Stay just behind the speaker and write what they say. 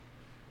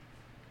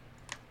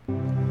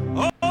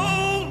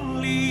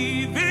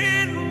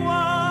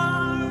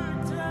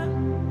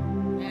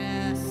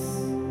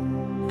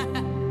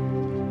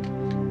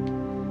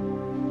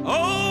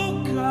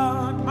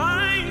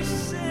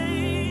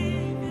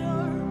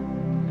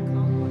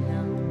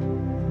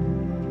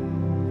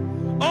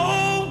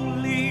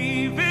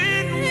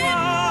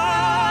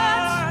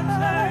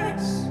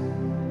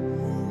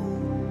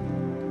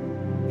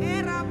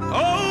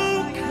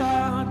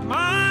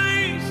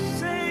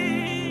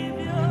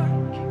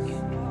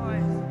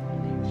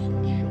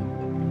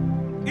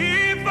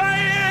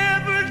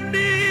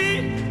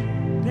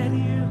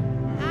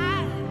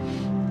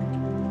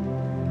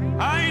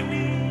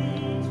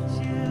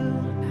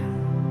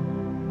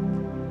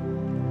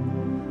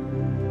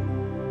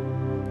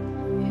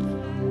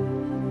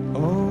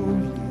Oh,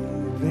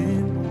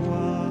 living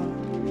water.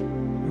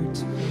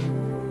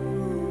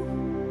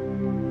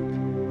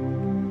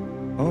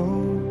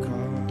 Oh,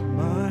 God,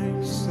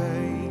 my Savior.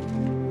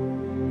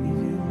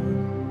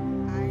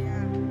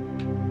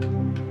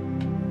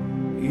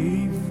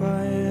 If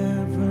I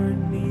ever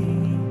needed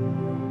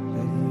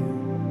you,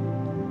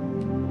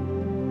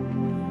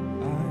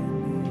 I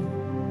need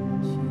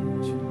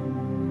you.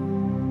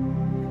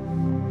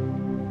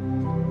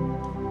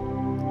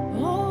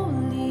 Oh,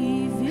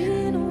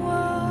 living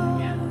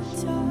water.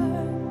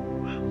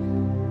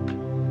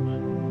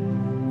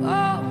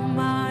 Oh,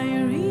 my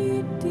Redeemer.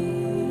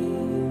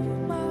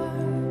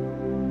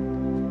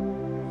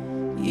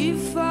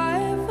 If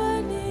I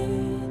ever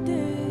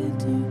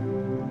needed you,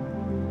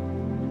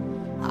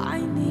 I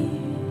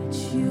need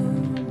you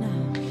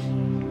now.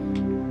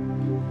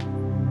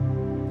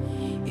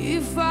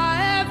 If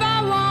I ever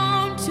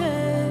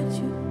wanted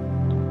you,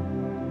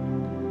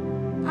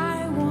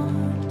 I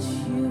want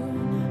you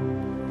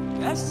now.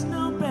 There's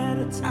no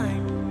better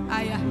time.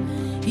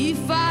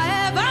 If I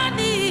ever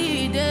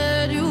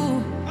needed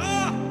you,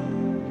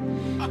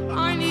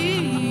 I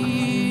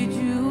need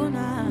you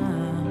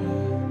now.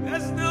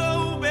 There's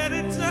no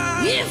better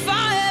time. If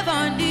I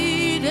ever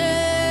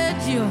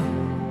needed you,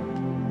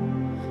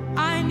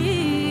 I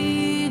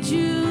need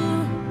you.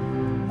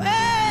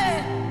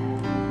 Hey.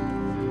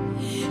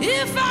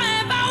 If I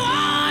ever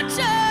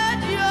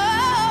wanted you,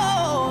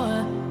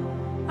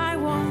 I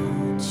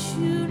want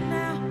you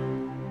now.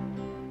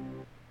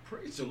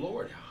 Praise the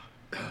Lord.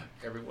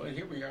 Everyone,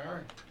 here we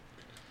are.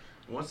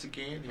 Once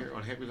again, here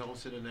on Heavy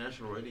Host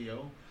International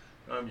Radio.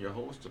 I'm your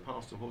host,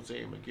 Apostle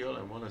Jose McGill.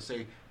 I want to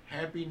say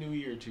Happy New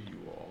Year to you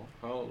all.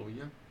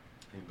 Hallelujah.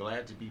 And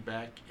glad to be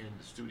back in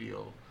the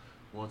studio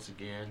once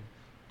again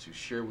to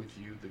share with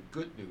you the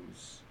good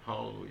news.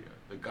 Hallelujah.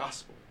 The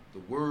gospel,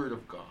 the word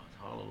of God.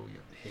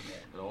 Hallelujah.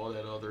 Amen. And all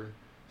that other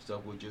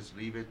stuff, we'll just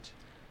leave it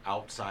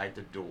outside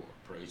the door.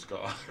 Praise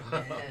God.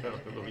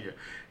 Hallelujah.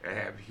 I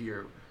have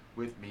here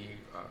with me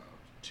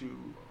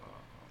two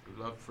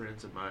beloved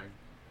friends of mine,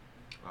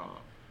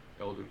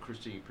 Elder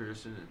Christine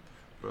Pearson and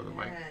Brother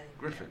Mike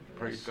Griffin.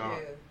 Praise God.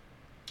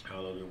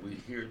 Hallelujah. We're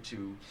here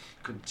to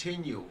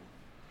continue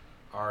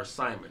our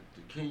assignment,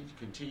 to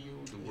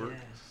continue the work.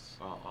 Yes.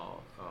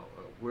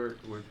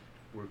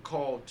 We're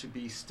called to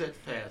be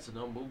steadfast and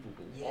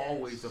unmovable, Yes.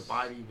 always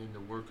abiding in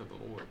the work of the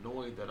Lord,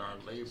 knowing that our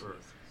labor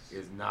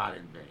is not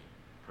in vain.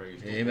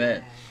 Praise the Lord.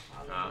 Amen.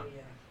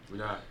 Hallelujah.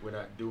 We're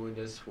not doing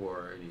this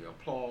for any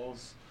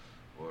applause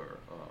or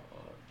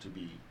to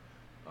be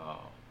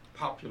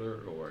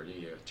popular or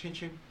any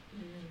attention.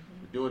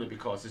 Mm-hmm. We're doing it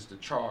because it's the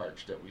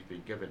charge that we've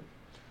been given,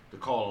 the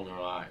call on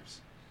our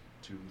lives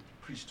to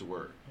preach the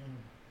word,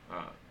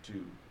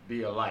 to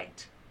be a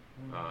light,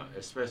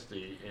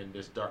 especially in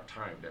this dark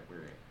time that we're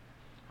in,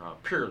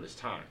 peerless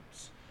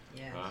times.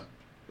 Yes.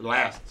 The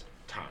last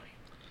time.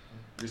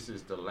 This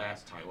is the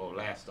last time, or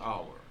last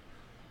hour,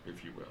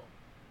 if you will.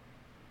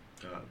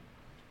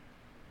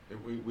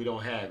 We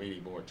don't have any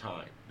more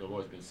time. The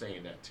Lord's been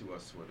saying that to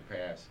us for the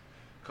past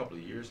couple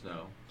of years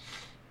now.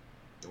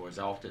 Or as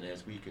often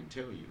as we can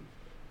tell you,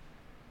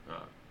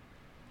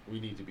 we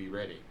need to be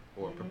ready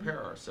or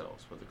prepare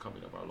ourselves for the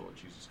coming of our Lord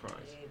Jesus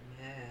Christ.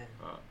 Amen.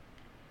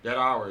 That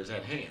hour is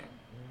at hand.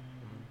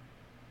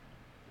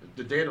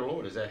 The day of the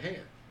Lord is at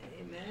hand.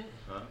 Amen.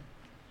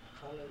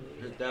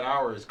 Hallelujah. That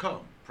hour is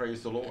come.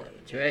 Praise the Lord.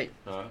 That's right.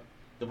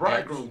 The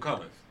bridegroom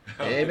cometh.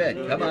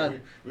 Amen. Come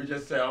on. We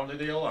just sounded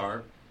the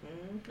alarm.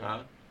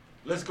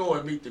 Let's go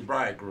and meet the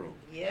bridegroom.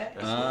 Yes.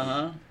 That's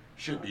what we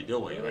should be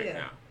doing right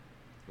now,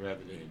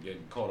 rather than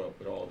getting caught up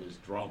with all this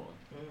drama,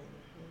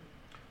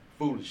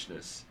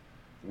 foolishness,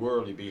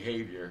 worldly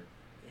behavior.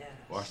 Yes.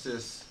 Watch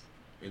this.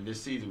 In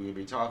this season, we'll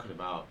be talking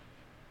about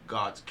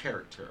God's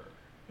character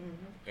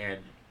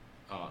and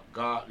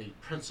godly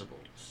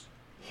principles,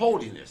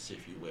 holiness,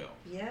 if you will.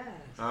 Yes.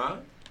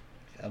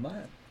 Come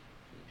on.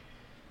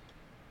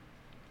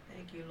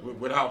 Thank you, Lord.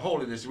 Without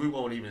holiness, we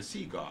won't even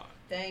see God.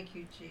 Thank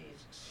you,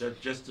 Jesus.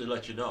 Just to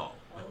let you know.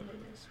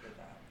 Holiness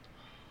without.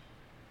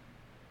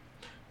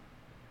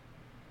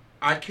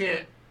 I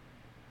can't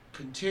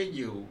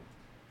continue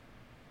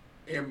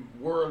in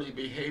worldly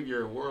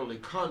behavior and worldly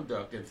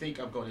conduct and think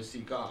I'm going to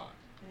see God.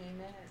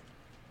 Amen.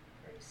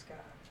 Praise God.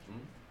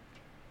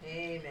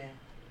 Amen.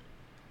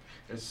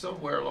 And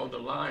somewhere along the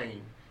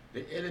line,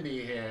 the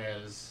enemy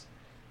has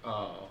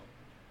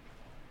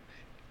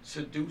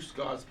seduced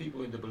God's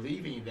people into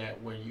believing that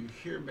when you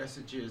hear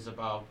messages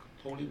about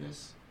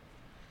holiness,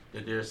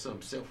 that there's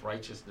some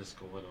self-righteousness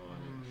going on,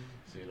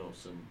 and,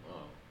 some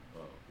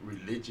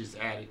religious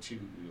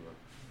attitude or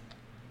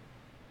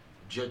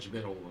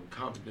judgmental and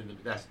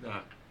confident. That's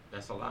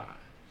a lie.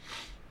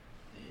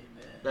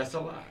 Amen. That's a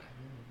lie.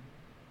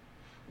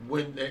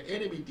 When the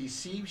enemy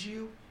deceives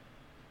you,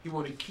 he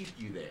want to keep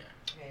you there.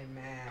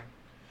 Amen.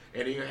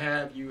 And he'll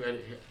have you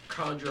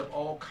conjure up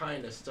all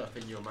kind of stuff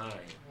in your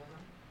mind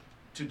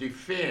to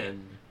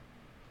defend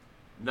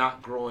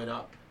not growing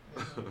up,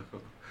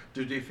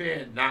 to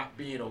defend not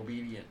being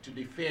obedient, to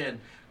defend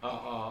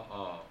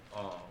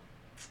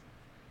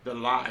the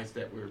lies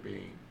that we're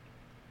being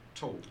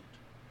told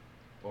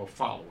or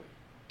following.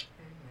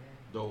 Amen.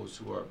 Those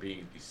who are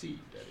being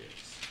deceived, that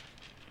is.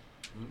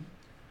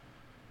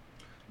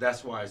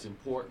 That's why it's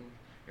important,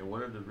 and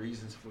one of the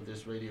reasons for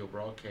this radio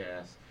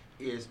broadcast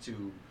is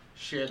to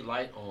shed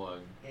light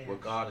on what Yes.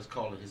 God is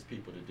calling his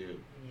people to do.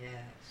 Yes.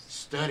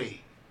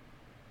 Study.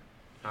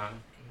 Huh?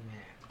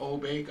 Amen.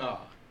 Obey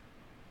God.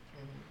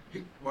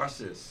 Mhm. Watch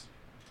this.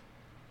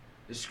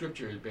 This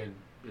scripture has been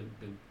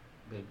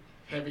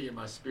heavy in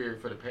my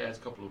spirit for the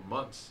past couple of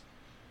months.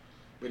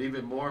 But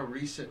even more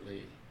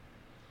recently,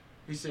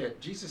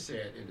 Jesus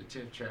said in the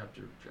 10th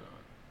chapter of John,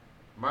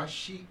 my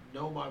sheep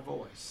know my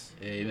voice,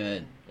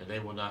 Amen. and they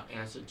will not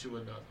answer to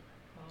another.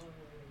 Hallelujah.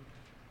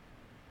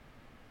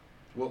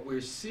 What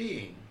we're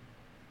seeing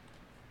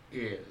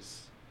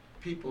is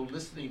people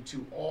listening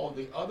to all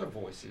the other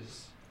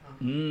voices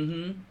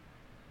Mm-hmm.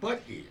 but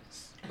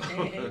his.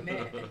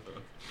 Amen.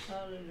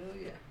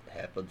 Hallelujah.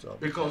 Happens all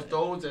the Because time.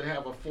 those that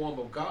have a form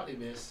of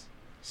godliness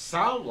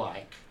sound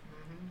like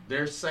Mm-hmm.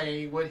 they're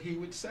saying what he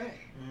would say.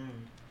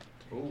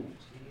 Ooh.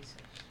 Jesus.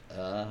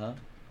 Uh-huh.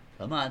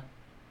 Come on.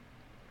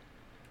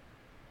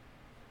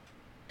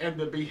 And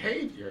the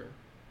behavior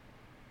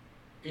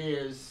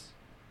is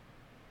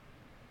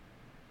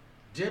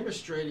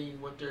demonstrating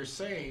what they're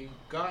saying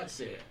God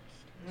said.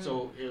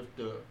 So if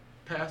the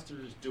pastor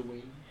is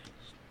doing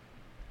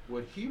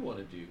what he want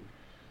to do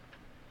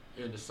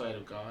in the sight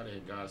of God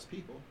and God's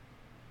people,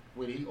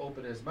 when he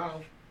open his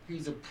mouth,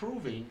 he's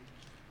approving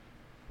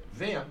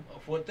them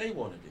of what they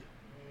want to do.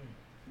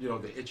 You know,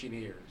 the itching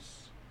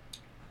ears.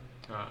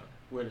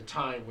 When a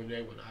time when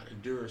they will not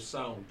endure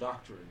sound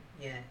doctrine.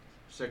 Yeah.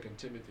 2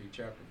 Timothy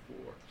chapter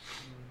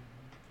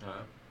 4.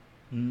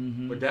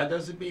 Mm-hmm. But that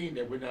doesn't mean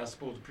that we're not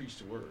supposed to preach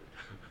the word.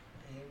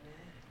 Amen.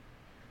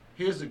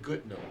 Here's a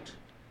good note.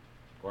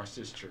 Watch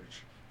this,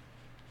 church.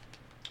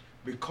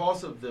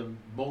 Because of the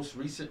most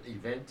recent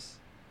events,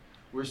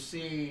 we're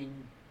seeing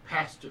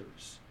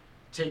pastors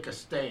take a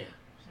stand.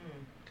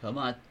 Come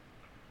on.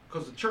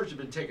 Because the church has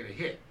been taking a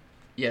hit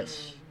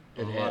Yes,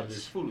 on it a lot of this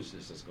has.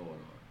 foolishness that's going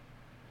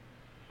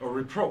on. A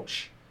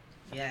reproach.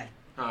 Yeah.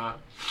 And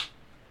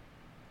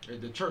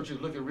the church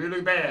is looking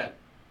really bad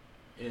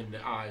in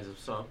the eyes of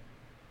some.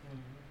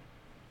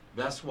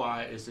 That's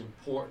why it's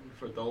important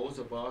for those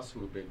of us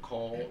who have been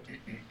called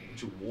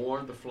to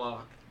warn the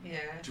flock,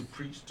 Yes. to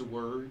preach the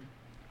word,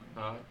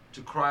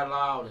 to cry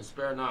loud and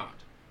spare not.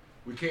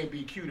 We can't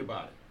be cute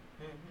about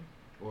it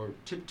or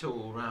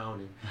tiptoe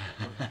around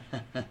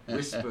and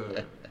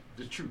whisper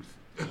the truth.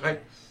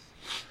 Right?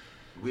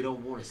 We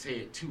don't want to say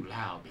it too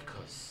loud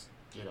because,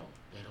 they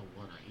don't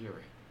want to hear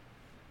it.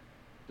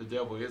 The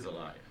devil is a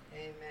liar.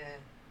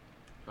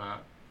 Amen.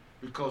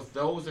 Because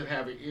those that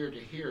have an ear to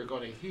hear are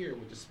going to hear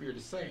what the Spirit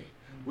is saying.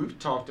 We've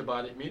talked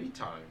about it many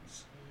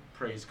times.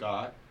 Praise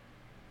God.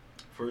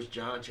 1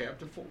 John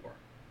chapter 4.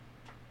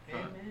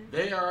 Amen.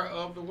 They are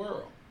of the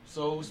world.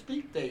 So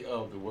speak they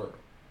of the world.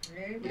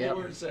 Amen. What the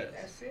word says.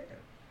 That's it.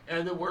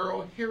 And the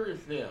world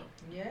heareth them.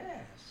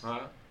 Yes.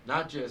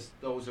 Not just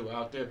those who are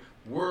out there,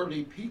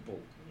 worldly people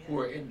who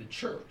are in the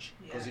church.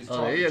 Because he's Oh,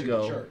 talking there you to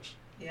go. the church.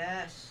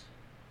 Yes.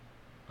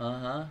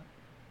 Uh-huh.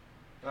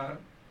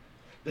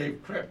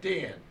 They've crept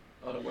in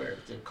unawares.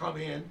 They've come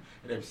in and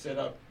they've set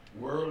up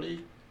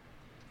worldly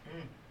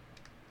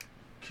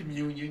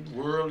communion,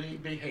 worldly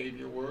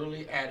behavior,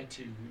 worldly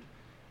attitude,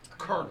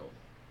 carnal,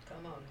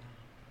 Come on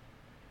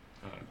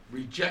now.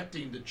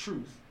 rejecting the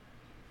truth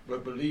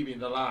but believing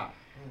the lie.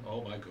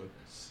 Oh my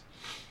goodness.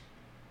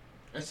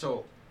 And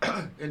so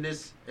in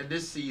this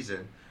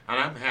season, and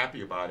I'm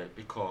happy about it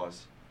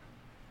because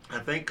I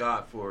thank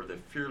God for the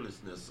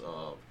fearlessness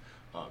of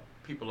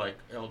people like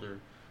Elder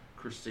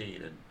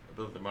Christine and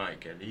Brother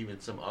Mike and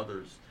even some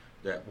others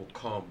that will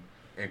come,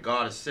 and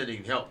God is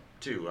sending help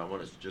too. I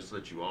want to just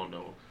let you all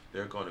know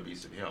there's going to be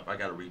some help. I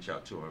got to reach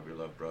out to my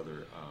beloved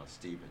brother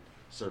Stephen,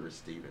 Service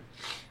Stephen,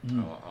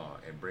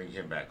 and bring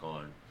him back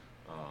on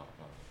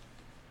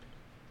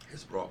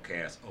his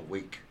broadcast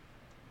Awake.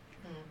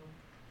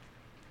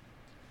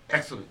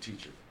 Excellent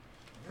teacher,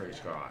 praise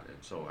God. And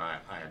so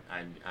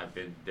I've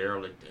been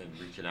derelict in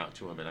reaching out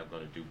to him, and I'm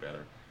going to do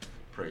better.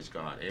 Praise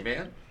God.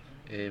 Amen.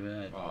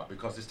 Amen.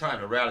 Because it's time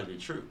to rally the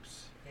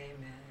troops.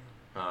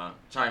 Amen.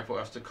 Time for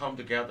us to come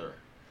together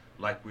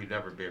like we've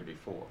never been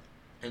before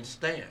and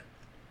stand.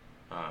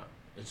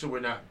 And so we're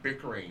not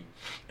bickering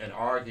and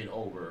arguing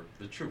over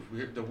the truth.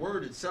 The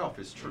word itself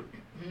is true.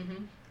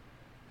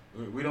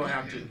 We don't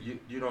have to.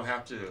 You don't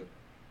have to.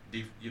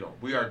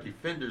 We are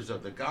defenders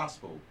of the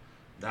gospel,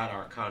 not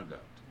our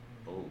conduct.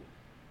 Oh,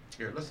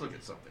 here, let's look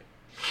at something.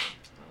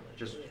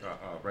 Just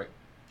right.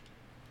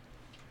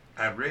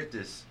 I read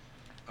this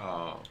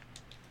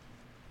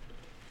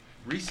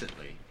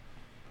recently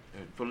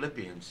in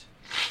Philippians.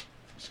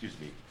 Excuse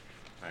me,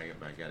 I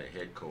got a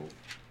head cold,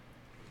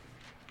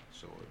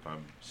 so if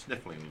I'm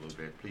sniffling a little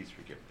bit, please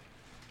forgive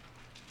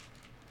me.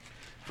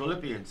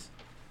 Philippians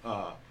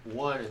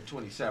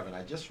 1:27.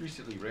 I just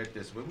recently read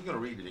this, but we're going to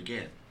read it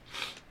again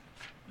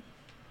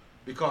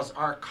because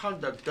our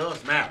conduct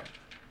does matter.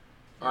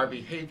 our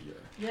behavior.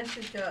 Yes,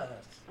 it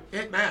does.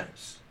 It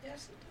matters.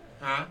 Yes, it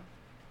does. Huh?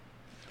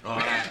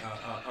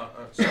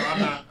 So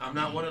I'm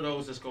not one of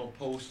those that's gonna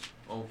post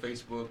on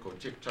Facebook or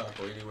TikTok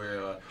or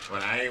anywhere.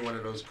 When I ain't one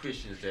of those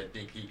Christians that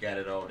think he got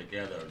it all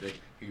together.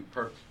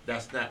 Or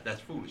that's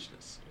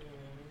foolishness.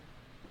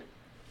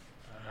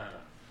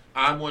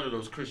 I'm one of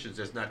those Christians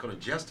that's not gonna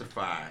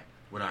justify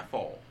when I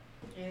fall.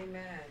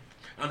 Amen.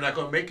 I'm not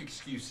gonna make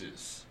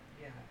excuses.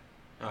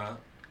 Yeah.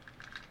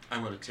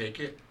 I'm gonna take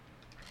it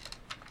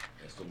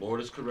as the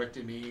Lord is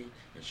correcting me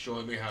and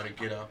showing me how to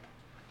get up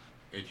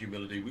in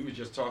humility. We were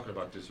just talking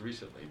about this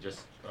recently,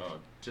 just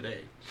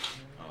today,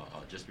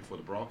 just before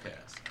the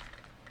broadcast.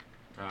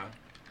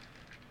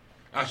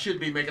 I should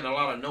be making a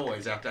lot of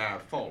noise after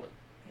I've fallen.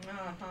 Come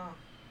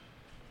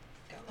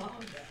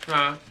on,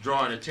 Dad.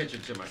 Drawing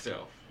attention to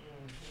myself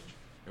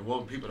and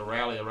wanting people to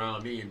rally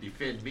around me and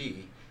defend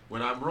me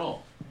when I'm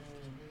wrong.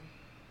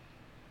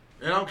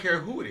 And I don't care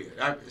who it is,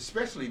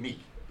 especially me.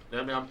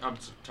 I mean, I'm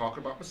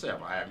talking about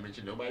myself. I haven't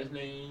mentioned nobody's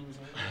names,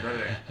 none of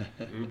that.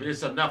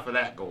 It's enough of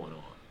that going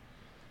on.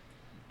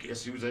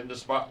 Guess who's in the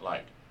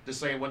spotlight? The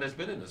same one that's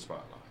been in the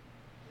spotlight.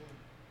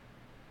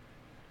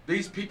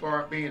 These people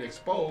aren't being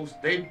exposed.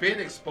 They've been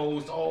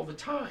exposed all the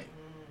time.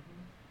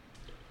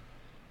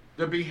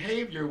 The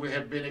behavior would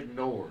have been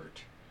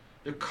ignored.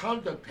 The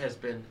conduct has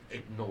been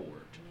ignored.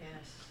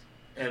 Yes.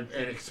 And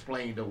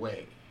explained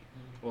away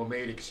or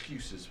made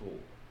excuses for.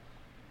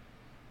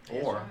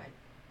 That's Or, right.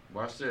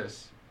 watch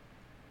this,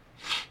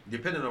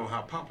 depending on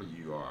how popular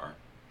you are,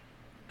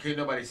 can't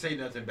nobody say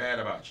nothing bad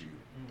about you.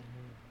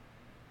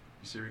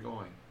 You see where you're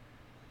going?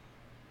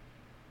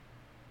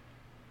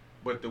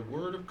 But the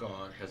Word of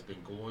God has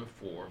been going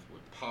forth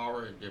with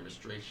power and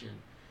demonstration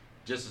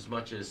just as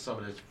much as some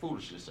of this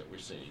foolishness that we're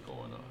seeing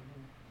going on.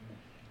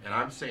 And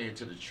I'm saying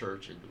to the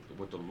church, and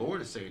what the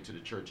Lord is saying to the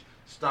church,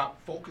 stop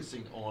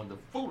focusing on the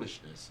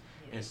foolishness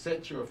and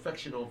set your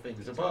affection on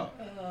things above.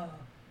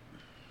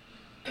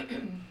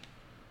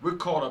 We're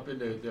caught up in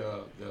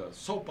the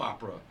soap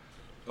opera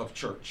of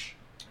church.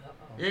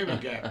 Even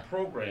got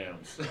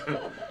programs,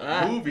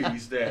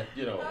 movies that,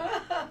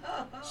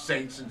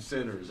 saints and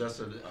sinners.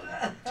 That's a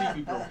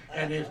TV program.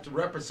 And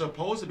it's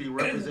supposed to be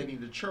representing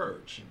the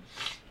church.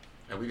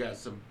 And we got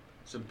some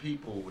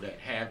people that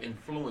have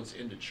influence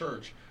in the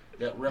church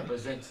that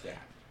represents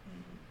that.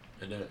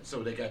 And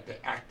so they got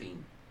the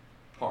acting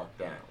part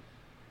down.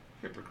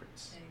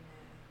 Hypocrites.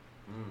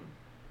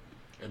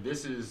 And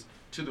this is,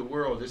 to the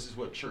world, this is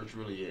what church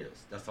really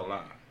is. That's a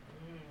lie.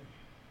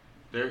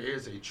 There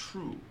is a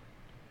true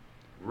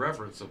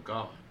reverence of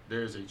God.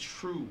 There's a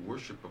true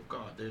worship of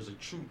God. There's a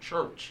true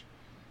church,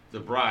 the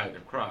bride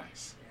of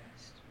Christ.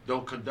 Yes.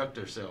 Don't conduct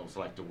ourselves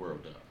like the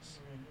world does.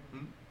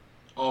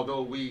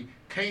 Although we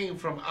came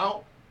from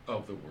out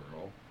of the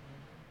world,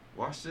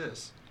 watch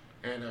this,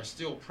 and are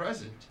still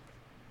present,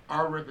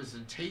 our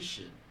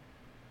representation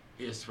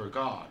is for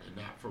God and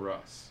not for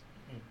us.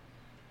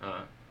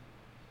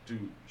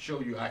 To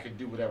show you I can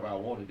do whatever I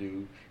want to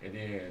do and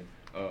then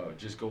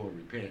just go and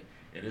repent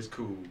and it's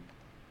cool.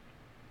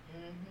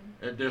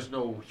 And there's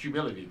no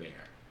humility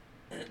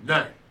there.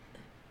 None.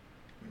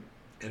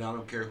 And I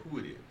don't care who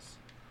it is.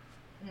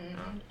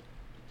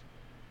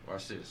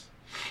 Watch this.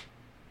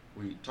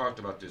 We talked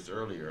about this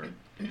earlier,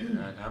 and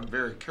I'm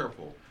very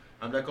careful.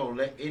 I'm not going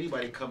to let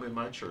anybody come in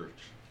my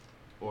church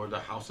or the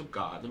house of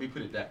God. Let me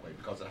put it that way,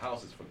 because the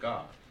house is for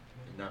God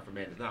and not for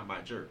man. It's not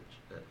my church.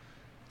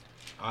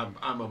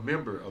 I'm a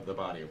member of the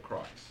body of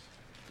Christ,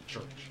 the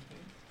church.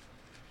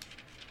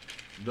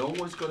 No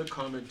one's going to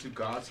come into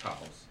God's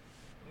house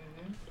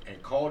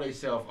and call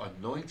themselves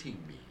anointing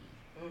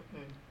me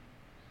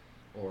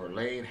or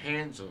laying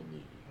hands on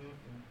me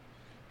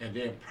and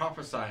then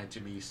prophesying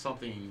to me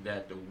something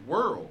that the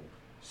world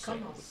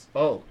says.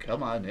 Oh,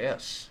 come on,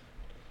 yes.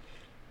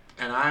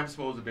 And I'm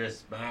supposed to be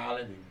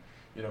smiling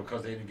and,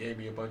 because they gave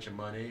me a bunch of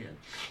money. And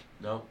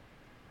no,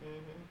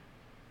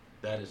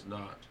 that is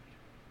not.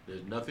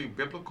 There's nothing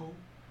biblical,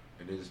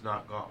 and it is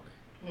not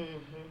godly.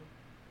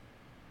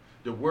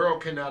 The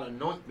world cannot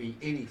anoint me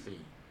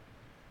anything.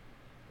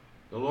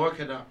 The Lord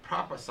cannot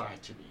prophesy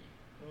to me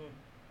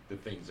the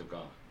things of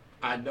God.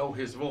 I know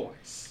His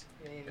voice.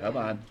 Come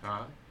on.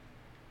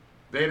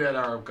 They that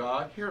are of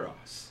God hear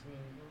us.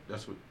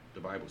 That's what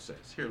the Bible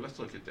says. Here, let's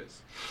look at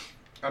this.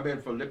 I'm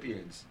in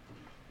Philippians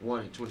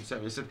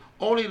 1:27. It says,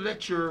 only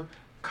let your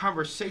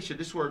conversation,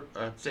 this word,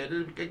 said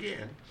it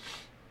again,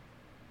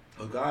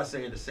 God's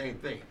saying the same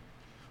thing.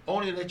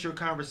 Only let your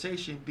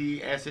conversation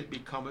be as it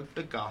becometh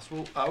the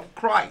gospel of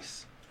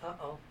Christ.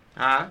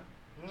 Not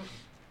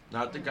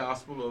the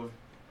gospel of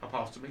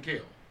Apostle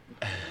Mikhail.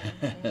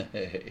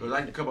 Because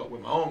I can come up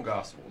with my own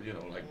gospel,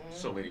 like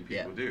so many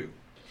people do.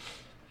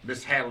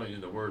 Mishandling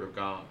the word of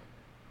God.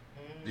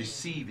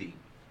 Deceiving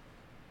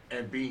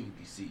and being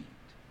deceived.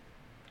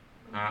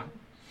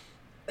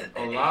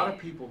 A lot of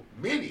people,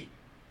 many,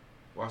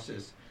 watch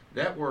this,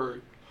 that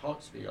word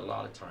haunts me a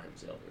lot of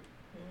times, Elder.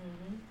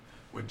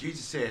 When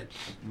Jesus said,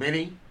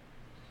 many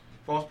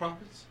false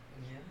prophets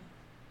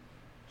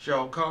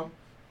shall come,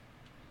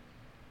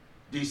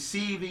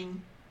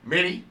 deceiving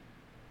many,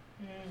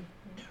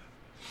 Mm-hmm.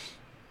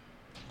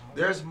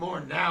 There's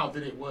more now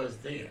than it was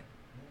then.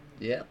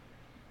 Yep.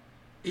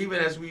 Even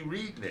as we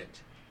read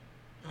it,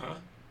 huh?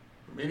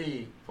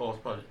 Many false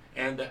prophets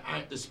and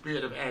the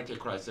spirit of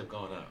Antichrist have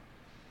gone out.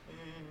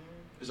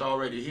 Mm-hmm. It's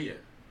already here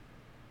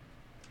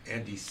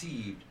and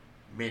deceived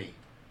many.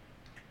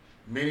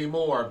 Many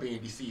more are being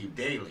deceived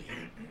daily.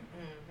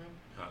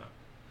 Mm-hmm.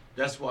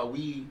 That's why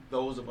we,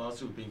 those of us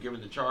who've been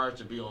given the charge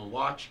to be on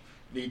watch,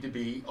 need to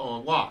be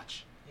on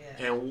watch Yes.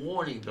 and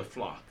warning the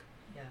flock.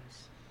 Yes.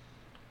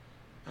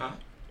 Huh?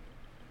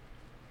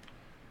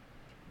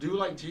 Do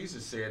like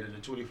Jesus said in the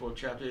 24th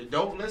chapter.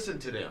 Don't listen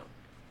to them.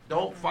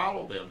 Don't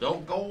follow them.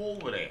 Don't go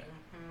over there.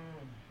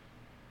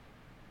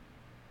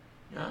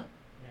 Mm-hmm. Huh?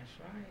 That's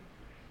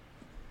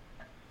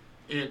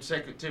right. In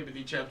 2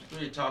 Timothy chapter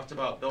 3, it talks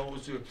about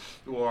those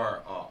who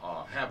are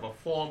have a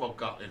form of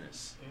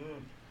godliness,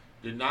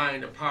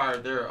 denying the power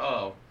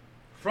thereof.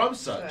 From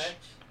such,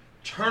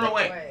 turn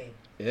away.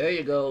 There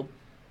you go.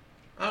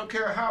 I don't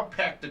care how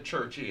packed the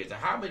church is or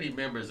how many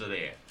members are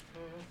there.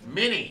 Mm-hmm.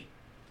 Many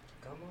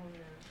Come on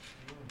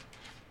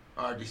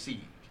now. are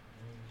deceived.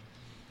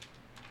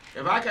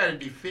 If I got to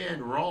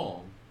defend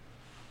wrong,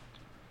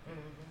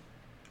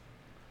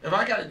 Mm-hmm. if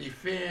I got to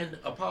defend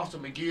Apostle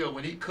McGill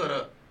when he cut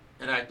up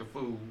and act a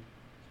fool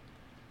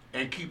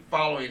and keep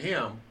following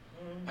him,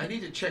 Mm-hmm. I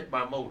need to check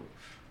my motive.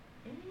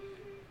 Mm-hmm.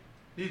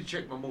 Need to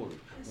check my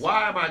motive. Yes.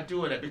 Why am I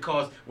doing that?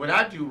 Because when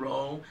I do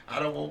wrong, I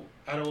don't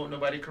want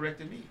nobody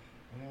correcting me.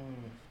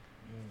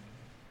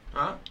 Mm-hmm.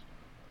 Huh?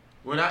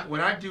 When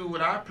I do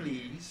what I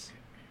please,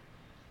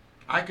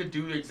 I could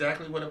do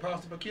exactly what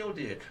Apostle McGill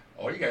did.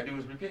 All you gotta do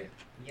is repent.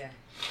 Yeah.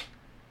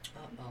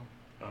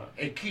 Uh-oh.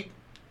 And keep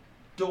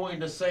doing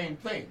the same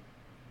thing.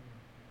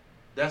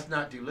 That's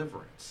not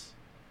deliverance.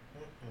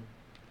 Mm-mm.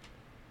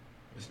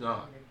 It's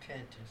not.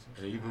 Repentance.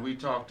 And even we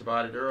talked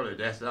about it earlier.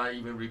 That's not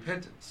even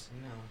repentance.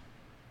 No.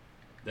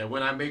 That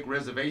when I make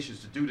reservations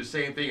to do the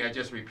same thing I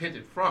just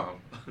repented from,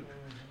 Mm-hmm.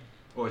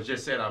 or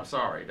just said I'm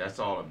sorry, that's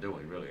all I'm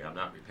doing. Really, I'm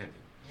not repenting.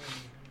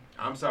 Mm-hmm.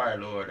 I'm sorry,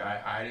 Lord.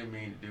 I didn't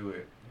mean to do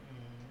it,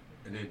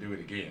 Mm-hmm. and then do it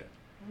again.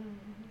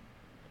 Mm-hmm.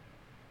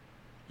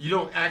 You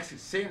don't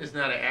sin is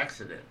not an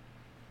accident.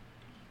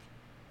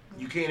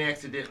 You can't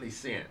accidentally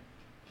sin.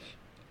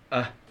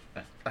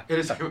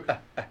 It's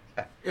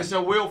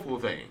a willful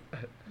thing.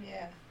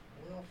 Yeah.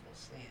 Willful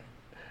sin.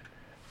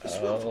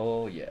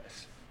 Oh,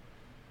 yes.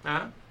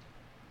 Huh?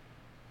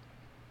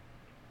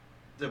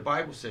 The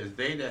Bible says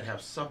they that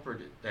have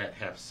suffered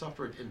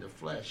in the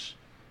flesh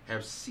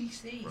have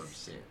ceased from Cease.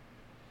 sin.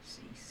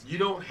 Cease. You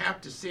don't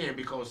have to sin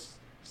because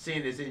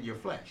sin is in your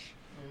flesh.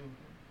 Mm-hmm.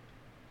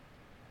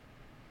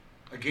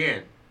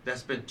 Again,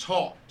 that's been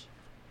taught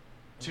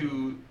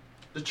to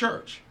the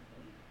church.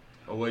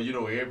 Oh, well,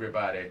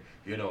 everybody,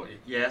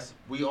 yes,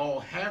 we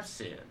all have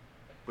sin,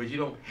 but you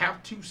don't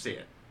have to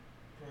sin.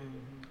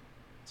 Mm-hmm.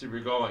 See, we're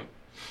going.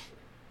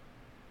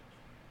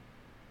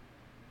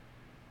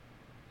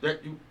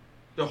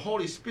 The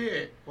Holy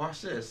Spirit,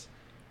 watch this,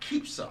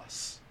 keeps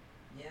us.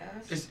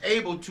 Yes. Is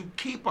able to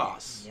keep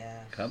us.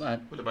 Yes. Come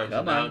on. What the Bible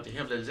Come says, now on. to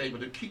him that is able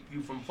to keep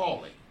you from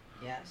falling.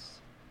 Yes.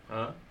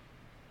 Huh?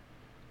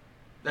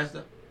 That's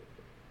the.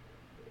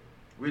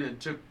 We didn't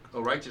took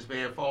a righteous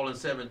man falling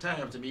 7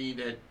 times to mean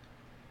that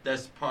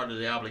that's part of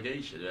the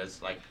obligation.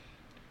 That's like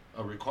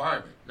a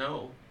requirement.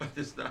 No,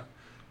 it's not.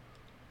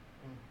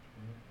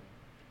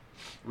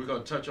 We're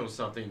going to touch on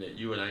something that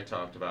you and I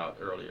talked about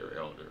earlier,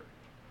 Elder,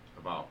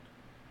 about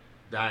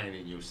dying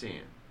in your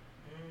sin.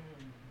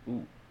 Mm-hmm.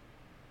 Ooh.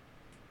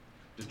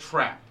 The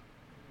trap.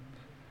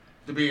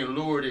 To being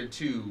lured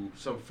into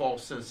some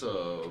false sense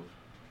of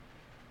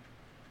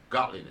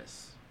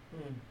godliness.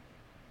 Mm.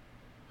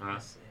 Huh?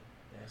 That's it.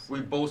 That's We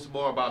it. boast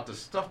more about the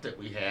stuff that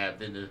we have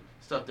than the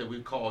stuff that we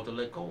call to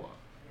let go of.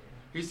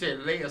 He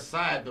said, lay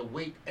aside the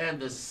weight and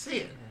the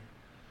sin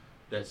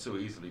that so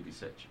easily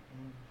beset you.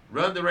 Mm.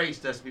 Run the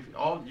race.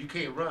 You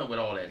can't run with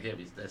all that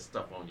that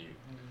stuff on you.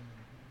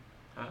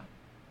 Huh?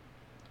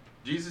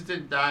 Jesus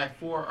didn't die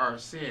for our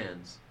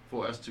sins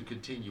for us to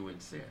continue in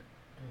sin.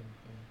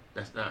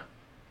 That's not.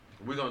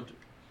 We're going to,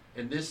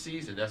 in this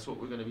season, that's what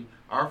we're going to be.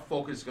 Our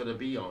focus is going to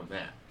be on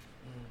that.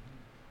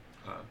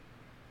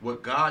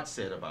 What God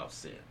said about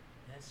sin.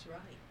 That's right.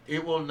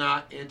 It will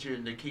not enter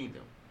in the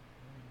kingdom.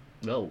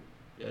 No,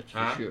 that's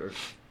Huh? for sure.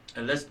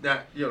 And let's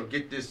not,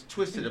 get this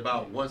twisted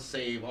about once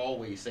saved,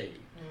 always saved.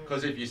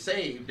 Because if you're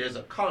saved, there's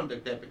a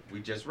conduct that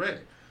we just read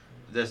it.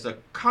 There's a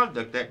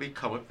conduct that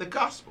becometh the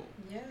gospel.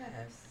 Yes.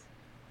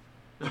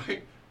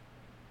 Right?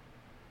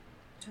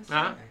 That's Huh?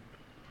 right.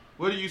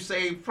 What are you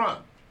saved from?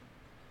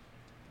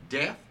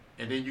 Death,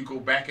 and then you go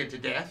back into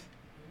death.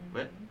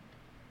 But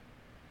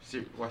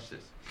see, watch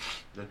this.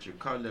 Let your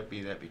conduct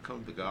be that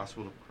become the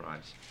gospel of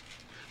Christ.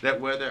 That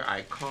whether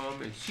I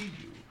come and see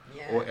you,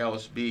 Yeah. or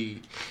else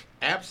be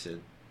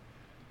absent,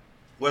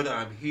 whether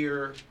I'm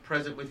here,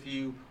 present with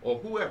you, or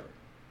whoever.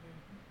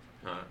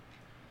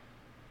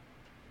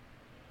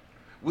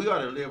 We ought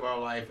to live our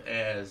life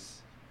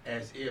as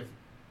if,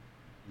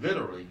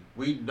 literally,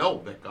 we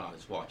know that God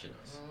is watching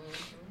us.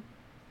 Mm-hmm.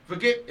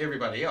 Forget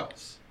everybody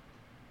else.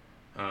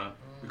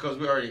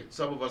 Because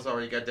some of us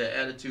already got that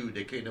attitude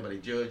that can't nobody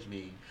judge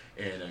me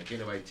and can't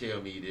nobody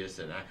tell me this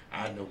and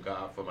I know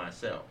God for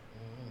myself.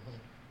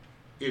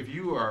 If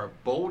you are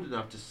bold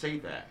enough to say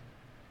that,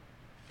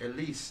 at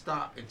least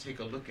stop and take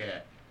a look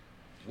at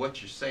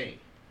what you're saying.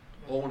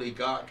 Only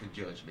God can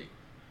judge me.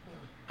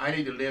 I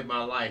need to live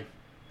my life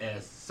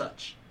as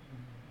such.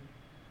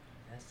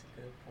 That's a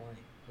good point.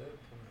 Good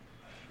point.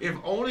 If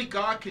only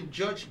God can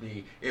judge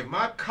me, if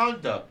my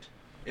conduct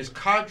is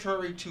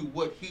contrary to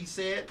what He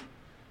said,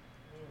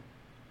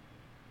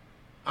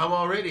 I'm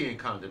already in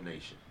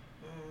condemnation.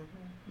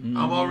 Mm-hmm.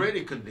 I'm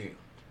already condemned.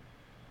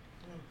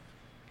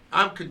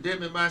 I'm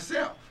condemning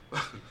myself.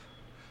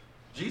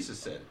 Jesus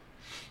said it.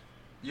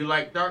 You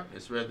like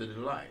darkness rather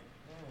than light.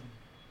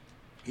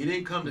 He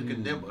didn't come to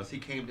condemn us. He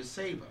came to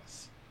save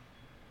us.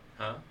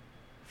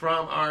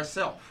 From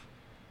ourselves.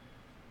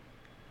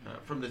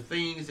 From the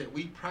things that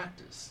we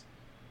practice.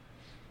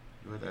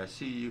 Whether I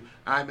see you,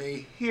 I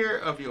may hear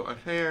of your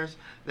affairs,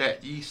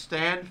 that ye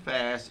stand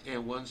fast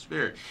in one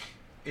spirit.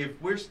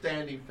 If we're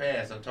standing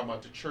fast, I'm talking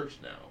about the church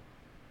now.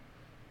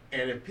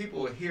 And if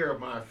people hear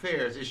of my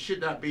affairs, it should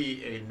not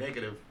be a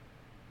negative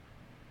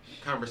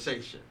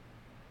conversation.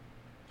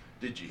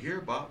 Did you hear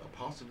about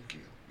Apostle McGill?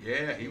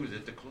 Yeah, he was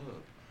at the club.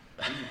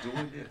 He was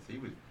doing this. He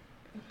was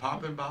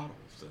popping bottles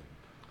and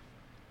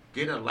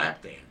getting a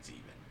lap dance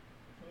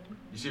even.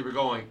 You see, we're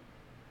going,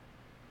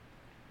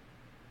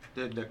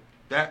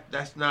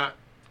 that's not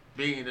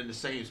being in the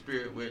same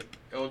spirit with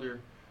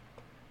Elder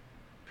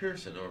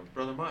Pearson or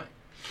Brother Mike.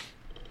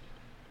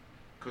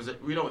 Because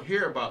we don't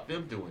hear about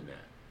them doing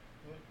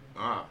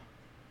that.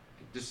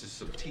 This is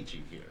some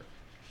teaching here.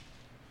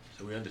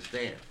 So we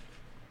understand.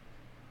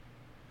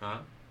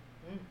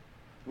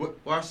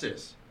 Watch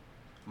this.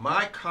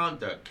 My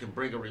conduct can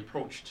bring a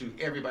reproach to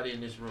everybody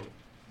in this room.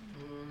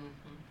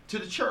 To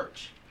the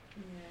church.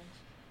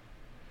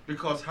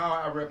 Because how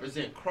I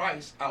represent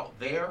Christ out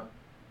there,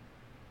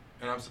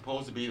 and I'm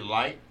supposed to be the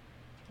light.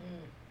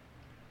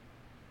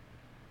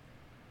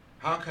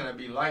 How can I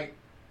be light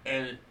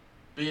and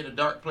be in a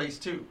dark place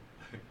too?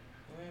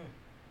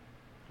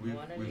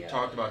 We've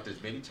talked about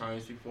this many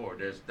times before.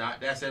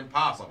 That's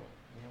impossible.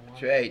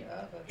 That's right.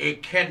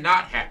 It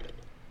cannot happen.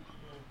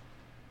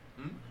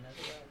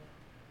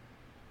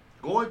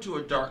 Go into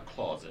a dark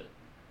closet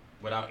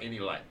without any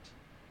light.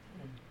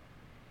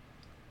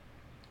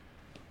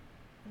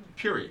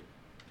 Period.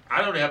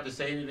 I don't have to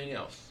say anything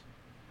else.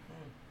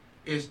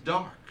 It's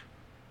dark.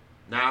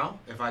 Now,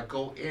 if I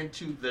go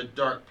into the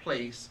dark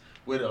place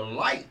with a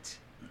light,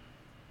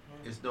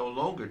 it's no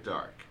longer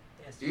dark.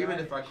 That's Even right.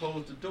 if I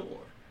close the door,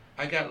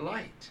 I got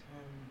light.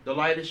 The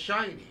light is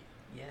shining.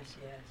 Yes.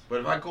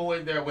 But if I go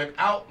in there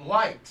without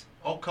light,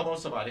 oh, come on,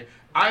 somebody,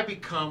 I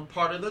become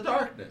part of the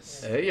darkness.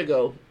 There you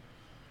go.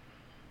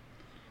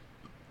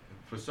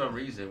 For some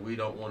reason, we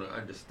don't want to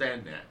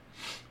understand that.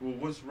 Well,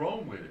 what's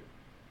wrong with it?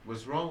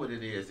 What's wrong with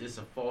it is it's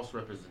a false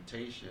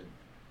representation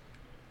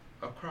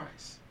of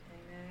Christ.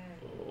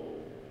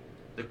 Amen.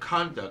 The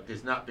conduct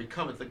is not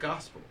becoming the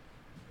gospel.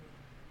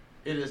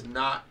 It is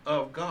not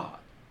of God.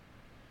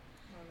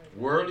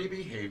 Worldly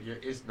behavior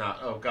is not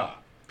of God.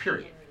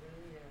 Period.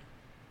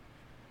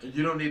 And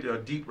you don't need a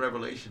deep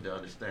revelation to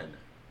understand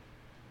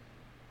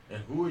that.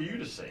 And who are you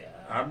to say it?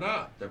 I'm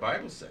not. The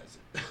Bible says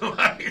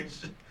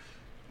it.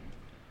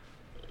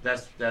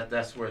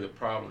 That's where the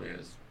problem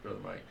is, Brother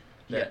Mike.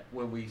 That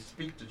when we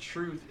speak the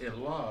truth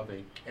in love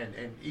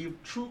and even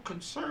true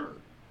concern,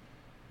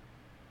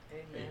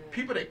 and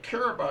people that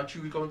care about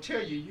you are going to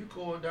tell you you're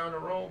going down the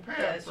wrong path.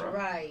 That's bro.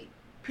 right.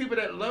 People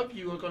that love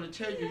you are going to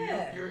tell you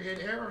you're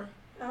in error.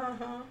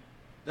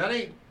 That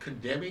ain't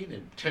condemning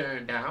and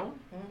tearing down.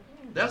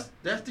 That's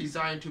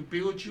designed to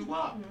build you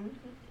up.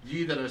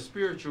 Ye that are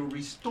spiritual,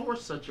 restore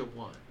such a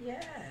one.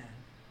 Yeah.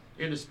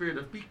 In the spirit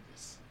of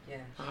meekness.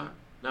 Yes.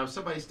 Now, if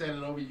somebody's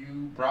standing over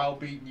you,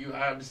 browbeating you,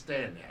 I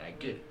understand that. I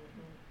get it.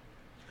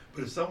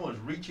 But if someone's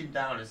reaching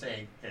down and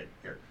saying, hey,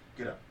 here,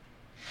 get up.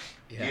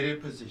 Yeah. Get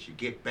in position.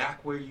 Get back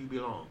where you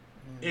belong.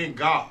 In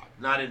God,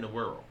 not in the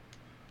world.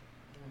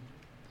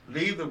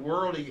 Leave the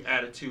worldly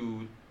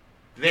attitude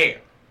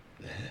there.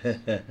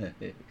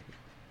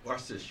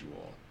 Watch this, you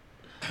all.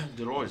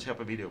 The Lord is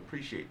helping me to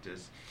appreciate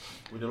this.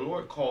 When the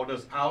Lord called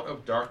us out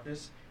of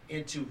darkness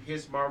into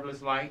His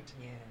marvelous light,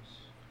 Yes.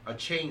 a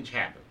change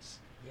happens.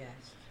 Yes.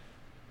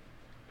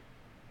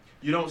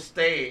 You don't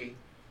stay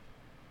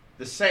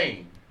the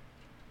same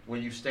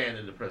when you stand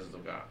in the presence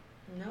of God.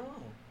 No.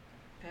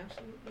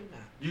 Absolutely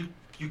not.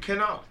 You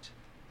cannot.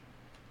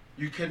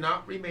 You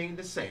cannot remain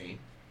the same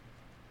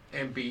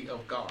and be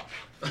of God.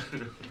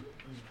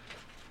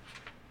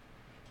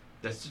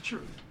 That's the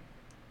truth.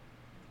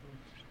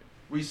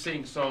 We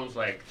sing songs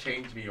like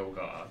 "Change Me, O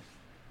God,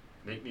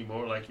 make me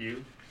more like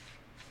you."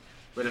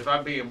 But if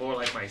I'm being more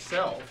like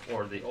myself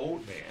or the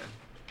old man,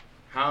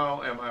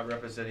 how am I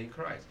representing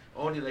Christ?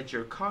 Only let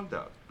your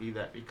conduct be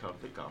that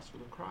becomes the gospel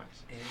of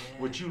Christ.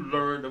 Amen. What you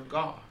learned of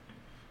God,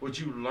 what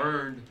you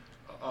learned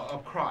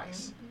of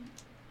Christ.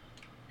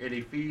 In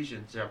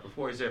Ephesians chapter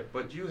 4, he said,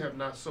 "But you have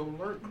not so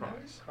learned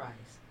Christ."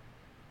 Christ.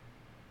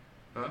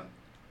 Huh?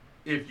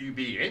 if you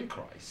be in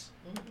Christ.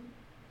 Mm-hmm.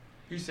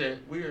 He said,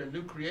 we are a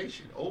new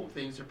creation. Old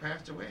things are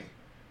passed away.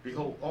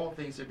 Behold, all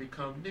things have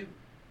become new.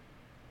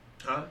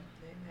 Huh?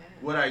 Amen.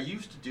 What I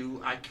used to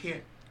do, I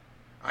can,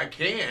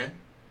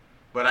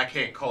 but I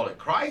can't call it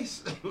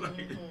Christ.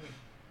 Mm-hmm.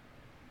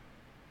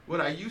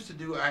 What I used to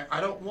do,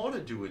 I don't want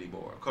to do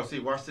anymore. Because see,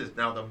 watch this.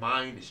 Now the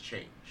mind is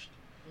changed.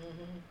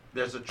 Mm-hmm.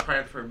 There's a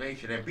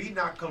transformation. And be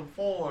not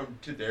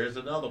conformed to, there's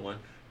another one,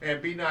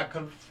 and be not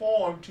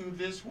conformed to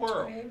this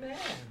world. Amen.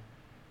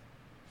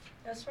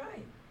 That's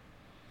right.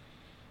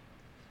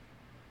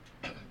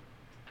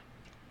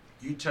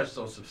 You touched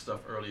on some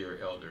stuff earlier,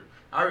 Elder.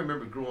 I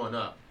remember growing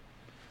up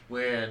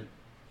when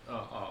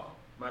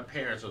my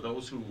parents or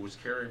those who was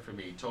caring for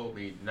me told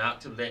me not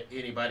to let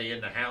anybody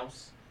in the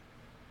house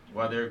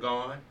while they're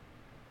gone.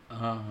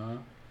 Uh-huh.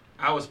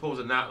 I was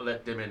supposed to not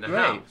let them in the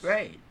Right, house.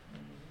 right.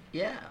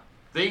 Yeah.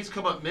 Things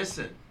come up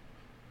missing.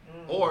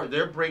 Or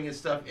they're bringing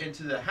stuff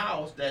into the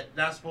house that's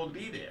not supposed to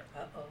be there.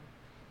 Uh-oh.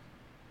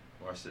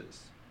 Watch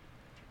this.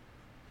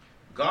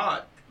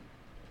 God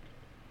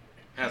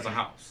has a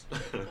house.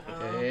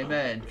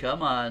 Amen.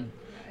 Come on.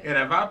 And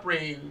if I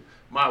bring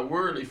my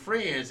worldly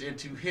friends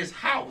into his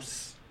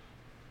house,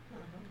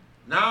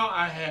 now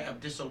I have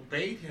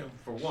disobeyed him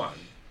for one,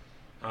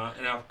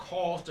 and I've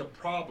caused a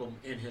problem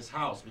in his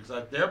house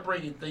because they're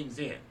bringing things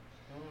in.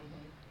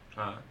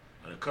 I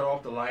cut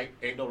off the light,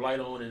 ain't no light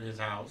on in his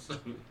house,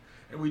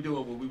 and we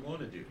doing what we want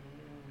to do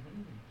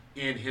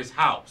in his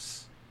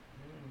house.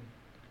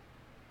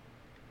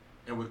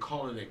 And we're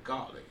calling it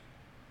godly.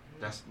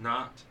 That's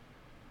not,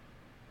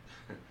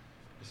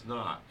 it's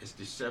not, it's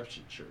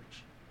deception,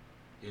 church.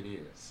 It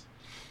is.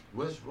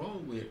 What's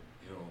wrong with,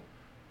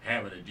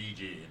 having a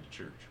DJ in the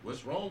church?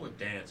 What's wrong with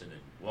dancing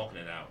and walking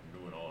it out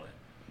and doing all that?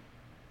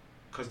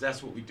 Because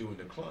that's what we do in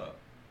the club.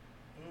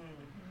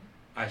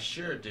 I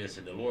shared this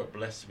and the Lord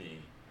blessed me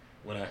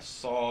when I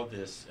saw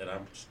this, and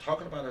I'm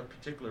talking about a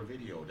particular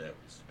video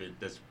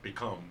that's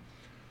become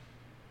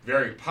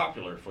very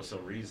popular for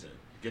some reason,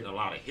 getting a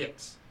lot of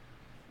hits.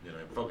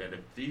 And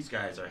if these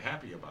guys are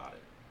happy about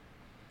it,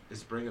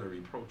 it's bringing a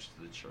reproach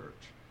to the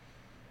church.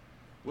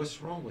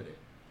 What's wrong with it?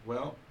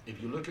 Well,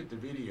 if you look at the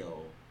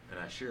video, and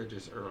I shared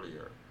this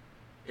earlier,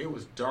 it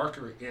was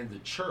darker in the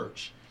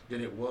church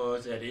than it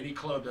was at any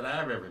club that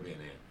I've ever been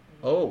in.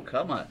 Oh,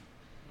 come on.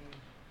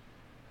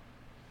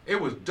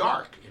 It was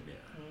dark in there.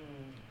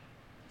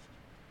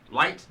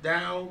 Lights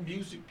down,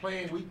 music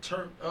playing, we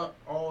turned up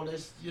all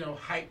this,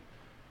 hype.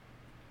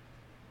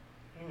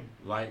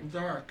 Light and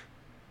dark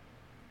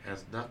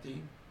has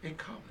nothing in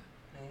common.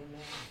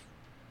 Amen.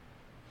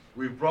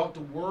 We brought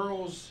the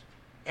world's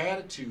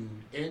attitude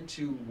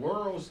into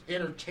world's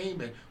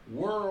entertainment,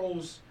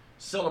 world's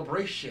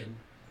celebration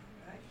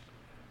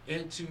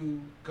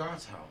into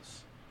God's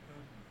house,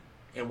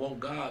 and want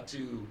God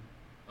to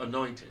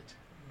anoint it,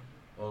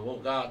 or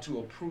want God to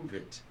approve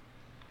it.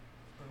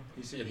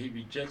 He said he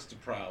rejects the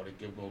proud and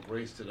gives more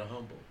grace to the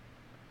humble.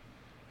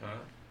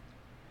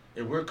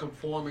 If we're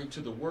conforming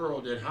to the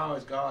world, then how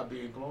is God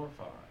being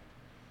glorified?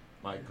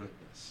 My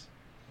goodness.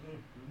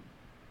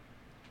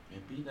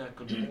 And be not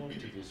conformed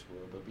to this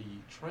world, but be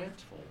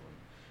transformed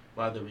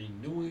by the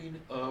renewing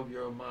of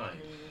your mind.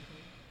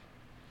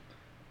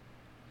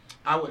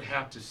 I would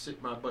have to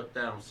sit my butt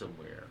down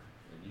somewhere,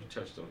 and you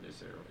touched on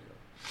this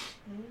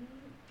earlier,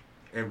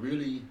 and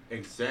really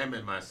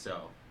examine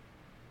myself.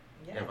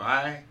 Yeah. If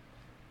I,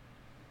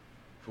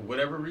 for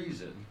whatever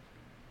reason,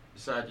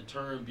 decide to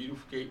turn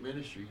Beautiful Gate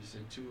Ministries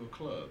into a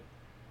club,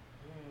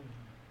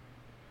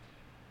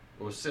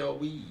 or sell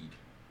weed.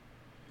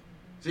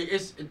 See,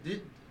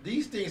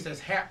 these things that's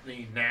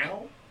happening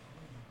now,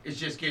 it's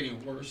just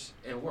getting worse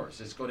and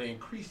worse. It's going to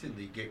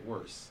increasingly get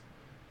worse.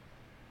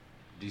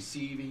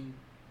 Deceiving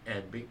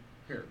and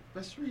here,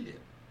 let's read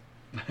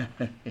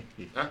it.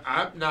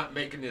 I'm not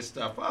making this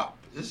stuff up.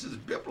 This is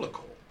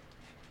biblical.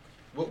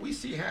 What we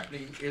see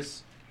happening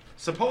is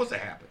supposed to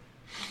happen.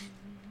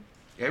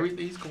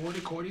 Everything's going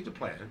according to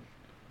plan.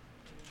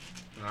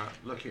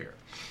 Look here.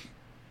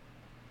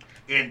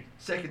 In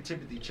 2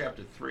 Timothy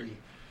chapter 3,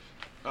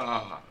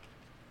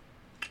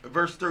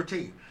 verse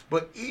 13.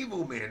 But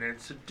evil men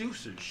and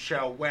seducers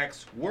shall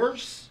wax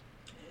worse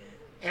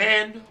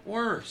and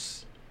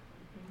worse,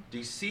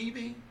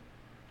 deceiving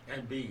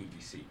and being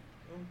deceived.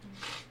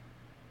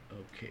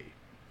 Okay.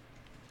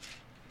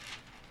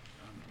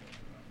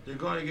 They're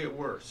going to get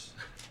worse.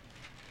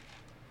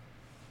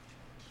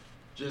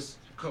 Just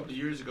a couple of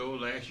years ago,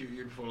 last year,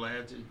 year before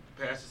last, the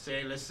pastor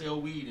saying, let's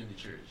sell weed in the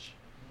church.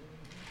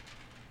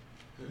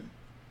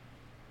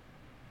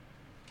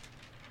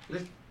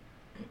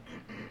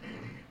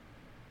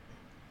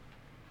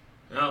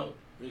 Now,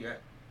 we got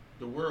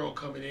the world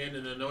coming in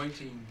and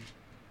anointing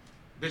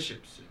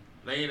bishops and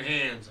laying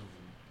hands on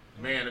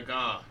the man of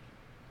God.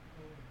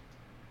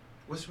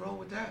 What's wrong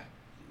with that?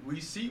 We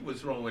see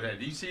what's wrong with that.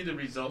 Do you see the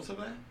results of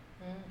that?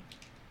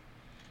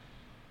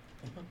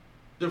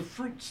 The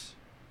fruits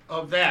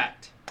of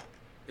that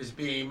is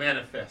being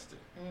manifested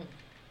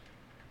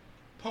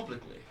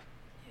publicly.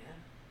 Yeah.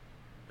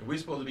 And we're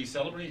supposed to be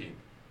celebrating.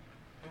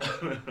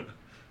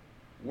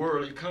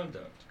 worldly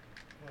conduct,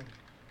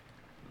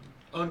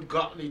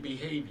 ungodly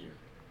behavior.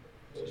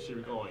 So she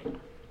was going.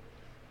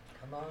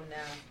 Come on now.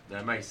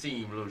 That might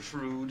seem a little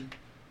shrewd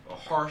or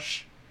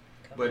harsh,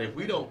 Come but on if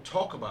we now. don't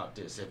talk about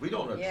this, if we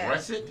don't Yeah,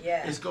 address it,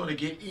 yeah. it's going to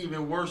get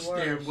even worse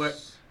than what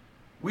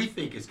we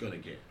think it's going to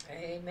get.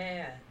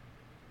 Amen.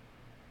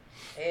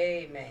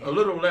 Amen. A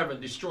little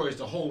leaven destroys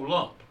the whole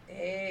lump.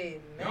 Amen.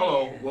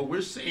 Hello, what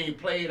we're seeing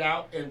played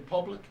out in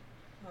public,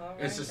 All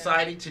in right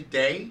society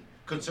today,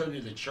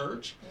 concerning the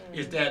church,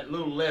 is Mhm. that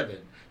little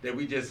leaven that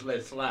we just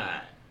let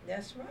slide. now.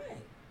 That's right.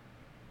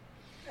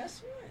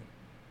 That's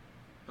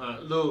right.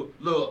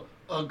 Little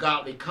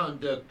ungodly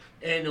conduct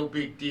ain't no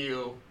big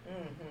deal.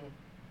 Mm-hmm.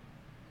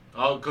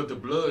 Oh, because the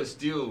blood is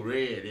still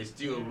red. It's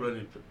still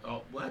running.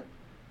 Oh, what?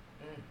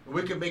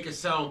 We can make it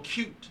sound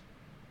cute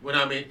when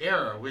I'm in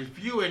error. If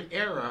you're in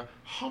error,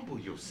 humble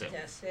yourself.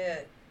 That's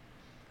it.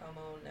 Come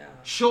on now.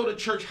 Show the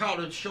church how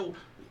to show.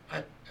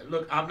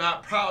 Look, I'm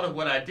not proud of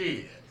what I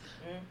did.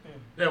 Mm-hmm.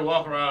 They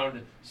walk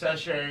around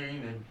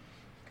sashaying and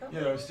Come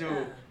you know on still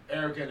now.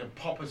 arrogant and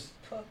pompous,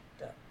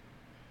 Puffed up.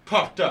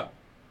 puffed up.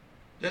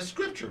 There's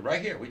scripture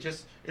right here.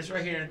 It's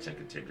right here in 2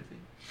 Timothy.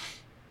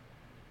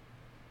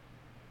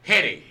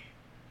 Heady,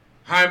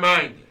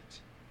 high-minded,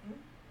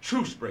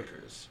 truce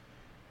breakers.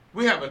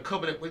 We have a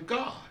covenant with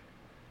God.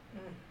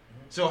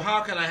 So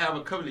how can I have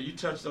a covenant? You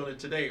touched on it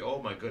today.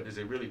 Oh my goodness,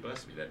 it really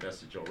blessed me, that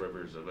message on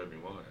rivers of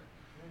living water.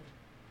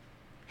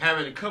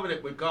 Having a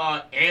covenant with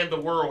God and the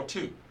world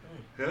too.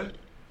 Huh?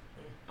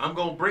 I'm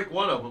gonna break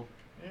one of them.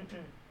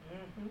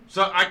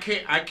 So I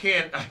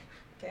can't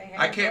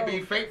be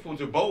both. faithful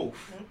to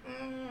both.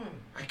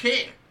 I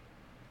can't.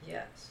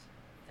 Yes.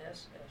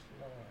 Yes,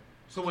 Lord.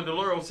 So when the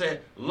Lord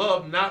said,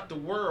 "Love not the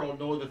world,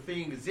 nor the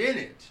things in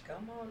it,"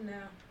 Come on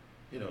now.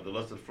 you know, the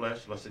lust of the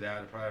flesh, lust of the eye,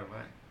 and the pride of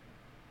life,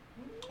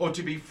 or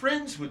to be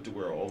friends with the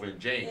world, over in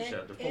James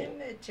chapter 4.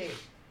 Enmity.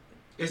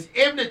 It's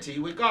enmity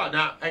with God.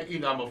 Now,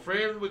 either I'm a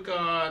friend with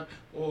God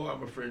or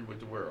I'm a friend with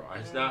the world.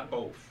 It's not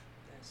both.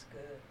 That's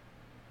good.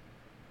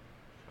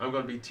 I'm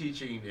going to be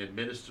teaching and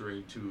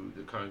ministering to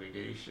the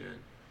congregation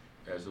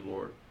as the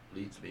Lord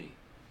leads me.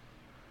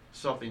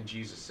 Something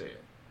Jesus said.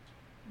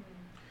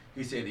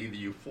 He said, either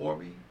you for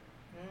me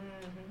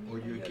or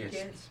you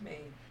against me.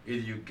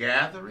 Either you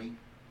gathering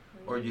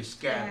or you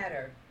scatter.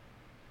 Scatter.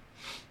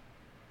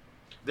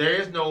 There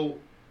is no,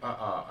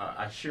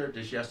 I shared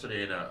this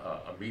yesterday in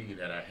a meeting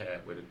that I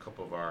had with a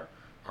couple of our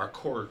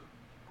core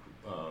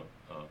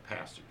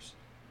pastors.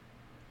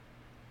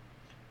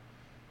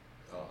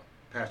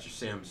 Pastor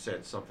Sims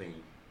said something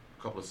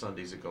a couple of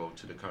Sundays ago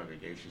to the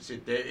congregation. He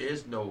said, there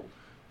is no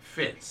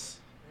fence.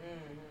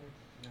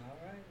 All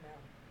right now.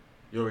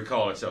 You'll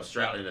recall yourself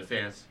straddling the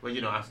fence. Well,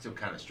 you know, I'm still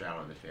kind of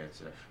straddling the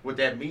fence. What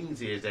that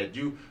means is that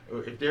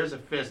if there's a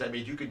fence, that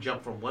means you can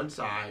jump from one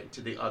side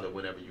to the other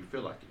whenever you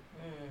feel like it.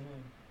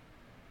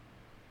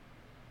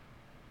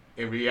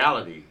 In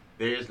reality,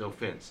 there is no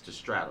fence to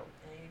straddle.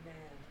 Amen.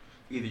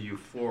 Either you're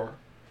for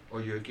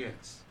or you're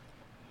against.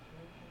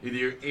 Either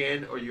you're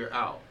in or you're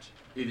out.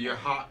 Either you're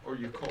hot or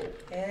you're cold.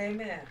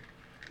 Amen.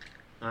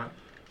 Huh?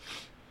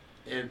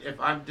 And if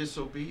I'm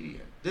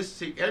disobedient,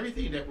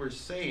 everything that we're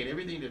saying,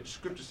 everything that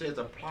Scripture says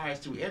applies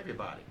to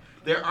everybody.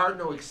 There are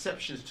no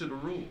exceptions to the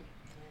rule.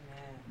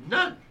 Amen.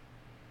 None.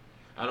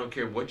 I don't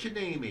care what your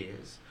name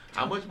is,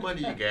 how much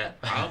money you got,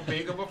 how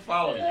big of a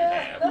following you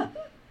have,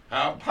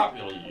 how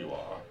popular you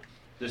are.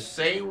 The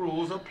same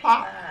rules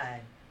apply.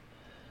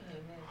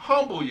 Amen.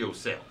 Humble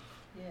yourself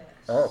Yes.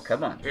 Oh,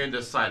 come on. in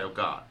the sight of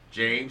God.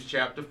 James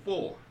chapter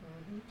 4.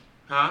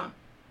 Huh?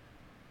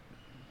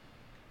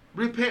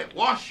 Repent.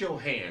 Wash your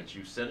hands,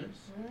 you sinners.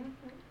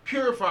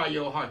 Purify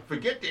your heart.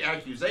 Forget the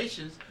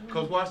accusations,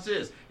 because watch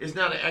this. It's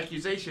not an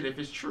accusation if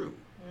it's true.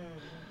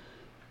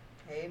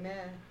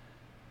 Amen.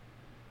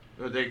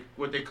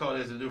 What they call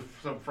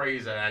some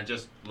phrase that I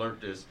just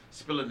learned is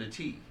spilling the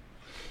tea.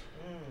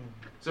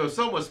 So if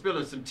someone's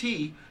spilling some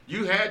tea,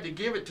 you had to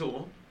give it to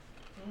them.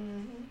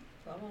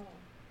 Come on.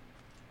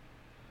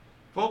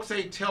 Folks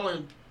ain't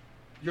telling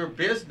your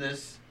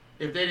business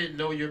if they didn't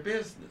know your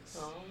business.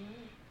 All right.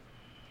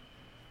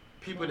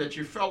 People that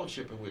you're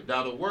fellowshipping with.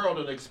 Now the world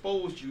will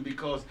expose you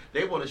because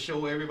they want to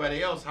show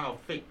everybody else how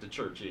fake the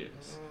church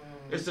is.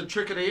 It's a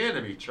trick of the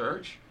enemy,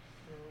 church.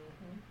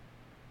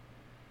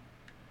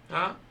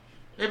 Huh?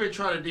 They've been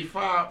trying to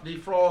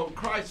defraud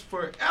Christ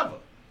forever.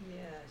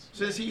 Yes.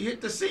 Since he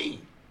hit the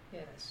scene.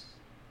 Yes.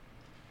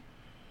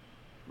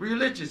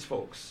 Religious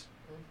folks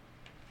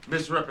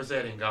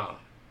misrepresenting God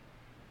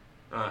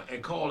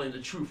and calling the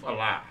truth a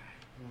lie.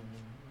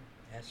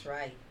 That's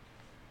right.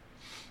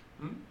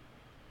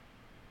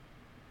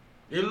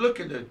 They're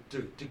looking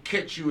to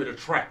catch you in a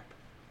trap.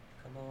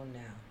 Come on now.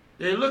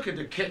 They're looking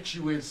to catch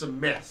you in some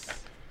mess.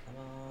 Come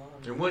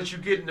on. And once you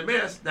get in the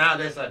mess, now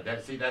that's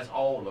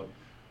all of them.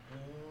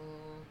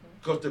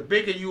 Because the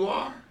bigger you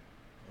are,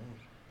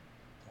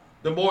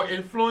 the more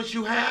influence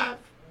you have,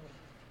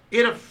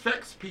 it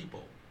affects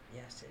people.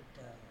 Yes, it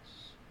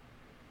does.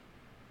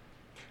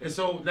 And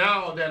so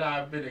now that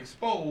I've been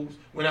exposed,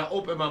 when I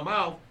open my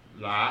mouth,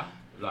 lie,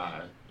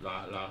 lie,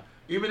 lie, lie,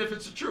 even if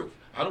it's the truth,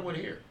 I don't want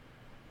to hear it.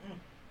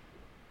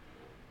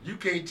 You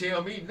can't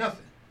tell me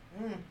nothing.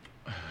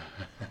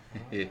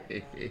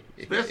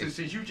 Especially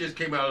since you just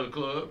came out of the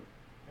club.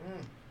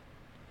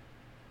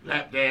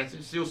 Lap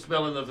dancing, still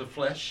smelling of the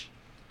flesh.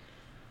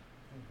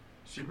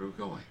 See where we're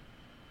going.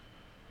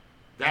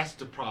 That's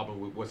the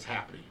problem with what's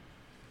happening.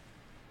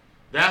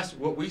 That's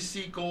what we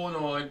see going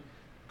on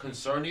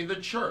concerning the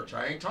church.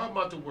 I ain't talking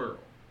about the world.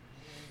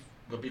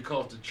 But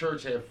because the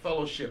church have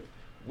fellowship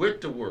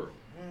with the world.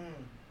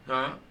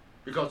 Huh?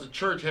 Because the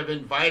church have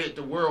invited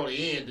the world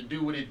in to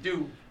do what it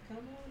do.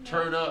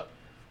 Turn up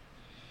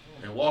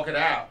and walk it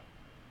out.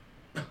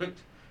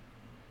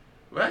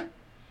 Right?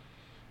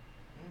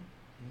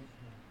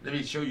 Let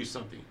me show you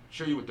something.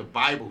 Show you what the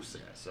Bible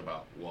says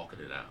about walking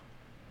it out.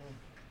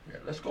 Yeah,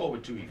 let's go over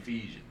to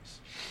Ephesians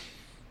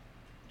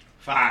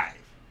 5.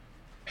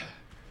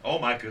 Oh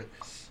my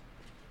goodness.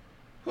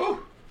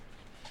 Whew.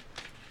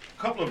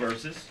 A couple of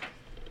verses,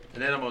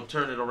 and then I'm going to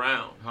turn it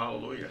around.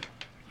 Hallelujah.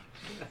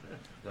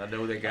 I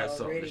know they got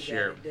something to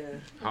share.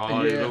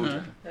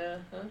 Hallelujah.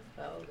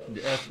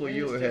 That's where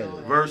you were headed.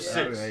 Verse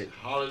 6. Right.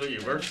 Hallelujah.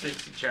 Verse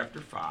 6 in chapter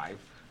 5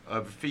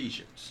 of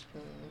Ephesians.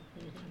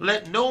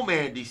 Let no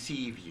man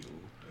deceive you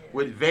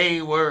with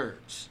vain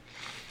words,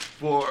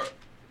 for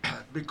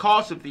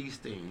because of these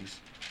things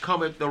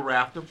cometh the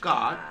wrath of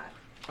God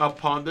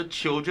upon the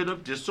children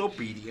of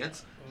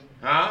disobedience.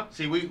 Huh?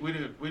 See, we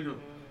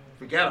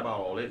forget about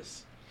all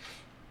this.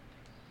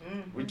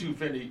 We're too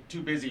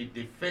busy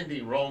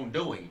defending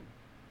wrongdoing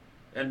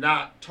and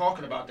not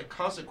talking about the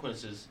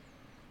consequences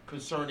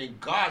concerning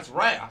God's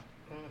wrath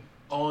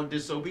on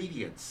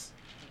disobedience.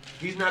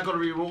 He's not going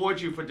to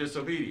reward you for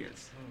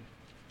disobedience.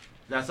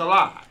 That's a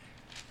lie.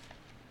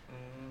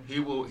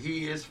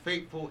 He is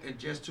faithful and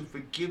just to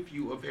forgive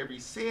you of every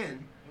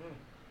sin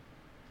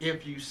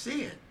if you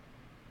sin.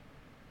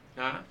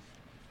 Huh?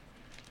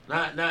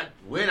 Not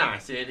when I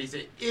sin. He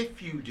said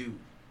if you do.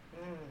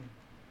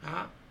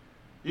 Huh?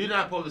 You're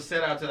not supposed to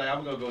set out today,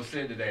 I'm going to go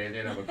sin today, and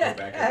then I'm going to go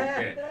back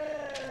and repent.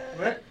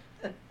 What?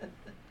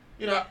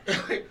 You know,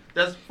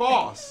 that's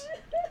false.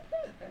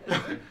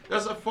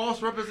 That's a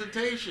false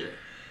representation.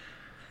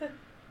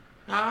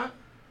 Huh?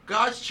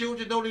 God's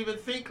children don't even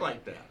think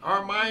like that.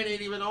 Our mind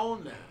ain't even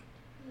on that.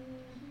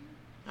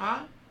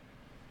 Huh?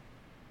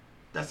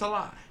 That's a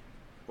lie.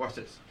 Watch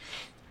this.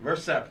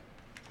 Verse 7.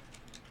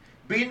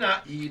 Be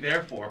not ye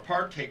therefore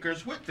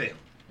partakers with them.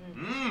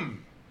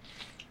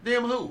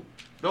 Them who?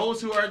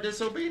 Those who are in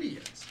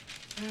disobedience.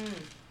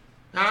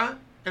 Huh?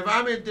 If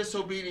I'm in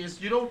disobedience,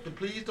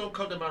 please don't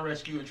come to my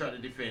rescue and try to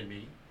defend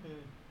me.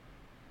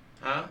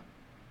 Huh?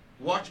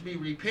 Watch me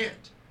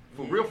repent.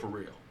 For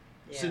real.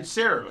 Yeah.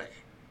 Sincerely.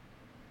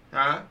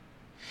 Huh?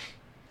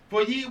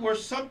 For ye were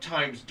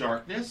sometimes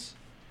darkness,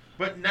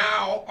 but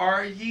now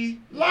are ye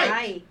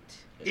light.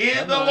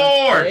 In the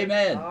Lord.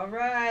 Amen. All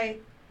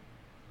right.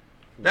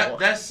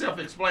 That's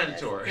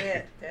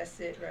self-explanatory. That's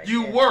it right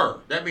You there. were.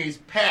 That means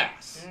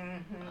past.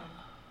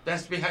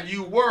 That's behind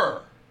you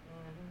were.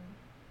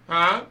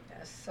 Huh?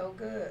 That's so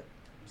good.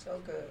 So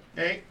good.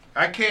 Okay?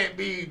 I can't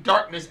be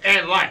darkness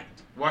and light.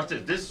 Watch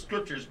this. This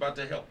scripture is about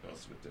to help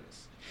us with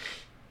this.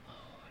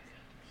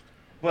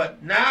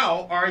 But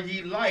now are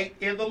ye light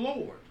in the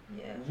Lord.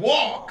 Yeah.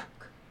 Walk.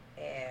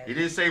 As He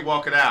didn't say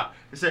walk it out.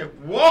 He said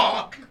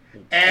walk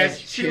as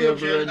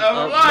children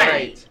of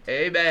light.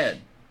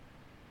 Amen.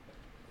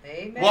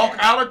 Amen. Walk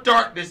out of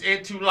darkness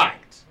into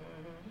light.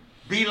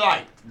 Be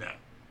light now.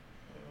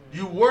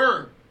 You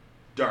were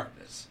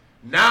darkness.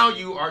 Now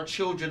you are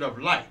children of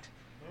light.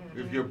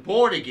 If you're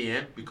born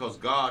again, because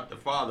God, the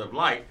Father of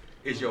light,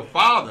 is your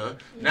Father,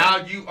 now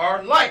you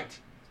are light.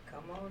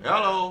 Come on.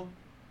 Hello.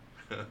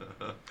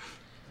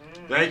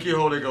 Thank you,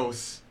 Holy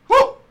Ghost.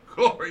 Woo!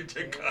 Glory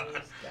to God.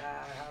 Praise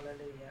God.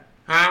 Hallelujah.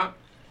 Huh?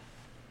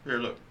 Here,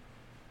 look.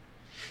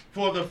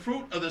 For the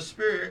fruit of the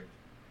Spirit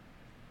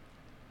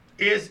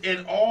is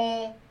in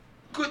all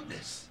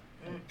goodness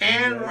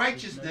and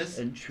righteousness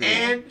and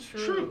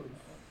truth.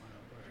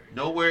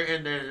 Nowhere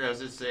in there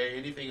does it say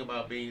anything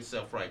about being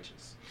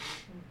self-righteous.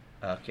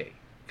 Okay,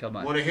 come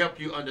on. I want to help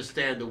you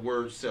understand the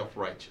word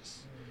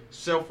self-righteous.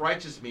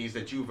 Self-righteous means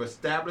that you've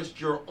established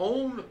your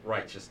own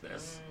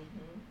righteousness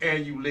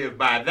and you live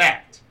by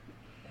that.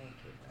 Thank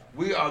you, God.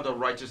 We are the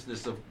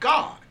righteousness of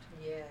God.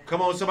 Yeah.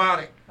 Come on,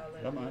 somebody.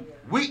 Hallelujah. Come on.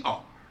 We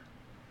are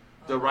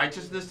the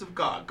righteousness of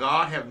God.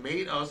 God have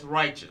made us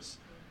righteous.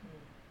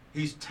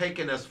 He's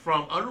taken us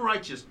from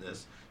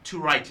unrighteousness to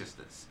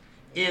righteousness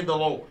in the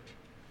Lord.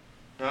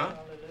 Huh?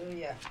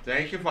 Hallelujah.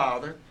 Thank you,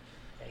 Father.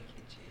 Thank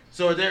you, Jesus.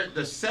 So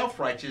the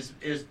self-righteous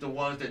is the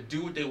ones that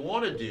do what they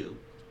want to do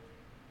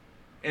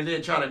and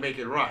then try to make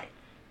it right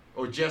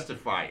or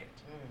justify it.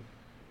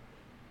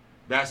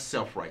 That's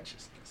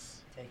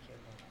self-righteousness. Thank you,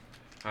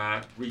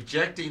 Lord.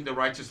 Rejecting the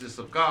righteousness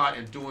of God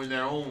and doing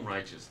their own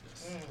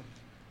righteousness.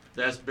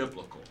 That's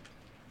biblical.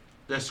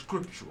 That's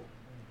scriptural.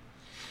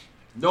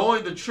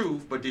 Knowing the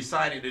truth, but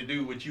deciding to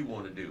do what you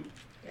want to do.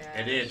 Yes.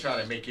 And then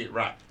try to make it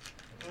right.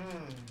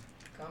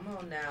 Come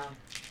on now.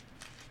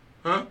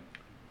 Huh?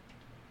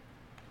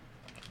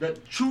 The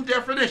true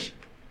definition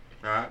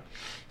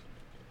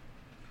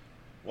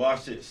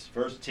Watch this,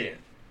 verse 10.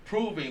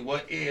 Proving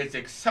what is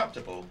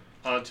acceptable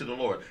unto the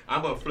Lord.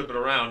 I'm going to flip it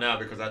around now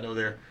because I know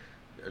they're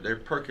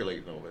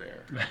percolating over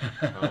there.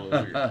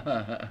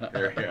 Hallelujah.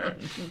 There we are.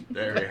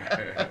 There we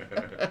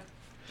are.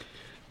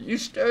 You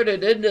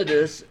started into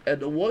this, and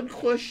the one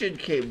question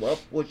came up,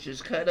 which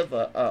is kind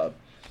of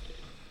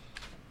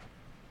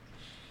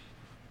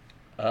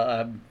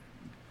I'm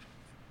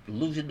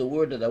losing the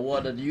word that I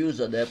wanted to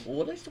use on that, but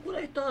what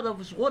I thought of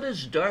was, what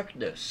is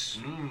darkness?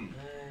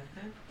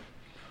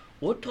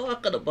 We're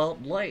talking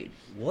about light.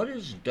 What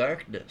is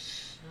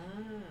darkness?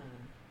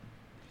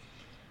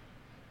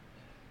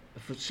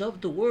 If it's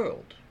of the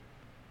world,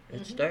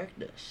 it's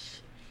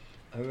darkness.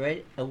 All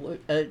right?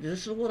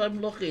 This is what I'm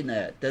looking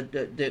at.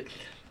 The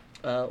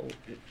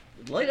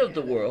light of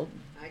the world.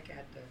 I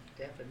got the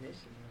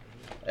definition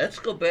of it. Let's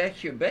go back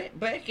here,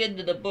 back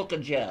into the book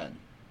of John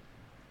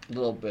a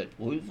little bit.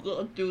 We've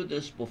gone through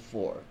this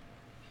before.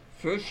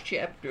 First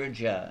chapter of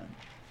John.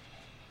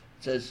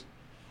 It says,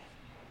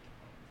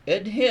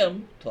 in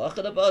him,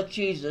 talking about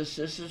Jesus,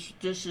 this is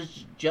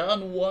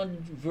John 1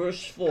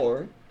 verse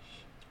 4,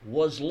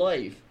 was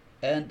life,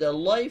 and the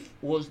life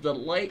was the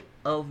light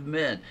of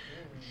men.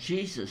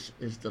 Jesus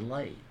is the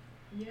light.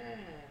 Yes.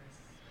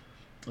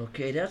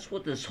 Okay, that's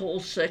what this whole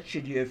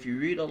section here, if you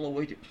read all the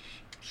way through,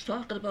 it's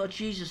talking about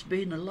Jesus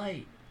being the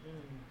light.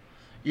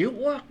 You're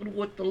walking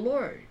with the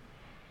Lord.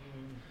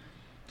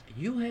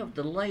 You have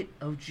the light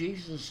of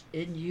Jesus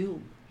in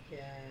you.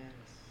 Yes.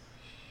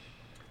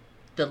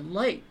 The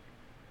light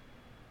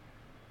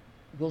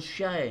will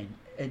shine,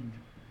 and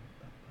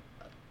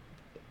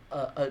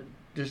I'm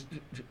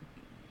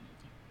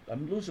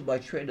losing my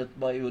train of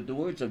the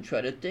words I'm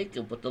trying to think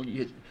of. But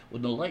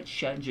when the light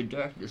shines in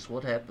darkness,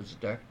 what happens to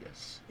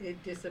darkness?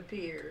 It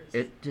disappears.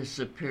 It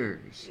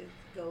disappears. It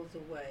goes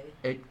away.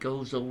 It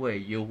goes away.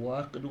 You're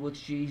walking with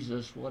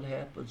Jesus. What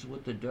happens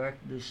with the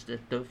darkness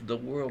of the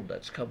world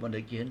that's coming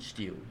against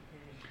you?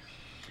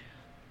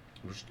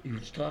 He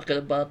was talking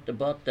about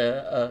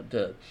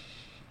the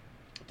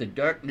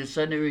darkness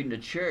entering the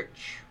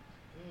church.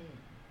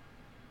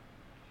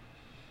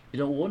 You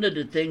know, one of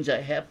the things I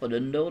happen to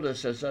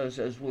notice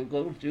as we're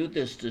going through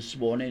this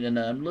morning, and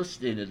I'm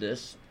listening to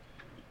this,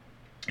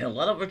 and a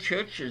lot of our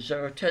churches,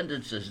 our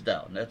attendance is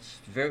down. That's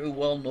a very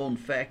well-known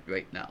fact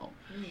right now.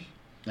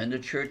 And the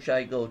church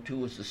I go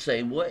to is the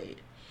same way.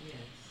 Yes.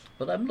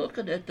 But I'm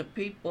looking at the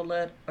people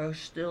that are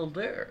still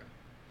there.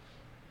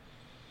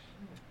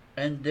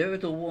 And they're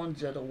the ones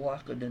that are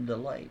walking in the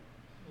light.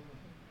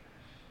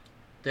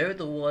 They're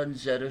the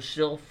ones that are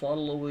still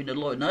following the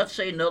Lord. Not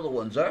saying other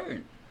ones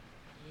aren't.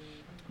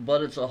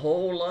 But it's a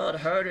whole lot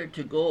harder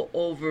to go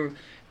over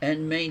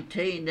and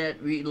maintain that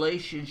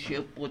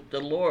relationship with the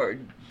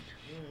Lord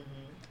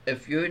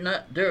if you're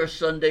not there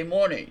Sunday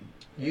morning.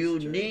 You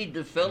true. need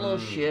the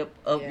fellowship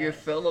of your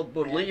Yes, fellow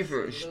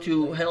believers to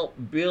absolutely. help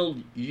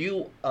build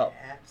you up.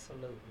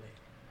 Absolutely.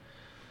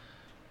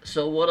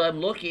 So what I'm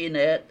looking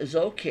at is,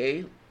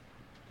 okay,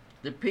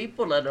 the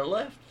people that are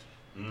left,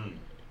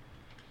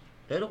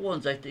 they're the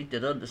ones I think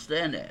that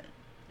understand that.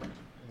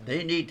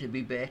 They need to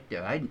be back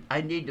there. I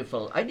need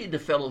the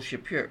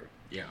fellowship here.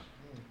 Yeah.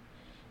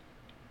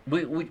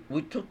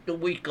 We took the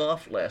week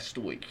off last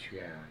week.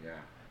 Yeah,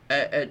 yeah.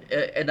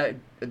 And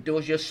there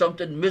was just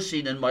something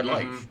missing in my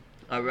life.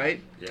 All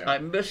right? Yeah. I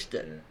missed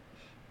it. Yeah.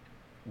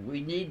 We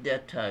need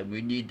that time.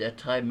 We need that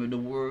time in the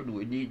Word.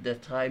 We need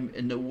that time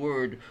in the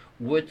Word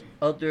with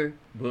other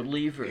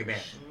believers. Amen.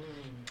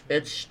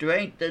 It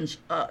strengthens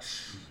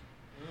us.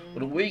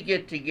 When we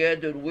get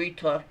together and we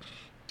talk,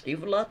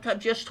 even a lot of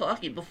times just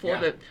talking before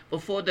the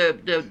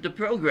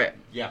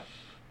program. Yeah.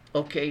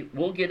 Okay,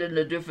 we'll get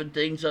into different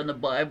things on the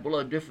Bible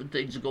or different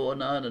things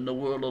going on in the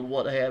world and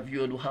what have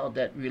you, and how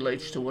that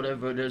relates to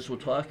whatever it is we're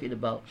talking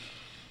about.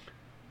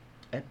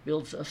 That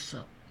builds us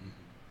up.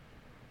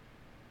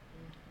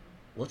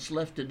 What's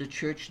left in the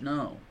church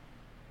now?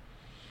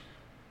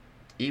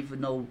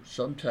 Even though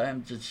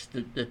sometimes it's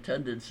the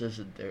attendance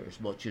isn't there as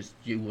much as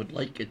you would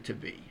like it to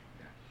be.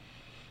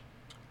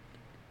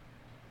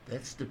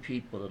 That's the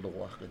people that are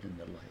walking in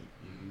the light.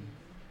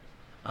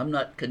 I'm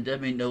not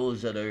condemning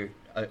those that are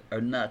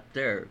not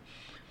there,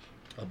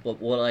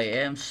 but what I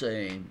am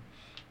saying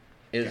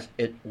is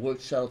it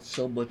works out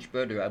so much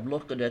better. I'm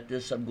looking at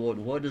this, I'm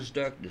going, what is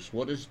darkness?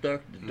 What is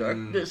darkness?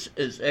 Darkness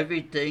is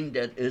everything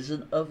that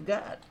isn't of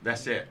God.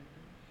 That's it.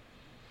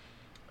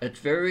 It's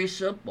very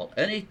simple.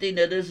 Anything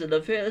that isn't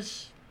of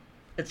His,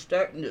 it's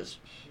darkness.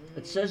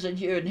 It says in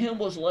here, in Him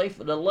was life,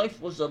 and the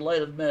life was the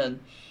light of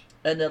men,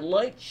 and the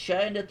light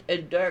shineth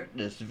in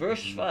darkness.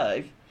 Verse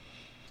 5,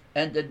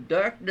 and the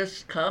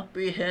darkness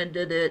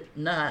comprehended it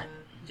not.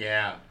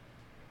 Yeah.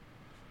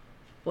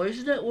 Well,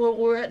 isn't that where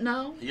we're at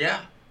now?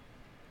 Yeah.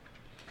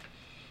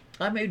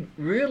 I mean,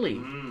 really.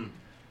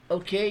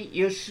 Okay,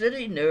 you're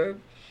sitting there.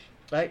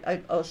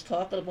 I was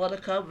talking about a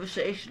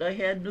conversation I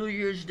had New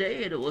Year's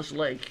Day, and it was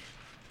like,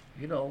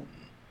 you know,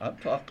 I'm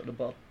talking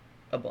about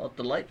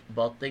the light,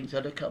 about things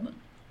that are coming.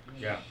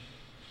 Yeah.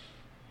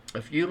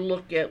 If you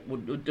look at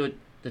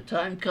the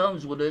time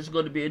comes when there's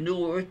going to be a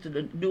new earth and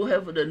a new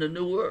heaven and a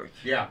new earth.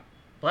 Yeah.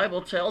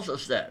 Bible tells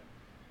us that.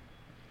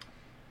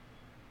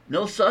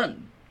 No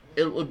sun.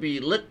 It will be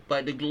lit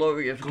by the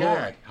glory of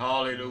God.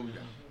 Hallelujah.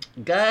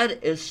 God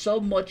is so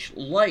much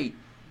light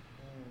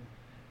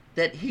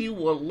that he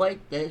will light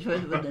the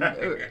heaven and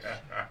earth.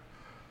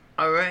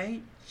 All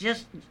right?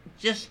 Just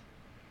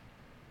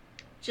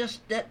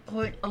that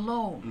point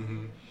alone.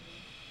 Mm-hmm.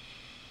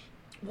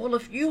 Well,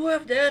 if you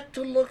have that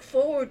to look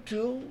forward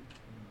to,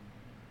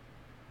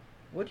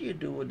 what are you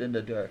doing in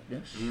the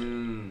darkness?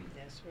 Mm.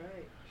 That's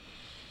right.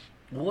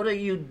 What are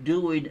you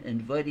doing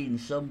inviting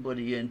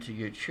somebody into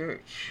your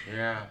church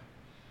Yeah.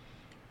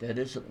 that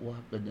isn't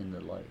walking in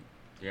the light?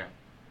 Yeah.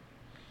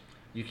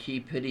 You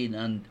keep hitting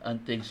on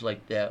things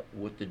like that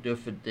with the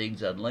different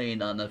things on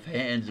laying on of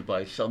hands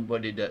by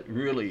somebody that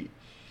really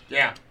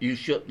Yeah. you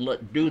shouldn't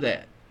let do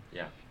that.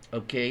 Yeah.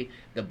 Okay?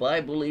 The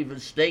Bible even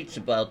states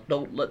about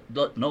don't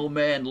let no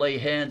man lay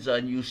hands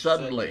on you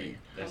suddenly.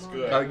 That's Come on.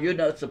 good. Or you're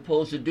not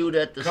supposed to do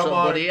that to Come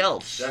somebody on.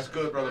 else. That's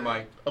good, Brother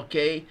Mike.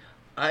 Okay?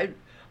 I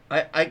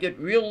get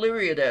real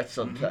leery of that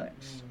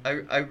sometimes.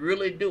 I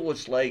really do.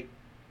 It's like,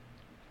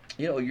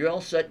 you're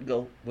all set and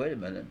go, wait a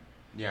minute.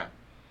 Yeah.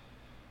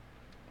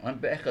 I'm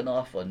backing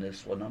off on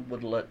this one. I'm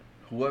going to let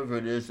whoever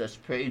it is that's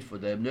praying for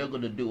them, they're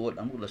going to do it.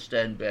 I'm going to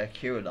stand back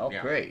here and I'll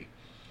Yeah. pray.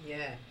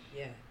 Yeah,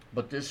 yeah.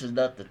 But this is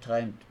not the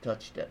time to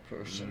touch that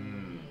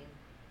person.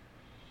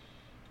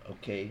 Mm.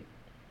 Okay?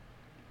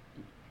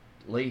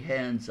 Lay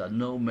hands on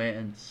no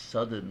man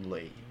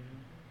suddenly.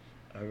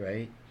 All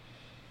right?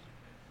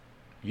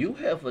 You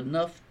have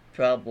enough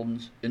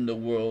problems in the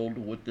world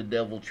with the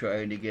devil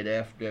trying to get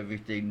after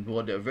everything,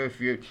 whatever. If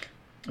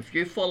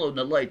you're following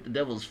the light, the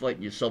devil's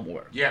fighting you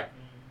somewhere. Yeah.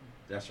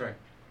 That's right.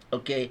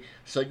 Okay?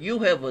 So you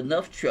have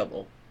enough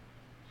trouble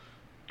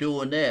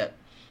doing that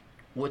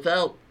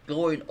without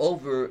going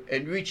over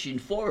and reaching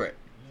for it.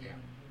 Yeah.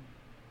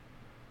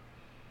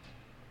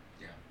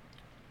 Yeah.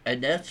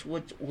 And that's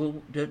what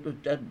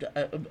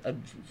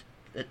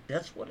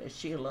that's what I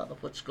see a lot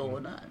of what's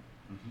going on.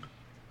 Mm-hmm.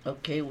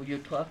 Okay, when you're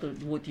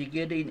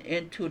getting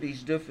into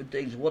these different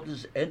things, what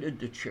has entered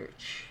the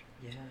church?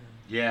 Yeah.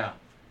 Yeah.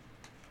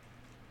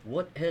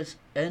 What has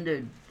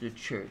entered the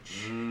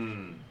church?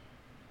 Mm.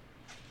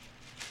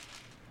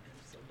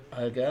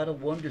 Absolutely. I gotta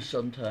wonder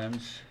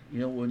sometimes,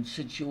 when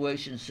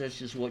situations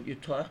such as what you're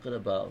talking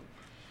about,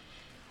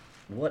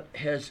 what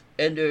has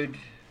entered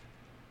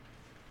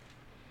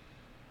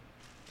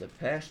the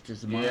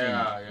pastor's mind?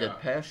 Yeah, The yeah.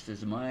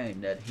 pastor's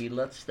mind that he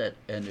lets that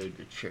enter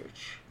the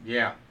church.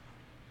 Yeah.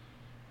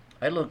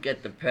 I look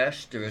at the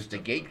pastor as the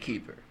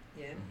gatekeeper.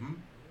 Yeah. Mm-hmm.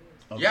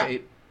 Okay, Yeah.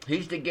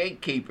 he's the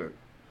gatekeeper.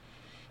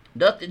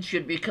 Nothing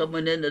should be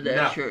coming into that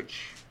No.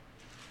 church.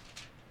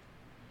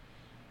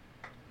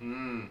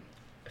 Mm.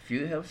 If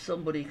you have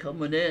somebody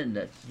coming in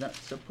that's not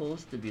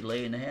supposed to be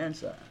laying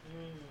hands on,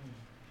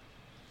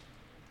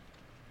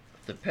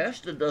 if the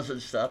pastor doesn't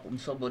stop them,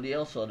 somebody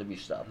else ought to be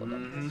stopping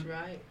them. Mhm. That's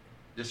right.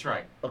 That's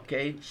right.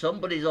 Okay,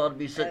 somebody's ought to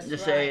be sitting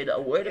That's there saying, right.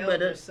 oh, wait a Elder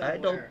minute, I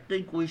don't somewhere.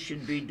 think we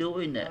should be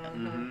doing that.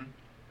 Mm-hmm.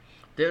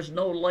 There's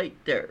no light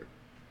there.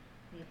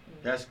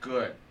 That's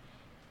good.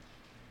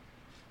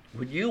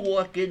 When you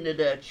walk into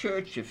that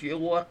church, if you're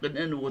walking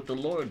in with the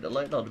Lord, the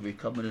light ought to be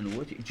coming in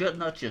with you.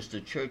 Not just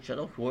the church, I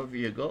don't know, wherever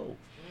you go.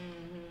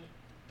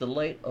 The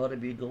light ought to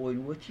be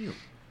going with you.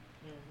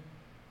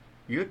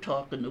 You're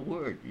talking the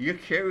word.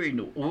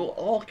 We're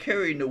all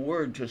carrying the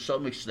word to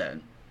some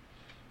extent.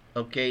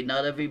 Okay,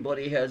 not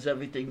everybody has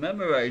everything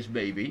memorized,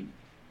 maybe,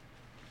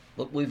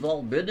 but we've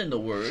all been in the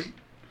word.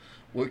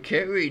 We're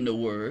carrying the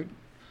word.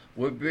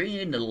 We're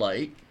bringing the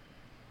light.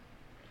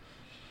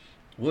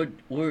 We're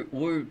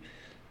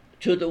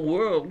to the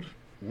world.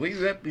 We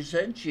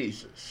represent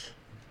Jesus.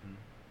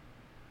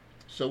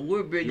 So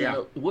we're bringing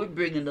Yeah. we're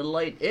bringing the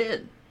light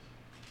in.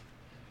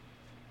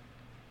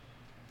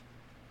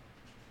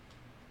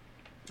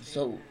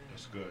 So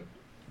That's good.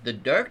 the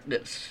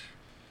darkness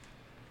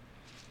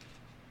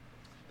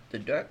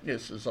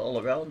is all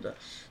around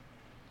us.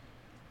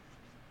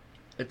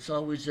 It's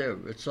always there.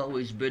 It's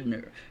always been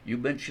there. You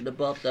mentioned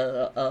about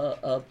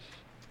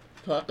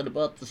talking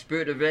about the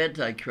spirit of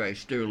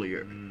Antichrist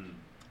earlier. Mm.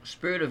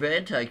 Spirit of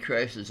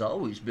Antichrist has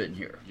always been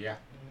here. Yeah.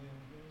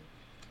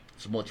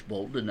 It's much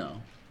bolder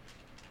now,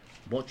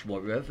 much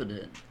more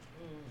evident.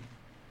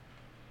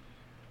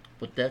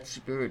 But that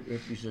spirit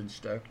represents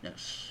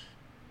darkness.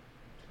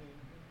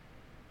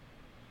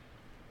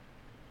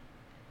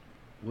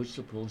 We're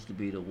supposed to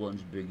be the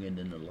ones bringing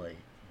in the light.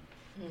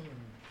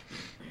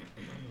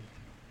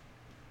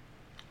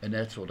 And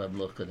that's what I'm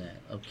looking at,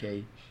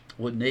 okay?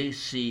 When they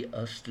see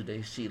us, do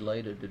they see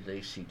light or do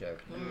they see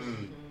darkness?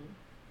 Mm.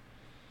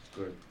 It's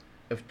good.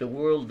 If the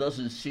world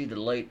doesn't see the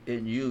light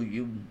in you,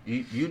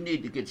 you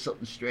need to get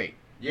something straight.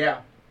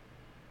 Yeah.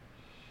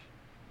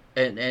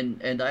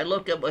 And I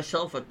look at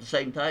myself at the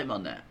same time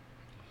on that.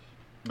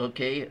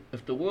 Okay?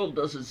 If the world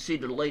doesn't see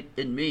the light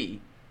in me,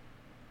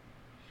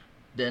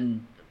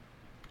 then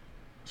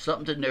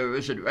something there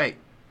isn't right.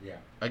 Yeah.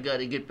 I got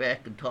to get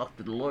back and talk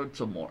to the Lord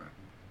some more.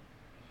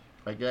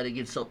 I got to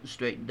get something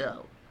straightened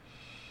out.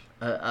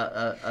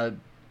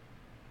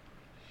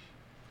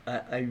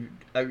 I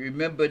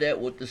remember that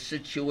with the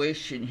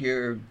situation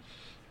here.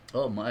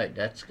 Oh my,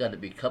 that's got to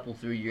be a couple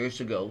 3 years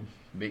ago,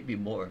 maybe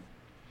more.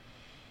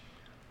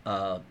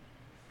 Uh,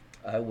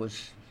 I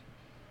was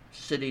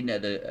sitting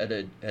at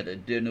a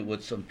dinner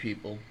with some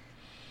people,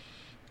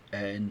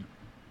 and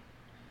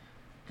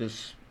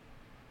this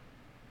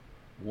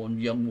one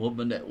young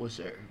woman that was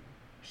there,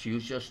 she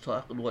was just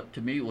talking what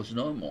to me was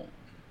normal.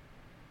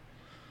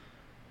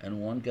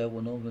 And one guy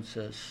went over and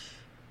says,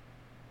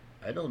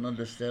 I don't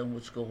understand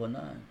what's going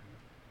on.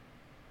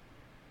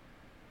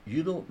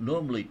 You don't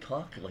normally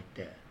talk like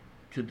that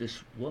to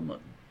this woman.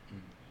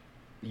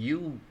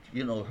 You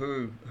know,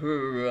 her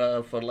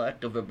for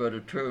lack of a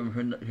better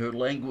term, her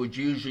language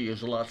usually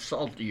is a lot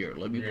saltier.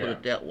 Let me put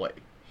it that way.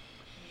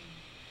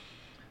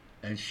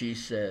 And she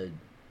said,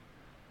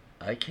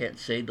 I can't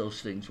say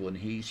those things when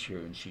he's here,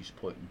 and she's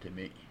pointing to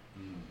me.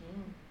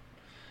 Mm.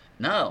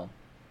 Now,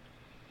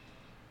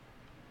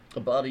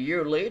 about a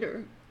year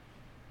later,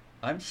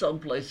 I'm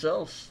someplace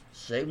else.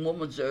 Same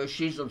woman's there.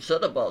 She's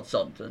upset about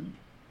something,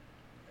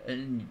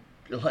 and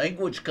the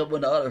language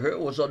coming out of her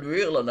was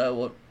unreal. And I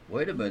went,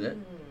 wait a minute.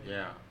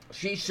 Yeah.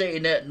 She's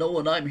saying that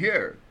knowing I'm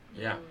here.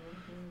 Yeah.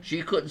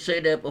 She couldn't say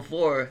that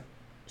before.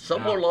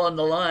 Somewhere No. along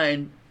the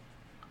line,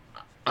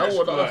 That's I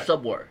went good. off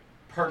somewhere.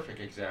 Perfect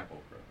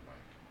example, Brother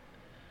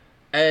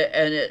Mike.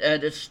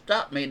 And it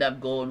stopped me, and I'm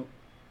going,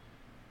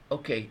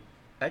 okay,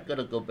 I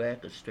gotta go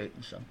back and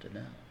straighten something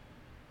out.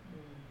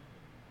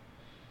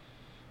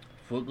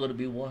 If we're gonna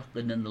be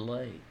walking in the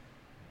light,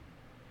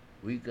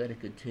 we gotta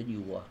continue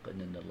walking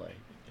in the light.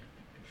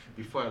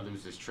 Before I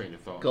lose this train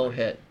of thought, Go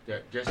ahead.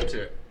 Just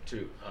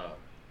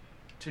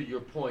to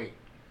your point,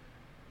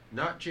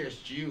 not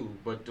just you,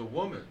 but the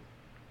woman.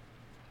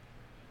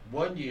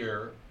 1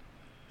 year,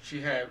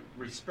 she had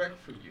respect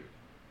for you.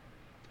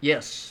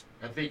 Yes.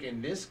 I think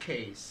in this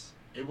case,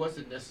 it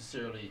wasn't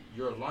necessarily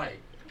your light;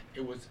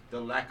 it was the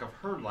lack of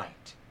her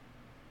light.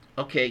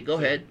 Okay, go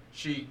ahead.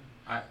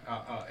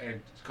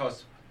 And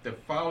because the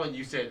following,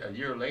 you said a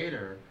year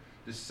later,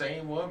 the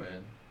same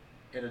woman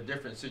in a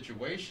different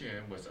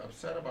situation was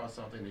upset about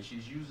something, and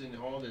she's using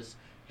all this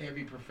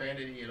heavy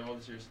profanity and all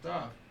this here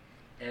stuff,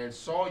 and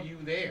saw you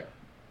there.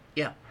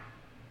 Yeah.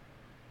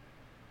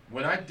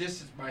 When I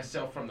distance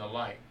myself from the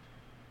light,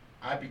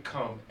 I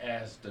become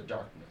as the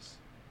darkness.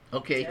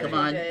 Okay, That's come what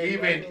on. that-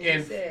 Even what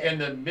he said. in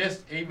the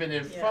midst, even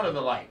in Yeah. front of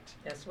the light.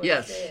 That's what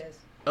Yes. it says.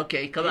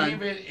 Okay, come on.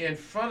 Even in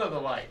front of the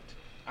light,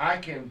 I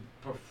can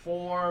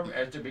perform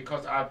as to,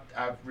 because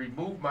I've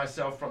removed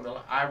myself from the.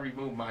 I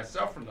removed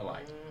myself from the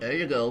light. There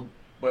you go.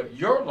 But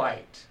your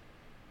light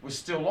was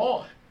still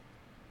on.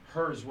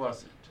 Hers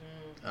wasn't.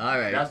 All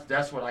right.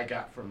 That's what I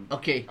got from.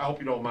 Okay. I hope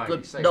you don't mind me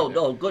Good. saying No, that.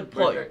 no. Good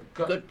point.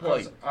 Good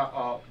point.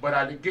 But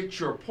I didn't get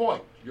your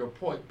point. Your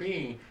point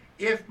being,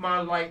 if my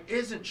light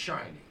isn't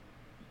shining,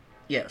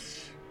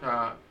 Yes.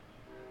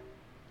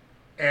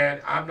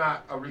 and I'm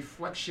not a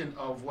reflection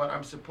of what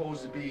I'm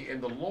supposed to be in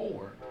the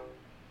Lord.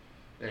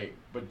 Hey,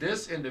 but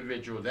this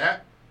individual,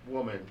 that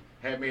woman,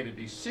 had made a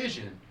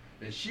decision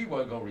that she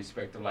wasn't going to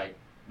respect the light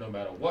no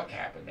matter what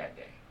happened that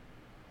day.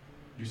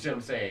 You see what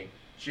I'm saying?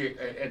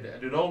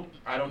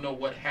 I don't know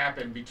what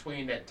happened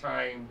between that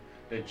time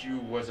that you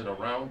wasn't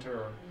around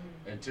her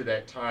and to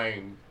that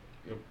time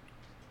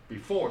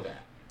before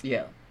that.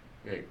 Yeah.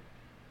 Okay.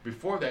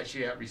 Before that,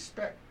 she had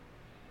respect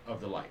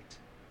of the light.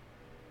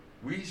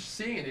 We've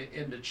seen it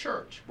in the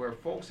church where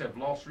folks have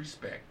lost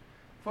respect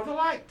for the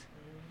light.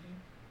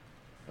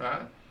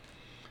 Huh?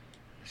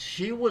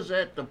 She was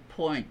at the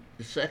point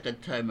the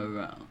second time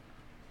around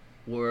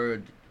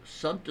where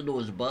something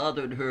was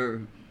bothering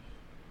her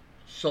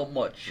so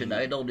much, and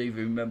I don't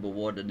even remember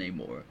what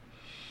anymore.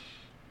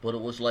 But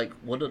it was like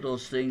one of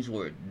those things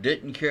where it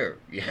didn't care.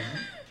 Yeah.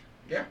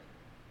 Yeah.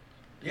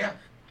 Yeah.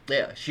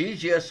 Yeah.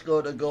 She's just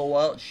going to go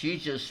out.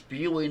 She's just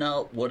spewing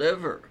out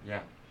whatever.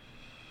 Yeah.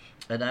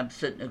 And I'm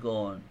sitting there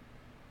going,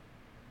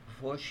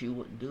 before she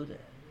wouldn't do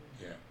that.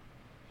 Yeah.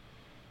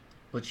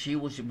 But she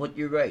was, but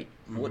you're right.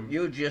 What Mhm.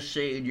 you're just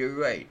saying, you're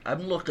right.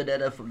 I'm looking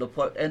at it from the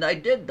point, and I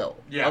did though.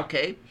 Yeah.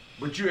 Okay.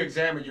 But you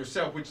examine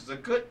yourself, which is a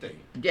good thing.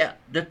 Yeah,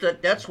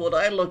 that's what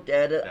I looked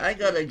at it. That's I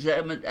gotta good.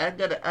 examine.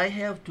 I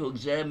have to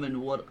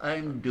examine what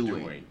I'm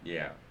doing.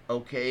 Yeah.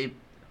 Okay,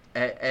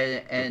 Good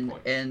and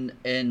point.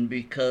 and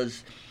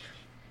because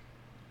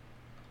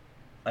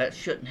I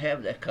shouldn't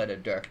have that kind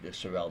of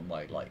darkness around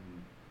my life.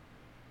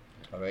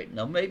 All right.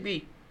 Now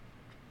maybe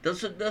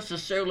doesn't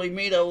necessarily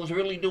mean I was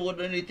really doing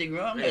anything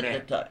wrong at Amen.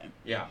 the time.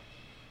 Yeah.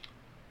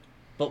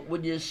 But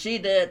when you see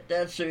that,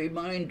 that's a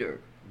reminder.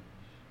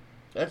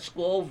 Let's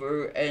go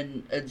over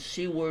and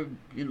see where,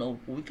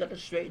 we got to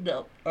straighten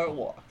up our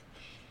walk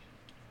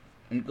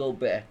and go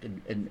back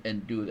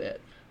and do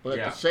that. But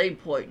Yeah. at the same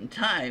point in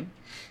time,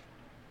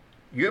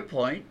 your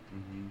point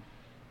Mm-hmm.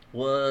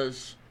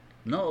 was,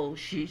 no,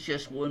 she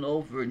just went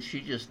over and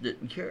she just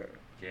didn't care.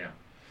 Yeah.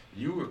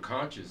 You were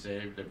conscious,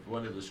 and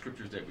one of the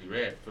scriptures that we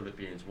read,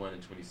 Philippians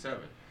 1:27,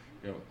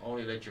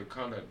 only let your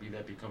conduct be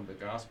that become the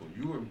gospel.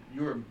 You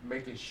were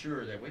making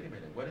sure that, wait a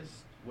minute, what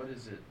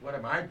is it? What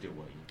am I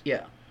doing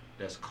Yeah.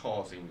 that's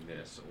causing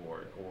this,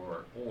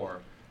 or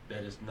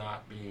that is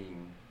not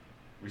being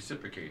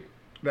reciprocated.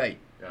 Right.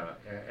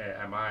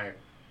 Am I,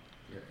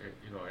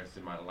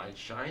 is my light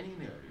shining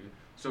there?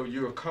 So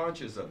you're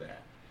conscious of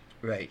that.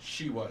 Right.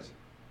 She wasn't.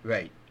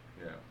 Right.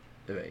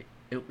 Yeah. Right.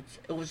 It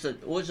was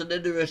an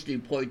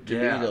interesting point to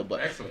me, though. But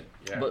excellent.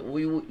 Yeah. But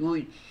we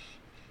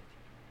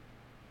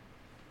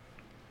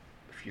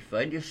if you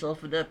find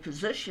yourself in that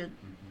position,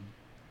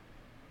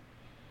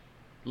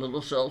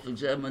 little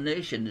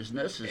self-examination is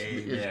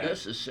necessary.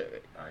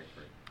 I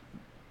agree.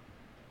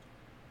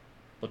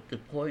 But the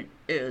point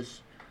is,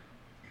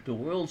 the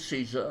world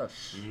sees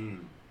us.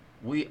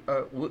 We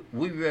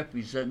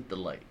represent the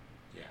light.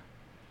 Yeah.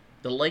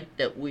 The light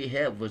that we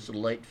have was the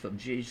light from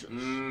Jesus.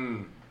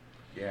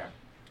 Yeah.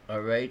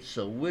 All right,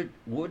 so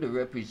we're the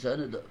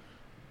representative,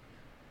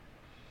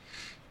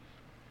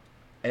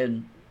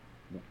 and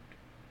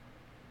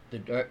the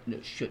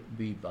darkness shouldn't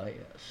be by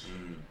us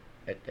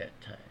at that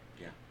time.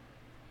 Yeah.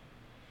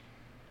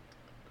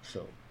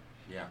 So.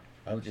 Yeah.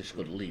 I'm just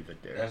going to leave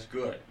it there. That's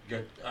good.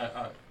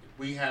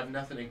 We have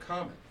nothing in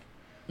common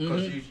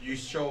because you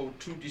show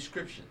two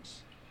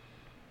descriptions: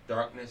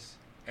 darkness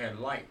and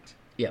light.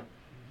 Yeah.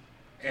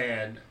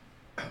 And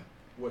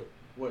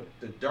what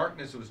the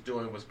darkness was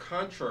doing was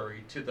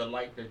contrary to the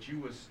light that you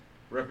was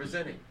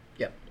representing.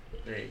 Yeah.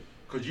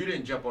 Because you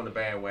didn't jump on the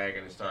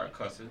bandwagon and start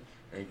cussing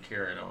and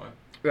carrying on.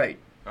 Right.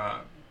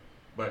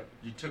 But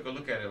you took a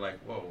look at it like,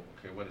 whoa,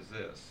 okay, what is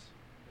this?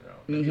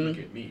 Then you look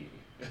at me,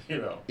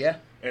 Yeah.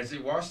 and see,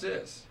 watch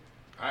this.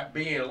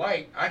 Being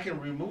light, I can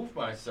remove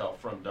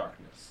myself from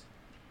darkness.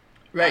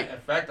 Right. In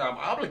fact, I'm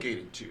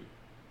obligated to.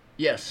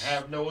 Yes.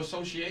 Have no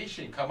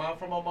association. Come out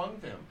from among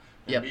them.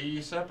 And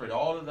be separate.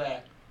 All of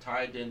that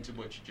tied into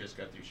what you just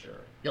got through sharing.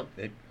 Yep.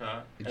 And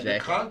Exactly. the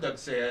conduct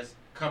says,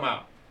 come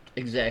out.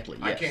 Exactly.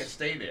 Yes. I can't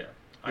stay there.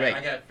 Right.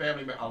 I got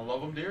family members. I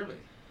love them dearly.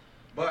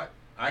 But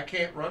I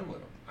can't run with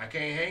them. I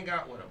can't hang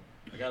out with them.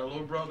 I got a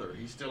little brother.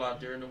 He's still out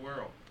there in the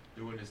world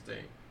doing his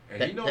thing.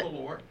 And he knows the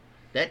Lord.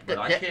 But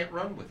I can't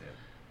run with him.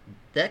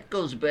 That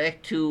goes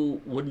back to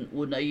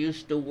when I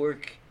used to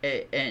work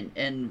and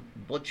a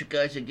bunch of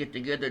guys would get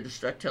together to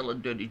start telling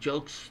dirty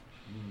jokes.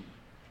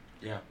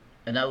 Yeah.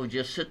 And I would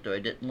just sit there. I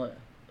didn't laugh.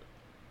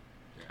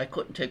 Yeah. I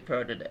couldn't take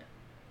part of that.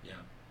 Yeah.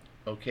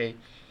 Okay?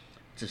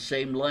 It's the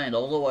same line,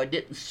 although I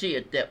didn't see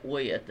it that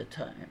way at the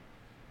time.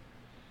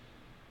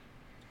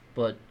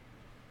 But,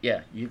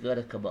 yeah, you got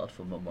to come out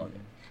from among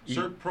it.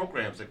 Certain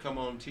programs that come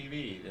on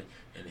TV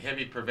and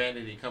heavy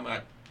profanity come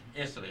out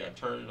instantly. I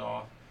turn it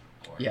off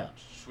or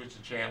switch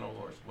the channel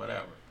or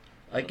whatever.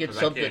 I get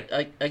something.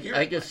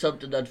 I get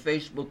something on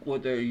Facebook where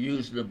they're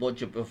using a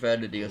bunch of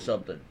profanity or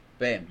something.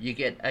 Bam!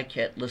 I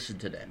can't listen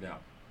to that. No.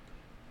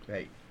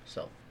 Right.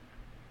 So.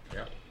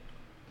 Yeah.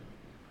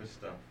 Good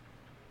stuff.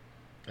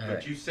 All but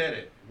right. you said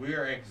it. We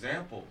are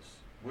examples.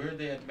 We're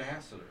the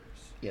ambassadors.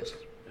 Yes.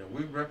 And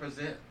we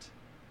represent.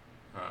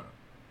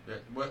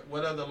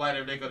 What other light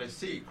are they going to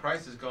see?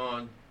 Christ is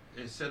gone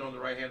and sit on the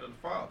right hand of the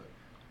Father.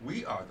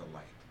 We are the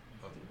light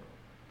of the world.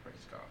 Praise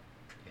God.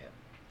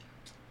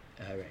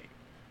 Yeah. All right.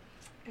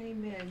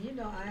 Amen.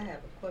 I have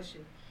a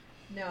question.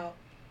 Now,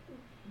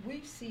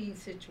 we've seen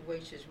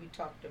situations, we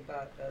talked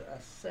about a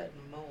sudden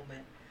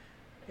moment,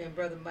 and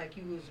Brother Mike,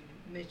 you was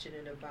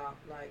mentioning about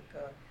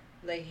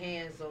lay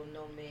hands on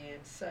no man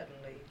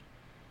suddenly.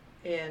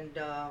 And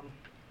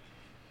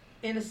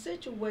in a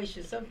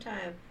situation,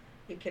 sometimes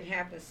it can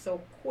happen so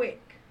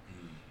quick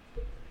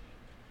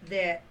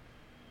that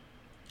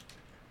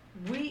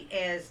we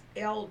as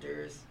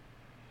elders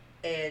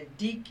and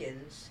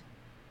deacons,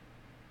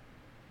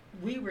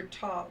 we were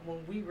taught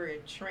when we were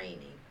in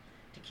training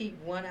to keep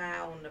one eye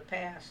on the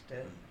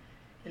pastor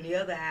and the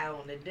other eye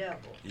on the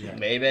devil. Yeah.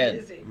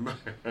 Amen.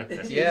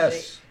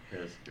 Yes.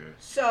 That's good.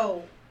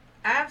 So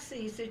I've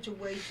seen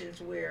situations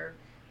where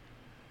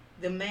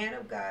the man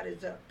of God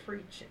is up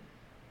preaching.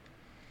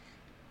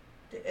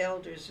 The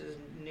elders is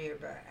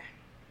nearby.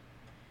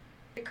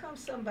 Here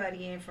comes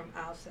somebody in from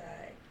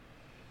outside.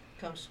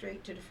 Come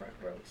straight to the front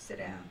row. Sit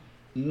down.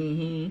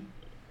 Mm-hmm.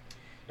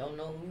 Don't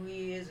know who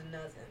he is or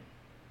nothing.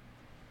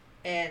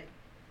 And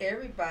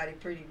everybody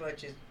pretty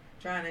much is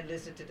trying to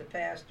listen to the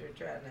pastor,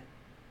 trying to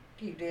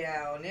keep their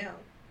eye on them.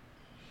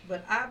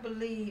 But I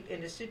believe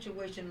in a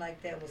situation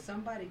like that, when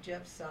somebody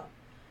jumps up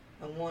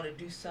and want to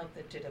do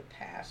something to the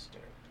pastor,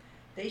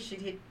 they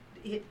should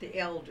hit the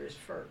elders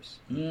first.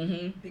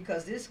 Mm-hmm.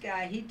 Because this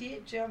guy, he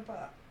did jump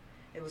up.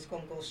 It was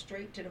going to go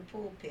straight to the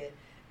pulpit.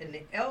 And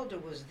the elder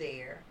was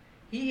there.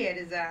 He had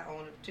his eye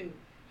on it too.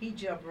 He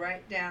jumped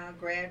right down,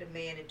 grabbed the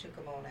man, and took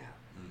him on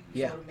out.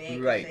 Yeah, So the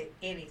man right. could say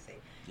anything.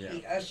 Yeah.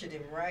 He ushered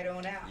him right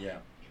on out. Yeah.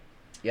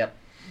 Yep.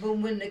 But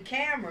when the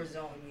camera's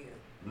on you,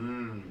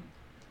 Mm.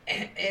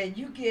 and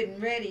you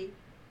getting ready,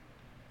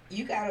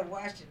 you got to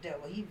watch the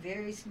devil. He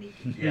very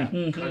sneaky. Yeah.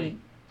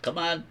 Cunning. Come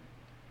on.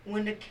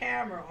 When the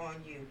camera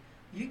on you,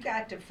 you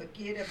got to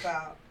forget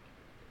about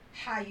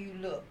how you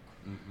look.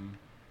 Mm-hmm.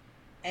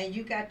 And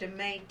you got to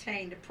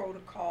maintain the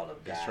protocol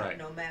of That's God right.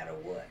 no matter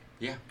what.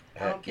 Yeah.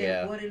 I don't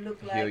care Yeah. what it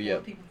look Hear like, ya.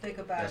 what people think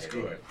about That's it.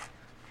 good.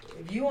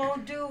 If you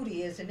on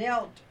duty as an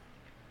elder,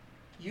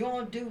 you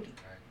on duty,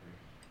 I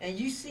agree. and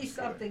you see That's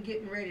something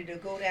getting ready to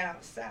go down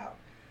south,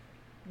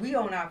 we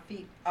on our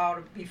feet all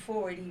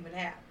before it even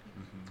happened.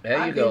 Mhm. There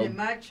you I've go. been in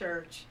my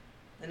church,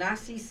 and I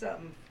see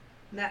something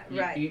not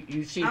right.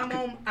 You see,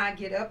 I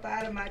get up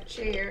out of my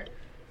chair.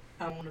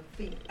 I'm on the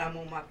feet. I'm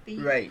on my feet.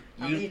 right.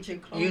 I'm inching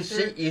You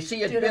closer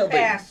see it to the building.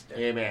 pastor.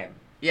 Amen.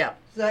 Yeah.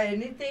 So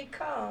anything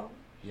come,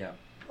 Yeah,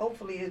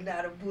 hopefully it's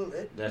not a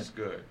bullet. that's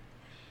good.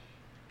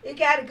 It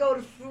got to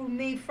go through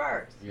me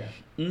first, Yeah.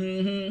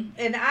 Mm-hmm.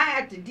 and I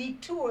have to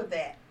detour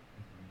that.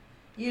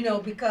 You know,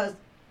 because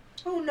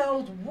who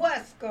knows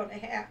what's going to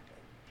happen,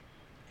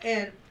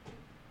 and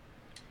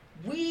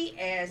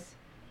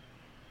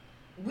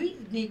we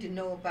need to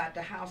know about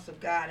the house of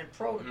God and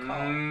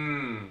protocol.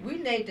 We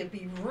need to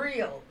be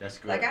real. That's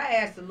good. Like I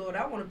asked the Lord,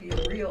 I want to be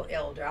a real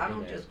elder. I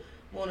don't Amen. just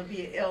want to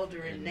be an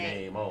elder in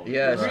name. only.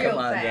 Yes, Real come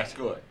on. thing. That's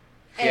good.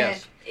 And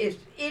Yes. if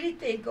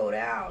anything go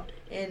down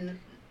in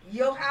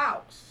your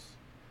house,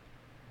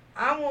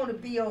 I want to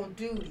be on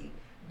duty,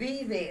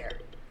 be there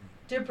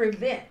to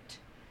prevent,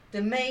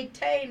 to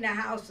maintain the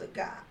house of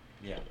God.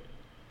 Yeah.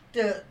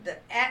 The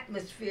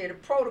atmosphere, the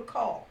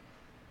protocol,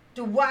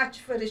 to watch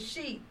for the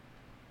sheep.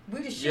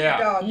 We the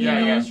sheepdog, you Yeah,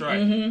 know. yeah, that's right.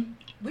 Mm-hmm.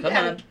 We Come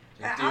gotta. on. It's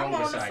the I'm on the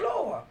oversight.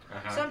 floor.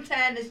 Uh-huh.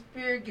 Sometimes the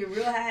spirit get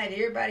real high and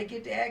everybody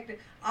get to acting.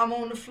 I'm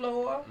on the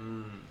floor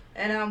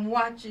and I'm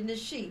watching the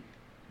sheep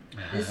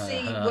to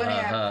see what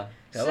happens.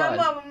 Come Some on.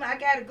 of them I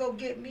gotta go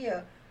get me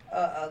a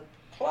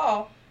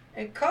cloth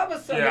and cover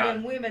some Yeah. of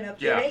them women up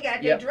there. Yeah. They got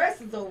their Yep.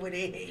 dresses over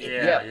their head.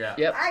 Yeah, Yep. yeah.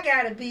 Yep. I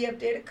gotta be up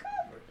there to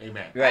cover.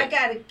 Amen. I Right.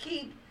 gotta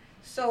keep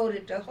so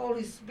that the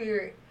Holy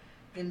Spirit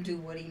can do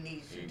what He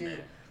needs to do.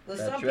 Amen. But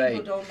That's some right.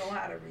 people don't know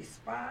how to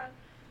respond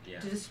Yeah.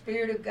 to the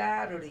Spirit of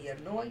God or the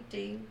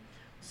anointing.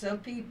 Some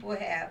people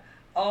have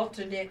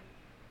alternate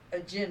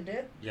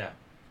agenda, Yeah.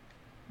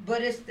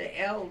 but it's the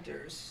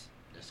elders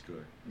That's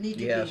good. need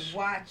to Yes. be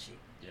watching,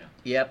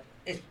 Yep.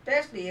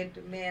 especially if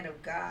the man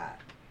of God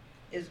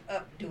is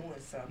up doing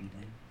something.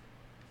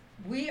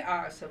 We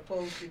are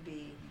supposed to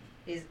be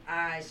His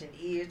eyes and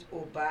ears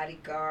or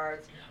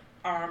bodyguards,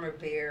 armor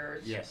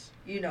bearers, Yes.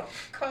 you know,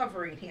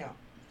 covering him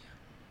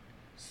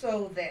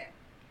so that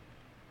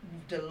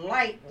the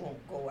light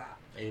won't go out.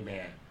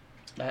 Amen.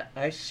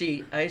 I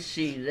see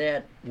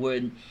that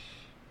when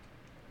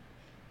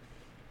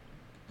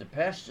the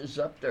pastor's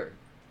up there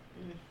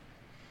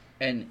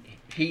and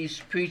he's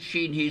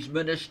preaching, he's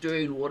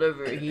ministering,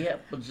 whatever he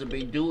happens to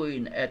be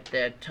doing at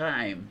that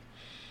time,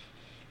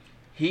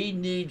 he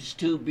needs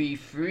to be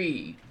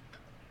free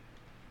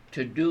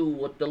to do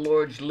what the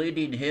Lord's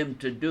leading him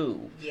to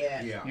do.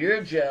 Yes. Yeah.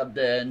 Your job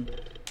then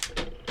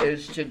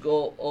is to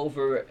go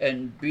over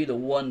and be the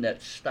one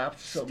that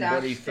stops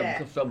somebody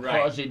that. from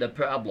Right. causing a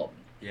problem.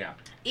 Yeah.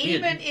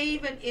 Even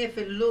if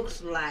it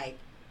looks like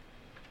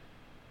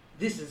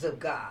this is of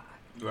God.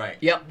 Right.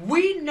 Yep.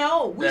 We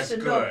know That's should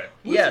know good.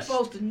 we're Yes.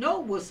 supposed to know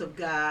what's of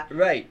God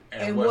Right.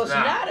 and what's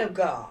not of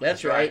God.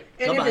 That's That's right. right.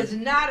 And Come if on. it's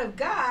not of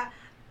God,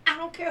 I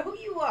don't care who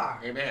you are.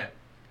 Amen.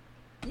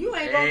 You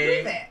ain't gonna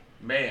do that.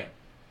 Man.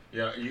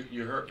 Yeah,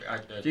 you heard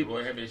the See-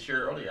 Lord had me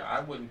share earlier. I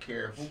wouldn't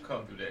care who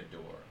come through that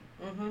door.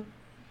 Mm-hmm.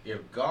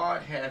 If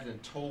God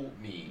hasn't told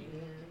me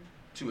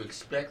to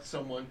expect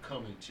someone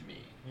coming to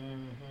me,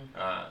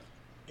 Mm-hmm.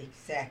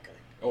 Exactly.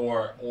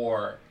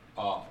 or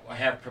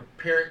have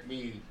prepared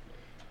me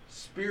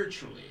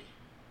spiritually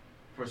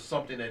for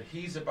something that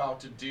He's about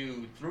to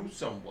do through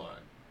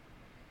someone,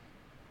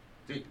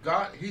 that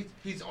God,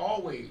 He's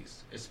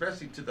always,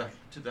 especially to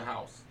the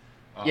house,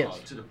 Yes.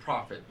 to the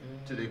prophet,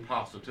 to the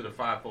apostle, to the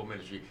fivefold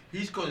ministry.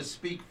 He's going to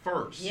speak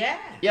first. Yeah.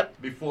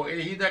 Yep. Before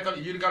you're not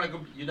gonna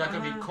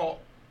be caught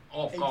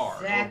off guard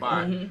or Exactly.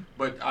 by. Mhm.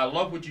 But I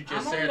love what you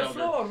just I'm said. on the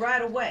floor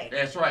right away.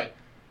 That's right.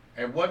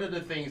 And one of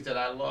the things that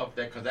I love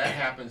because that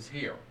happens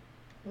here,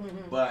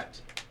 Mm-hmm. but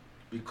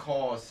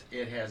because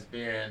it has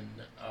been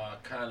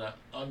kind of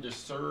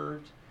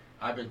underserved,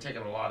 I've been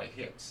taking a lot of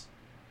hits.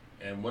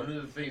 And one of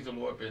the things the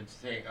Lord been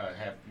saying,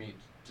 have me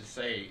to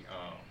say,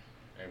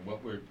 and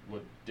what we're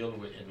dealing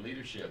with in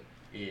leadership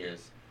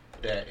is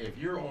that if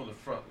you're on the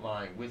front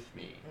line with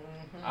me,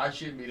 I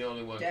shouldn't be the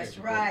only one That's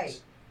catching right.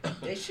 bullets.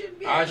 They shouldn't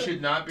be I able to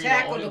should not be the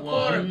tackle only the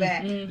one.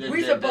 quarterback. Mhm.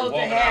 We supposed to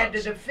walking have out.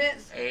 the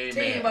defense Amen.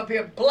 team up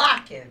here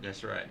blocking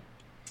That's right.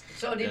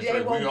 so that That's they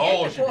right. won't We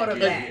all get the should be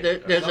quarterback.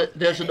 getting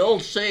There's an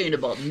old saying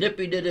about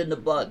nipping it in the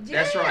bud.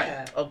 That's right.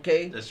 Yeah.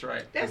 Okay. That's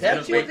right. That's That's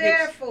what you're what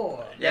there it's-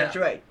 for. That's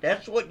right.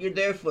 That's what you're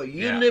there for.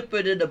 You Yeah. nip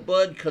it in the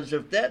bud, because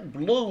if that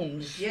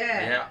blooms,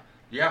 Yeah. Yeah.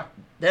 Yeah.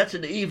 that's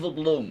an evil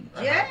bloom.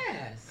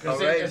 Yes. Because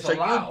All right. it's So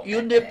allowed.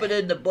 you nip it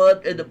in the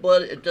bud,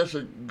 it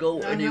doesn't go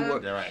Uh-huh. anywhere.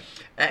 They're right.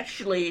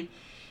 Actually,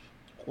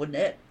 when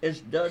that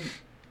is done,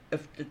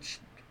 if it's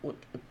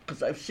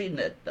because I've seen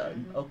that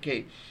done. Mm-hmm.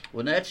 Okay,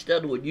 when that's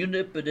done, when you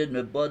nip it in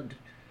the bud,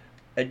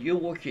 and you're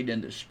working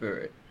in the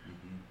spirit,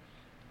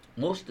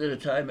 most of the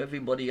time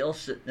everybody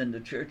else sitting in the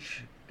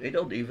church they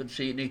don't even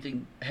see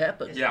anything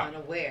happen. It's Yeah.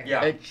 unaware.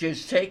 Yeah. It's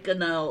just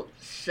taken out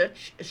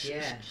such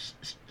Yeah.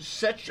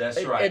 such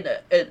That's right.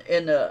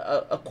 in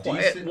a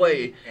quiet Decently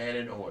way. and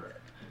in order.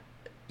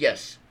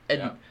 Yes, and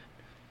Yeah.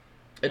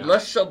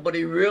 unless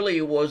somebody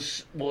really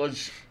was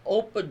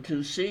open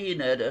to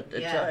seeing it at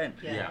the Yeah, time,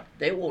 yeah.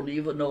 they won't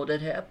even know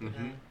that happened.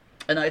 Mm-hmm.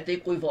 And I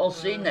think we've all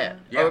seen that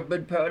Yeah. or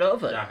been part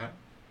of it. Uh-huh.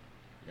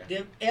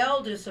 The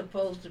elders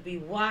supposed to be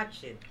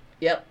watching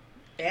Yep.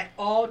 at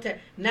all times,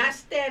 not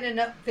standing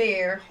up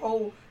there,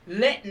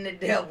 letting the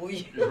devil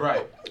use.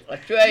 Right.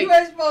 That's right. You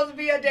ain't supposed to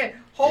be up there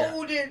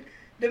holding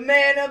the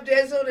man up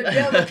there so the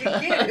devil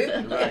can get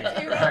him.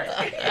 Right. You know?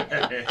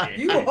 Right.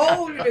 You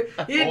holding the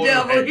Hold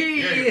devil, him.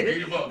 he Get him. is.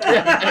 Beat him up.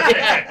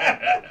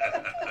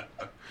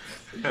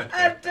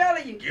 I'm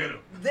telling you, Get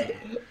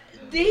him.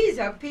 these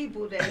are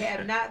people that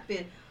have not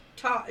been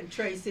taught and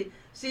trained.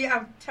 See,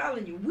 I'm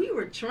telling you, we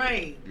were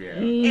trained. Yeah.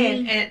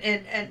 Mhm.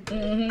 And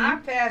Mhm. our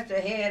pastor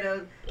had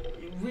us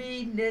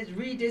read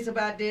this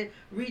about this,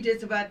 read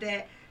this about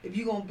that. If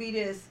you're gonna be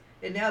this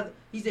and the other,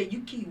 he said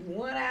you keep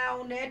one eye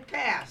on that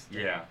pastor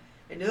Yeah.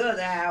 and the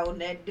other eye on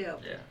that devil.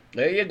 Yeah.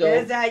 There you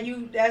go.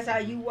 That's how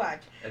you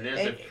watch. And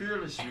there's a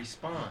fearless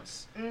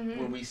response Mhm.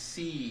 when we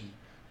see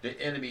the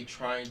enemy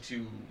trying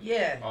to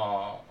Yeah.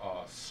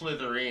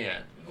 slither in.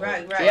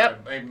 Right, or right. try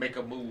Yep. to make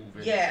a move.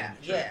 In Yeah,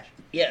 the church. yeah.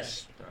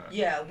 Yes.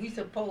 Yeah, we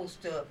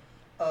supposed to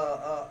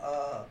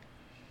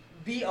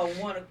be on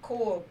one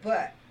accord,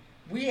 but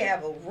we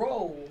have a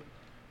role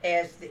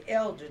as the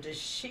elder, the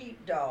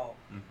sheepdog.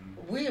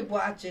 Mhm. We're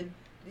watching.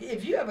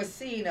 If you ever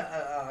seen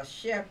a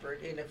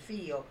shepherd in the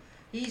field,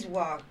 he's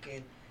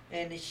walking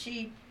and the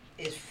sheep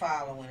is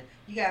following.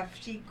 You got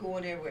sheep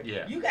going everywhere.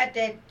 Yeah. You got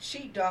that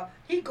sheepdog.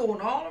 He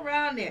going all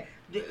around there,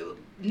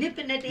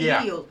 nipping at the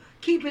Yeah. heels,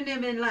 keeping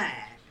them in line.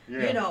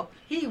 Yeah. You know,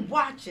 he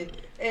watching,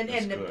 and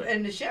That's the good.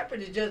 and the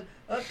shepherd is just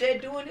up there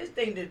doing his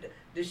thing.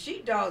 The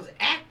sheepdog's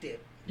active.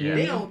 Yeah.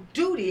 They on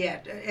duty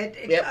at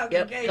the Yep,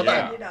 congregation. come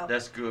Yeah. You know,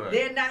 That's good.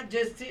 they're not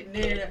just sitting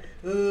there,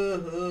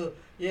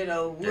 you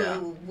know, Yeah.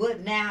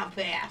 what now,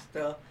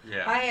 Pastor?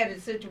 Yeah. I had a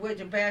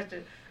situation,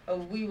 Pastor.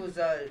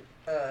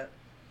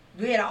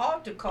 We had an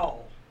altar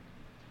call,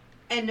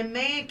 and the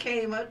man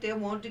came up there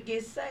wanted to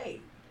get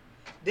saved.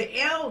 The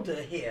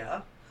elder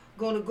here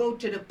gonna go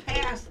to the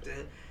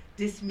pastor.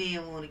 This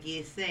man want to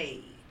get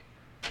saved,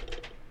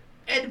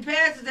 and the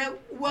pastor said,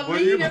 "Well, Well,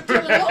 lead you- him to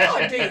the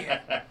Lord then."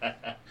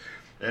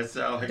 That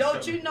sounds like Don't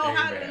something- you know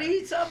how to Amen.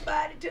 lead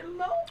somebody to the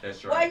Lord?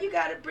 That's Why right. you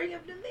got to bring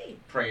him to me?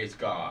 Praise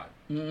God.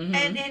 Mhm.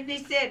 And then they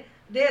said,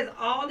 "There's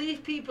all these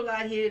people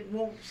out here that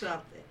want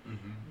something. Hmm.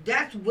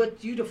 That's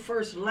what you the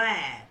first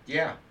line.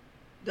 Yeah.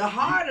 The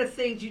harder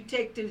things you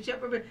take to the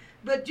shepherd,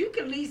 but you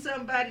can lead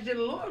somebody to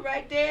the Lord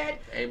right there.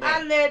 Amen.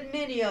 I led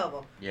many of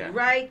them Yeah.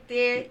 right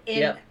there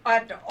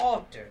at the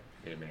altar.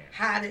 Amen.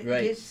 How to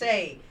Right. get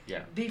saved,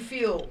 Yeah. be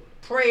filled,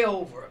 pray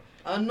over,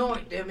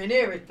 anoint them, and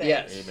everything.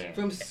 Yes. Amen.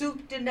 From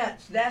soup to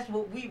nuts. That's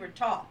what we were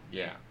taught.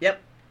 Yeah.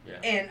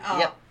 And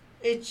Yep.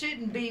 it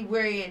shouldn't be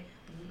wherein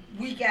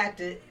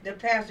the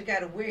pastor got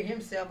to wear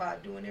himself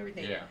out doing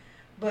everything. Yeah.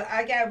 But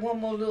I got one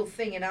more little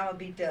thing and I'll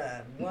be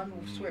done. One more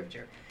Mhm.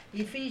 scripture.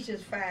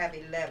 Ephesians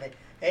 5:11.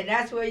 And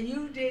that's where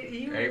you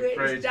Hey, went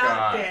praise and stopped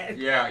God. at.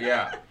 Yeah,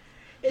 yeah.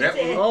 It That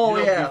said, was, Oh,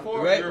 you know, yeah, before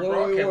right your where we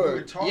broadcast, were. we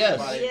were talking Yes.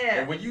 about it. Yeah.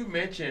 And when you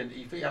mentioned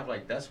Ephesians, I'm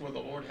like, that's where the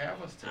Lord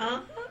have us today.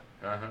 uh-huh.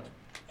 Uh-huh.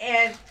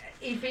 And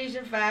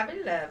Ephesians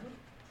 5:11,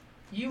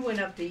 you went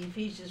up to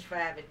Ephesians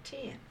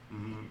 5:10.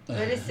 Hmm.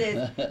 But it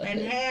says,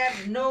 and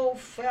have no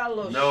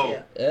fellowship.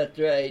 No. That's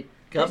right.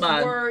 Come this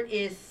on. word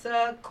is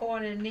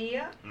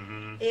koinonia.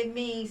 Hmm. It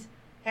means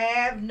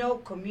have no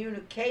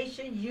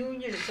communication,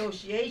 union,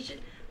 association,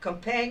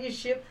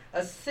 companionship,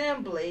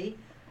 assembly,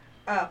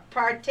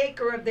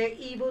 partaker of their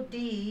evil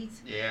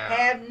deeds. Yeah.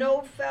 Have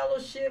no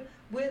fellowship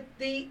with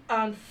the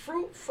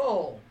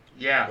unfruitful.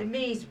 Yeah. It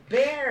means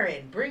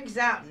barren, brings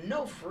out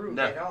no fruit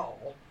No. at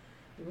all.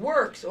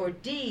 Works or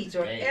deeds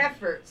or Dang.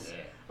 efforts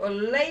Yeah. or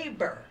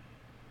labor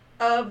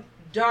of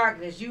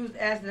darkness. You was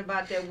asking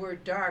about that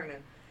word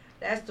darkness.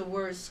 That's the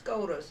word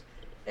scotus,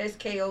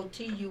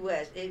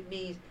 Skotus. It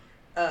means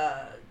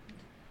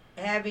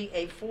having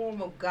a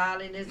form of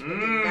godliness but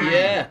denying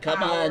Yeah, the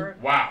come on. power.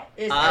 Wow.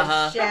 It's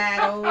Uh-huh. a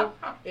shadow.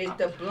 It's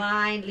the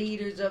blind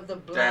leaders of the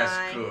blind.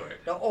 That's good.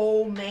 The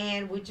old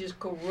man which is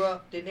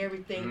corrupt and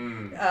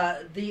everything.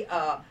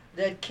 Mm.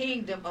 The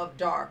kingdom of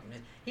darkness.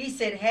 He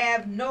said,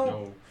 have no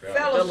No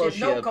fellowship,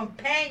 no Fellowship.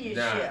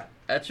 companionship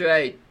That's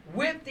right.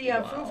 with the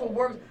unfruitful Wow.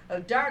 works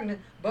of darkness,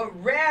 but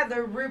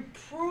rather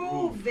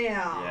reprove them.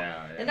 Yeah,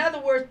 yeah. In other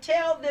words,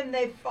 tell them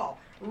they fall.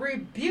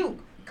 Rebuke,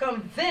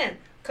 convict,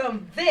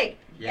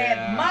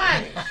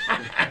 admonish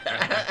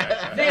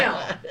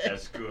them.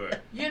 That's good.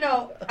 You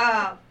know,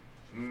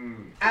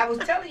 Mm. I was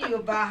telling you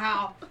about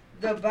how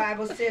the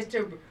Bible says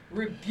to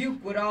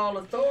rebuke with all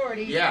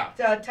authority. Yeah.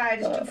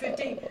 Titus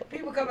 2:15.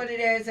 People come into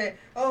there and say,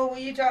 "Oh,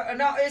 when you talk,"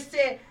 no, it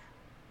said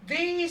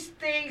These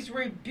things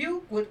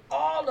rebuke with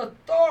all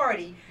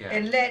authority, Yeah.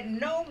 and let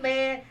no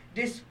man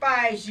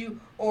despise you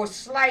or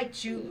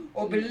slight you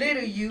or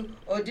belittle you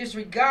or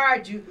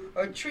disregard you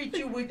or treat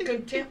you with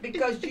contempt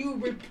because you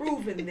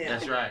reproving them.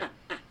 That's right.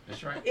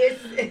 That's right.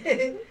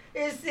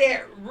 It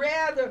said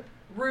rather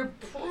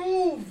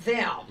reprove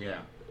them. Yeah.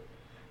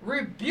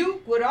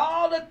 Rebuke with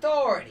all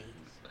authority.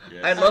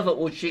 Yes. I love it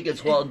when she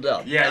gets wound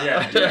up.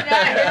 Yeah, Do not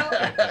yeah.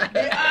 help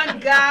the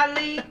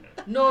ungodly,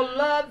 nor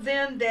love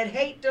them that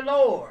hate the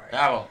Lord.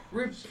 Oh.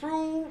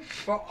 Reprove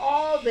for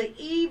all the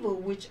evil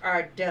which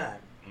are done.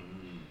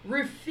 Mm.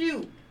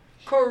 Refute,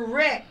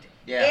 correct,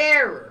 Yeah.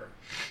 error.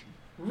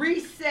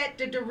 Reset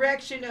the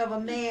direction of a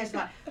man's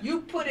life.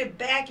 You put it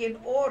back in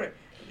order.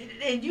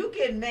 And you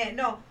get mad.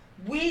 No,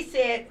 we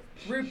said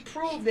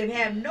reprove them.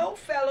 Have no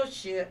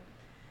fellowship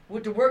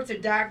with the works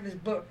of darkness,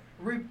 but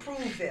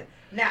reprove them.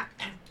 Now,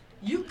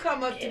 you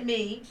come up to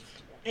me,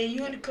 and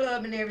you in the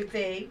club and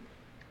everything.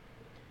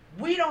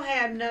 We don't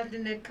have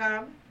nothing in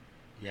common.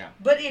 Yeah.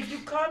 But if you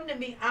come to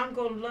me, I'm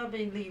going to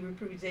lovingly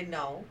reprove you. Say,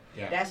 no,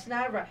 Yeah. that's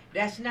not right.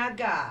 That's not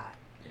God.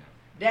 Yeah.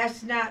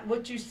 That's not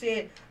what you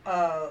said.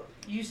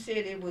 You said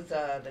it was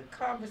the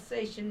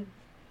conversation,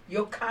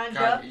 your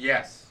conduct,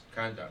 Yes.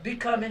 Conduct.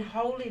 becoming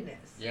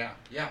holiness. Yeah.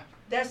 Yeah.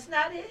 That's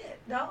not it.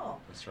 No.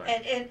 That's right.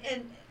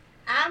 And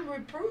I'm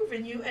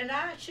reproving you, and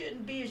I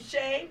shouldn't be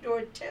ashamed or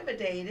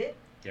intimidated.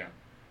 Yeah.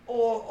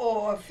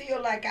 Or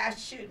feel like I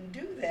shouldn't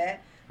do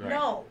that. Right.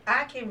 No,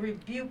 I can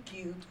rebuke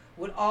you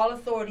with all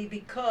authority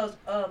because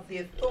of the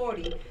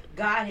authority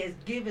God has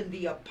given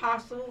the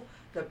apostle,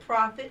 the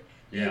prophet,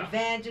 the Yeah.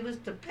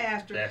 evangelist, the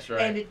pastor, That's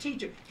right. and the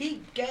teacher.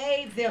 He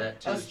gave them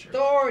That to the church.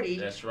 authority.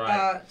 That's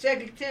right.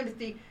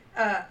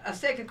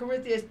 2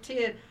 Corinthians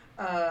 10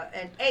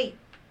 and 8.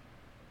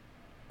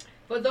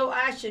 For though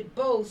I should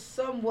boast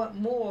somewhat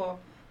more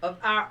of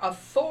our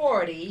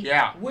authority,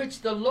 Yeah.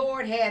 which the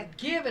Lord hath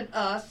given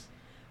us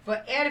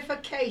for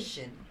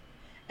edification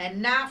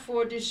and not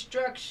for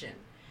destruction.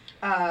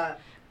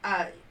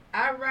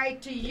 I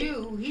write to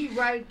you, he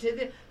write to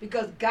them,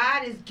 because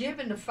God has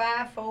given the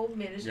fivefold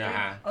ministry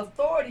Yeah.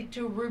 authority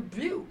to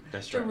rebuke,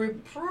 That's to right.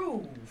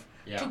 reprove,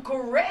 Yeah. to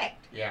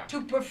correct, Yeah.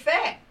 to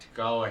perfect.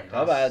 Go ahead.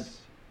 Come on.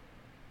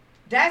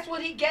 That's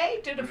what he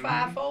gave to the Mhm.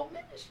 fivefold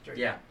ministry.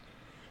 Yeah.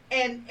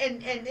 And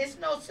it's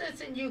no sense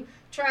in you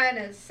trying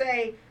to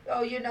say,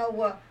 oh,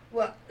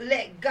 well,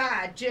 let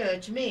God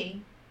judge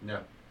me. No.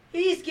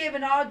 He's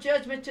given all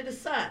judgment to the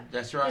Son.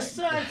 That's right. The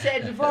Son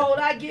said, behold,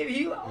 I give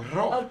you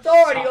Ro-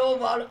 authority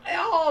over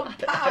all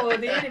the power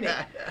of the enemy.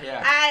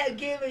 Yeah. I have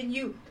given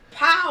you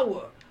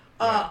power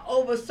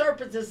over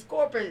serpents and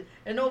scorpions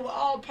and over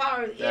all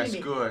power of the That's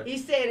enemy. good. He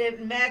said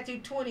in Matthew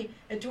 20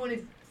 and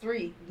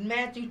 23,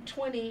 Matthew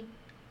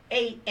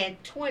 28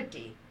 and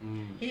 20,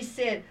 Mm. he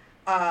said,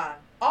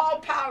 all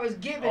power is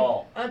given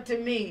All. unto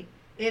me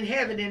in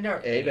heaven and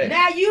earth. Amen.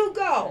 Now you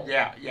go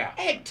Yeah. Yeah.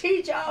 and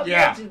teach all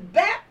Yeah. nations,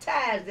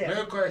 baptize them.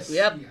 Miracles.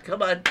 Yep,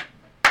 come on.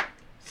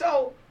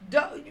 So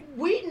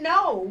we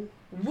know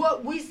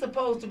what we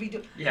supposed to be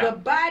doing. Yeah. The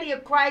body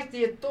of Christ,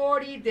 the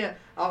authority, the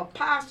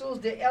apostles,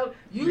 the elders,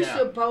 you Yeah.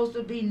 supposed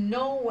to be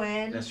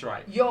knowing That's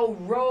right. your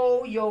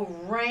role, your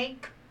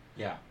rank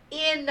Yeah.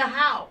 in the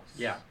house.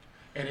 Yeah.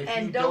 And if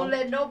And you don't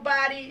let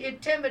nobody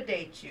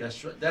intimidate you.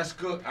 That's right. That's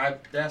good.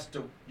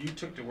 You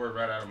took the word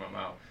right out of my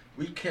mouth.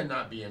 We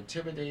cannot be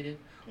intimidated,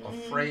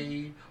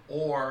 afraid,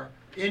 or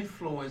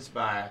influenced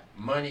by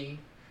money.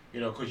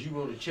 Because you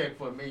wrote a check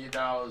for $1 million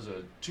or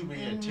 $2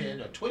 million,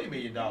 $10 or $20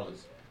 million.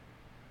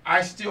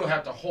 I still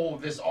have to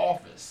hold this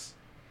office.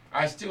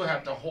 I still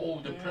have to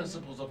hold the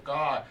principles of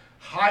God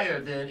higher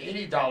than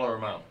any dollar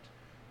amount.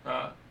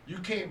 You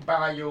can't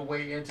buy your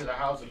way into the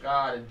house of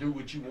God and do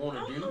what you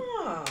want to do.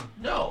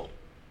 No.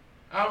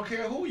 I don't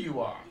care who you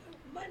are.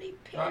 Money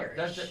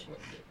perish.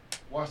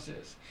 Watch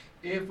this.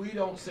 If we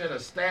don't set a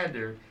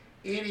standard,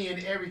 any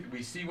and everything,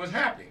 we see what's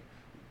happening.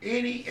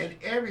 Any and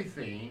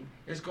everything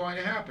is going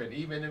to happen,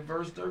 even in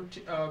verse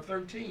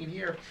 13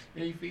 here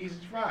in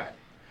Ephesians 5.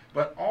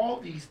 But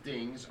all these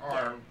things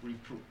are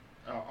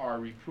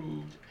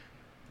reproved,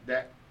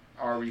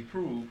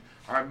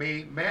 are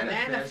made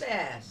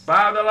manifest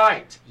by the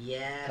light.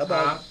 Yes. Come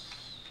on.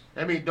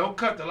 I mean, don't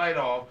cut the light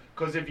off,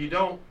 because if you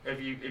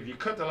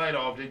cut the light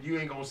off, then you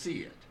ain't gonna see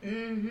it.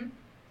 Mm-hmm.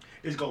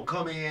 It's gonna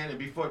come in,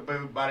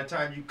 and by the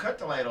time you cut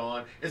the light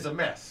on, it's a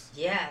mess.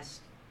 Yes.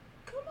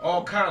 Come on.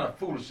 All kind of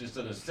foolishness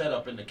that is set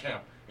up in the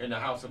camp, in the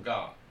house of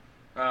God,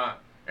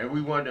 and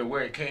we wonder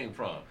where it came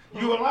from.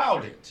 You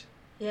allowed it.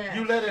 Yes.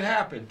 You let it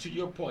happen. To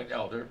your point,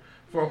 Elder,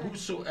 for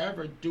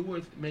whosoever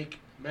doeth make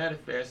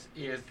manifest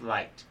is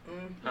light.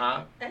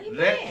 Mhm. Amen.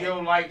 Let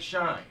your light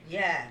shine.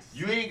 Yes.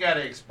 You ain't got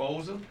to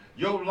expose them.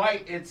 Your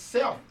light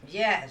itself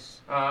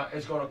Yes.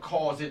 is going to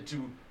cause it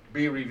to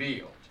be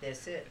revealed.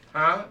 That's it.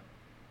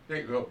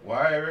 They go,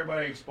 why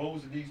everybody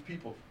exposing these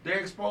people? They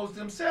expose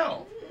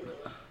themselves.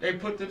 They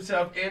put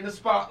themselves in the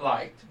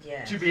spotlight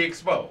Yes. to be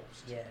exposed.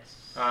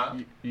 Yes.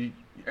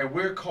 And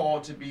we're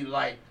called to be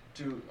light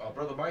to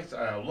Brother Mike.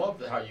 I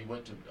love how you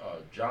went to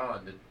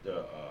John,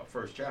 the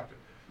first chapter.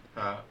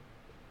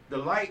 the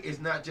light is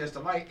not just the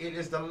light, it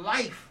is the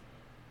life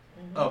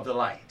of the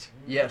light.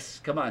 Yes,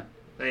 come on.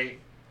 See?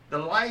 The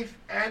life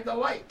and the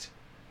light.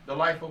 The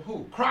life of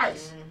who?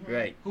 Christ,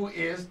 Right, who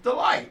is the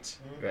light.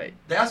 right.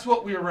 That's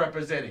what we're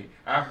representing.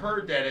 I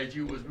heard that as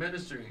you was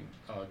ministering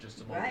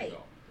just a moment Right.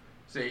 ago.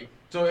 See,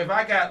 so if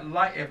I got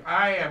light, if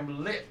I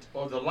am lit,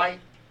 or the light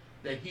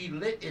that He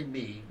lit in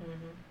me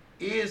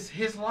is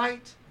His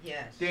light,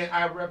 Yes. then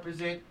I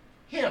represent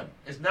Him.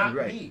 It's not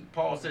Right. me.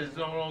 Paul says it's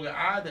no longer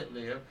I that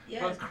live,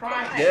 Yes, but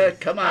Christ. Christ. Yeah,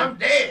 come I'm on.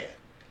 dead.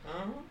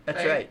 Uh-huh.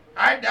 That's Hey, right.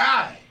 I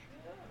die.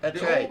 That's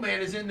The right. old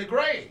man is in the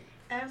grave.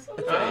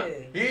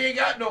 Absolutely. He ain't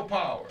got no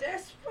power.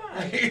 That's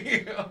right.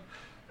 You know?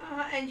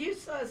 And you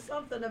said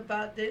something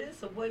about that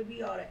it's a way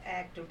we ought to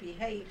act or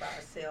behave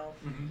ourselves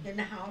Mhm. in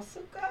the house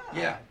of God.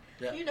 Yeah,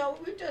 yeah. You know,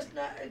 we just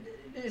not.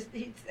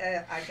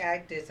 I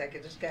got this. I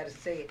just got to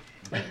say it.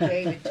 He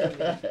gave it to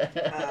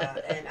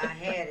me, and I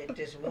had it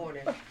this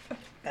morning.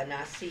 And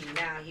I see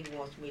now he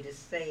wants me to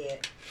say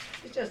it.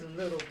 It's just a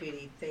little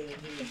bitty thing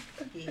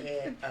he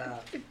had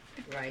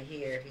right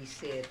here. He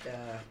said.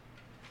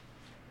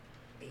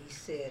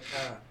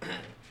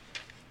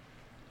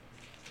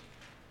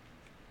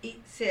 He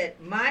said,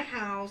 my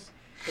house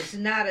is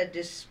not a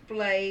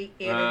display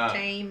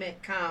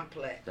entertainment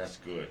complex, That's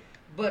good.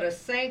 but a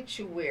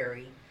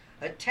sanctuary,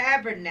 a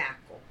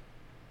tabernacle,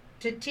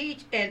 to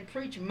teach and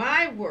preach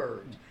my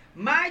word,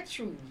 my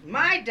truth,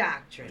 my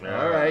doctrine.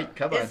 All right,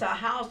 come It's on. a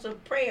house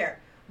of prayer.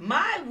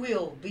 My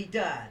will be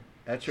done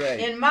That's right.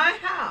 in my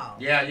house.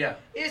 Yeah, yeah.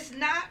 It's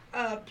not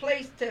a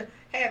place to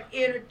have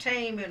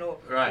entertainment or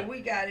Right. we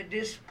got to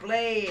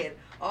display and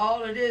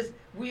all of this.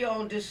 We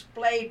on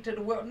display to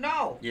the world.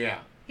 No. Yeah.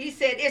 He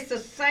said it's a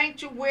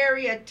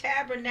sanctuary, a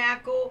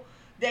tabernacle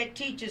that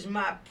teaches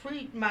my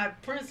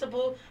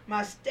principles,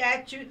 my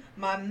statutes,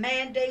 my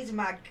mandates,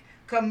 my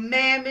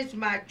commandments,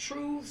 my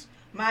truths,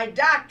 my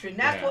doctrine.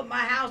 That's Yeah. what my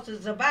house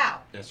is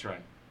about. That's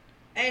right.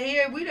 And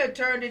here we done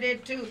turned it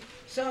into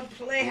some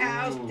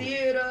playhouse Ooh.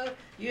 theater.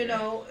 You Yeah.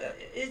 know,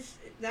 it's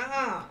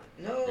no.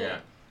 Yeah.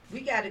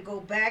 We got to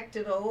go back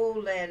to the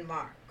old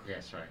landmark.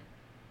 That's right.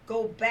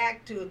 Go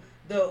back to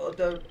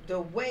the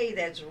way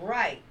that's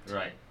right.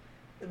 Right.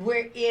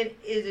 Where it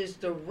is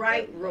the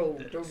right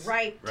road, the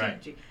right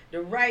Right. teaching,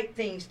 the right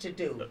things to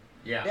do.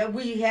 Yeah. That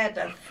we had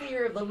the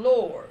fear of the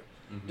Lord,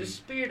 the Mhm.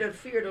 spirit of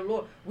fear of the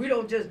Lord. We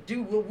don't just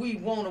do what we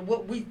want or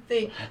what we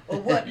think or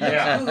what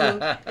Yeah. looks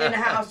good in the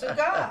house of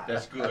God.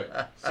 That's good.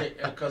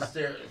 Because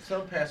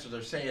some pastors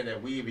are saying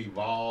that we've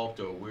evolved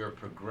or we're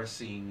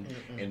progressing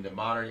in the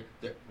modern.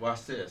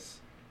 Watch this.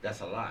 That's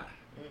a lie.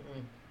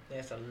 Mm-mm.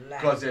 That's a lie.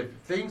 Because if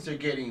things are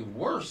getting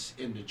worse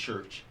in the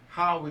church,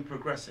 how are we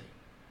progressing?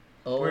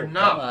 Oh, We're come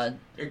not. on.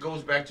 It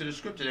goes back to the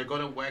scripture. They're going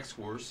to wax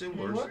worse and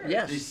worse, Worse.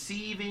 Yes.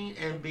 deceiving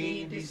and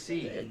being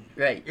deceived.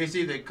 Right. It's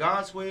either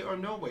God's way or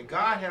no way.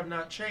 God have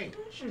not changed.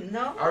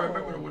 No. I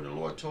remember when the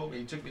Lord told me,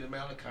 He took me to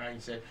Malachi and He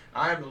said,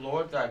 I am the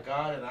Lord thy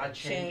God and I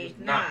change Change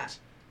not. not.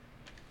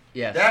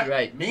 Yes, That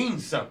right.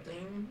 means something.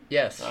 Mhm.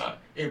 Yes.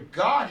 If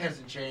God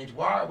hasn't changed,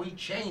 why are we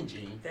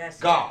changing That's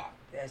God?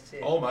 That's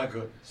it. Oh my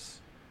goodness.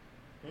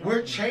 Mhm.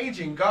 We're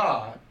changing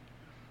God,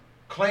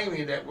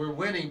 claiming that we're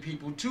winning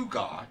people to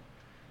God,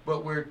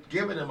 but we're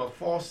giving them a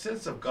false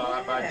sense of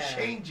God by Yeah.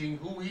 changing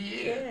who He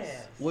is.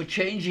 Yes. We're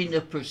changing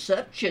the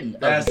perception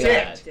That's of God.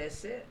 it.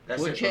 That's it.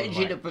 That's We're it, Brother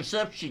changing the Mike.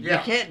 perception. Yeah.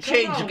 You can't Come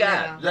change on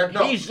God. now.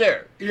 No. He's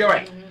there. You're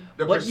right. Mhm.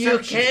 The But you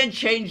perception. can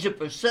change the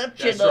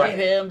perception That's of right.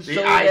 him The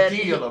so that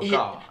ideal of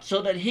God.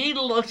 so that he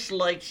looks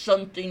like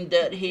something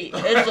that he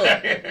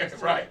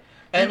isn't. Right.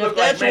 And You if look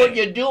like that's what man.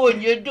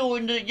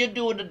 you're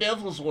doing the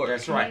devil's work.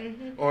 That's right.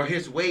 Mhm. Or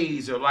his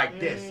ways are like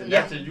this, and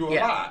Yeah. that's a you a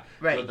Yeah. lie.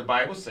 Right. But the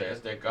Bible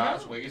says that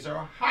God's No. ways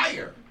are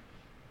higher.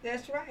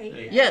 That's right.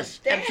 He has Yes, a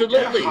standard.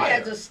 absolutely. He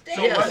has a So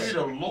standard. I need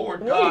to lower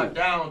God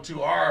down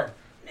to our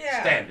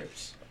Yeah.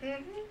 standards.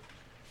 Mhm.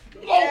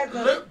 Lord,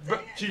 has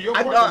a to your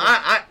I, point. know,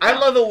 I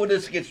love it when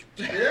this gets.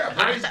 Yeah,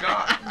 praise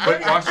God.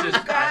 But watch this.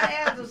 God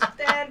has a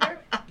standard.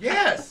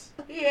 Yes.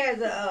 He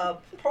has a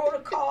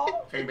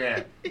protocol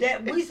Amen.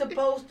 that we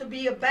supposed to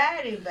be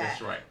abiding by.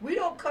 That's right. We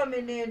don't come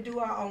in there and do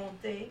our own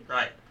thing.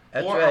 Right.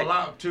 That's or right.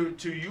 allow to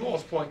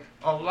yours point,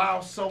 allow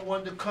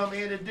someone to come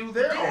in and do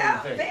their Yeah,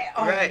 own thing. their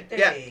own Right. thing.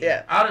 Yeah.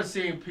 Yeah. I've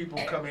seen people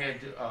come in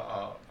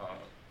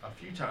a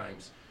few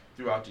times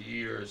throughout the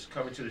years,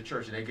 coming to the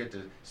church, and they get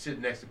to sit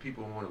next to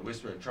people and want to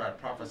whisper and try to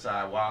prophesy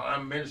while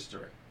I'm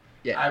ministering.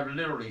 Yeah. I've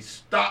literally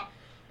stopped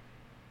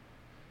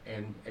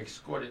and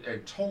escorted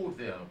and told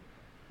them,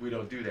 we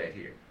don't do that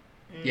here.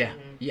 Yeah.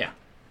 Mhm. Yeah.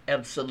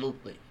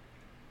 Absolutely.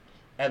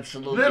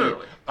 Absolutely.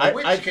 Literally. A I-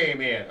 witch I-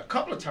 came in a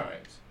couple of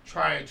times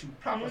trying to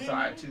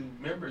prophesy to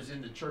members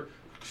in the church,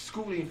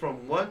 scooting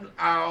from one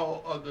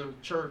aisle of the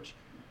church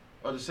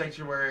or the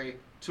sanctuary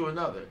to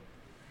another.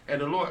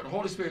 And the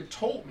Holy Spirit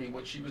told me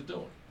what she was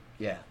doing.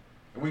 Yeah.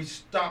 And we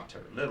stopped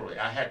her, literally.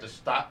 I had to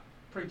stop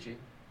preaching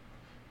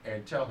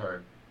and tell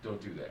her,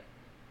 don't do that.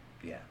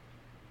 Yeah.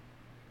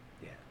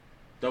 Yeah.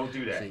 Don't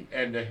do that. See.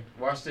 And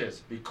watch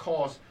this,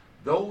 because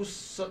those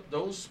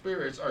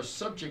spirits are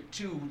subject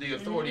to the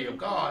authority of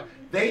God,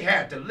 they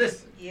had to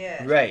listen.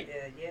 Yes. Right.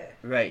 Yeah, yes.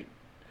 Right.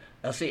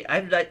 Now, see,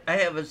 I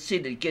haven't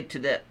seen it get to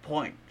that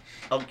point.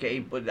 Okay,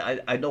 but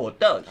I know it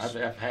does.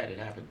 I've had it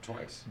happen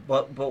twice.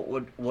 But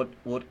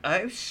what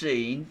I've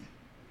seen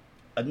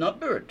a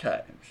number of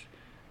times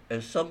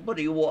is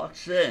somebody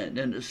walks in,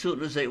 and as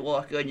soon as they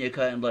walk in, you're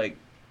kind of like,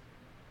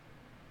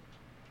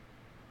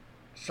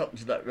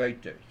 something's not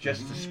right there.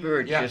 Just the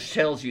spirit Yeah. just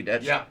tells you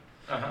that. Yeah.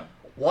 Uh-huh.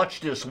 Watch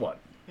this one.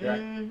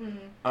 Right.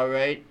 All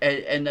right,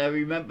 and I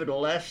remember the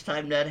last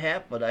time that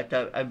happened.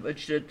 I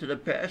mentioned it to the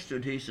pastor,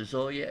 and he says,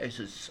 "Oh yeah," he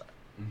says,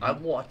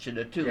 "I'm watching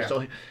it too." Yeah.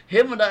 So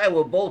him and I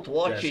were both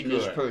watching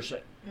this good. person.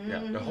 Yeah.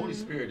 The Holy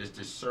Spirit is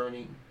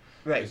discerning.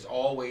 Right. It's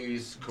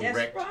always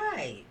correct. That's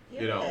right.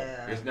 You know,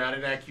 Yeah. it's not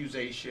an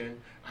accusation.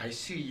 I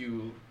see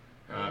you.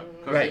 Because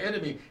Right. the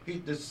enemy,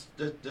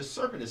 the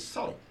serpent is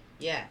subtle.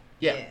 Yeah.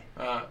 Yeah.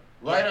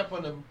 Right up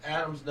on the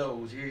Adam's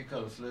nose. Here he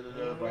comes, slid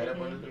it up, right up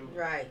on the nose.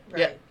 Right.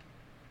 Yeah. Right.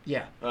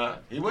 Yeah.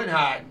 He wasn't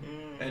hiding.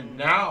 And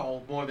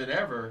now, more than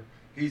ever,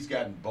 he's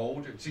gotten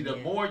bolder. See, the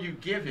Yeah. more you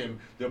give him,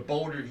 the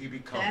bolder he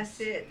becomes. That's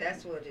it.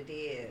 That's what it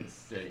is.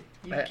 See,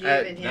 You I-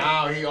 giving him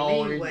now he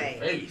all leeway. in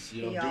your face.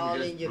 You He know, all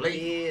do in this your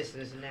blatant.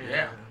 business now.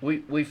 Yeah.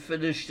 We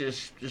finished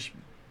this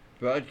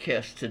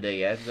broadcast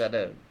today. I've got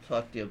to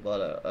talk to you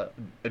about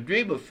a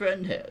dream a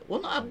friend had.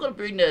 Well, no, I'm going to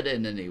bring that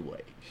in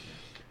anyway,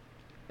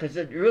 because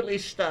it really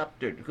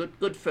stopped her.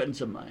 Good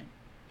friends of mine,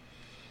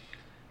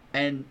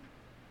 and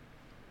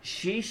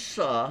she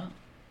saw.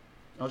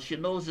 Now she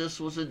knows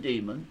this was a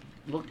demon.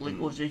 Looked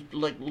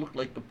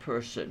like the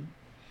person.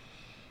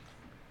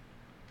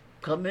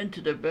 Come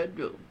into the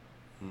bedroom.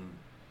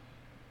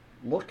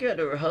 Look at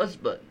her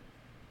husband.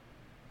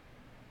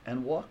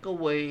 And walk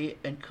away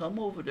and come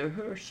over to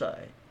her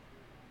side.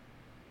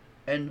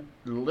 And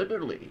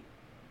literally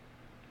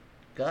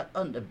got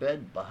on the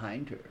bed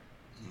behind her.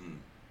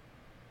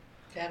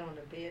 Got on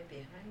the bed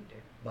behind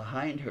her.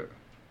 Behind her.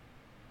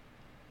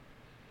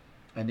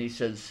 And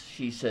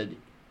she said,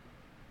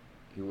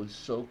 he was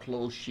so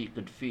close she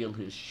could feel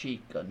his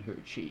cheek on her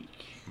cheek.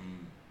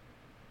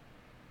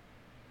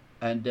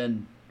 And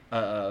then,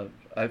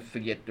 I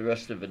forget the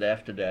rest of it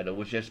after that. It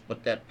was just,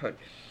 but that part.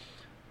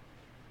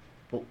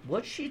 But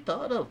what she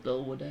thought of,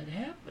 though, when that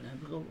happened,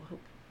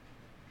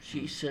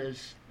 she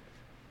says,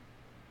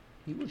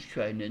 he was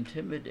trying to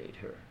intimidate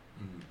her.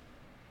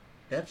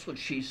 That's what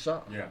she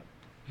saw. Yeah.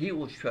 He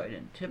was trying to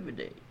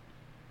intimidate.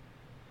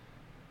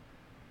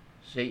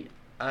 See,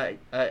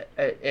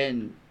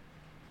 and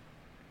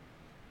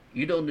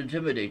you don't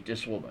intimidate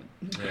this woman.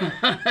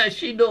 Yeah.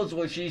 She knows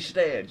where she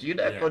stands. You're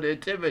not Yeah. going to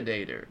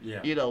intimidate her. Yeah.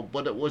 You know,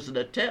 but it was an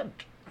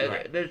attempt.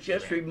 Right. And it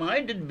just Right.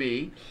 reminded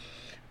me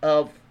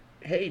of,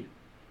 hey,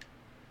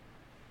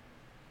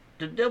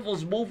 the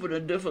devil's moving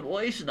in different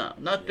ways now.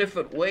 Not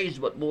different ways,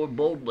 but more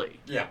boldly.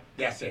 Yeah,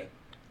 that's it.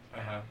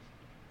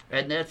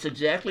 And that's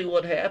exactly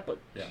what happened.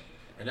 Yeah.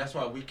 And that's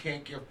why we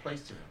can't give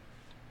place to him.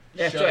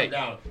 That's Shut right. him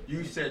down.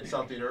 You said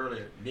something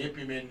earlier. Nip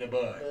him in the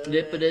bud.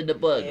 Nip it in the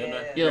bud.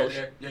 Yeah. You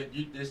know,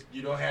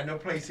 You don't have no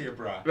place here,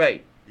 bro.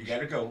 right. You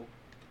gotta go.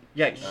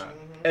 Yes. Uh,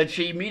 And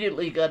she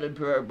immediately got in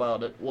prayer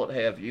about it, what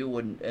have you,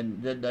 and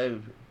then I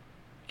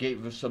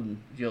gave her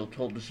some,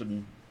 told her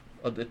some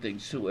other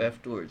things too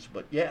afterwards.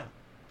 But yeah,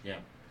 Yeah.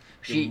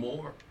 she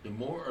The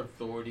more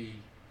authority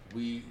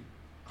we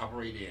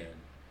operate in,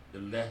 the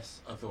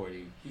less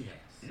authority he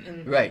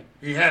has. right,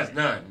 He has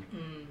none.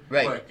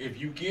 right. But if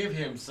you give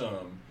him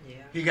some, Yeah.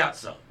 he got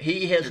some.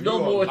 He has If no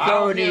you more allow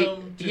authority.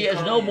 him to He has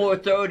come no in. more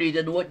authority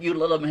than what you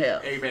let him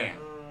have. Amen.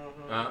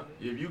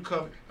 If you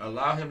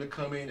allow him to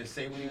come in and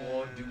say what he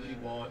want, do what he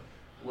want,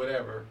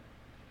 whatever,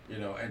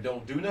 and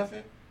don't do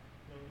nothing,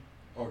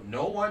 or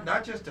no one,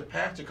 not just the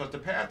pastor, because the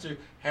pastor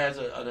has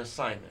an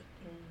assignment.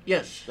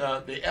 Yes,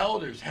 The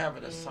elders have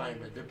an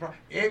assignment.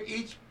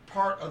 Each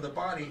part of the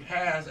body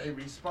has a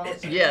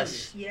responsibility.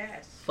 Yes.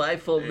 Yes.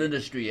 fivefold Hey.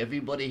 ministry.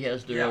 Everybody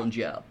has their Yeah. own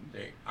job.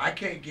 I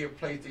can't give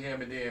place to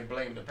him and then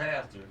blame the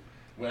pastor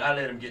when I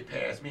let him get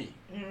past me.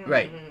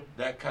 Right.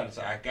 That kind of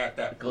stuff. I got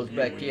that. Goes from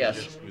back you to when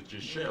yes. you was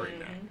just sharing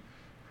that.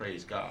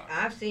 Praise God.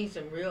 I've seen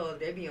some real.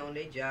 They be on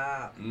their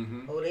job.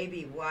 Mm-hmm. Oh, they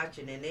be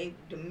watching, and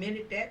the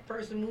minute that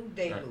person move,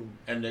 they Right. move.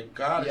 And that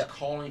God Yeah. is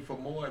calling for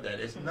more of that.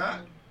 It's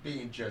not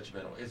being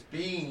judgmental. It's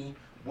being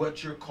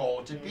what you're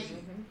called to be.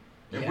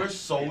 If Yeah. we're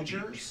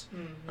soldiers,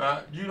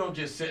 you don't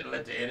just sit and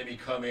let the enemy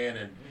come in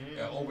and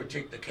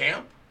overtake the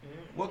camp.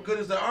 What good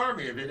is the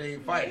army if it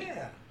ain't fighting?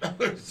 Yeah.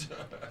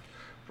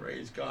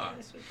 Praise God.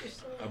 That's what your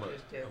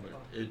soldiers there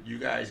for. You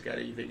guys got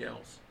anything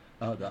else?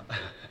 Oh, no.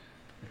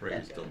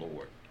 Praise the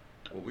Lord.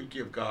 Well, we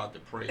give God the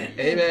praise.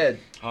 Amen.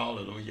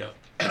 Hallelujah.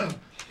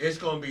 It's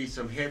going to be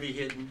some heavy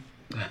hitting.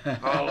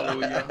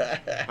 Hallelujah.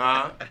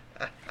 Huh?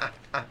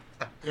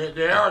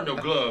 There are no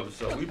gloves,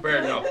 so we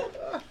better know.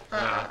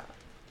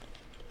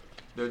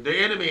 The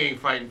enemy ain't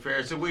fighting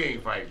fair, so we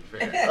ain't fighting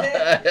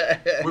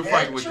fair. We're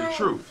fighting with the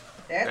truth.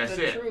 That's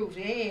the it. truth.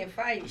 He ain't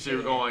fighting You see, we're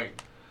fair. going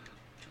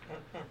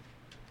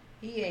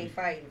He ain't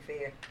fighting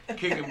fair.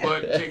 kicking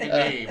butt, taking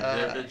names.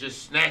 They're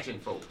just snatching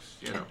folks,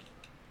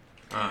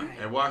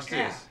 And watch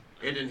this.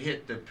 It didn't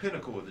hit the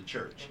pinnacle of the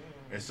church.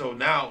 And so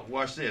now,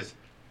 watch this.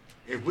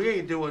 if we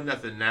ain't doing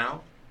nothing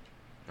now,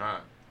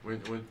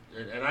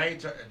 and I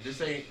ain't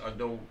this ain't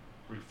no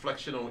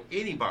reflection on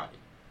anybody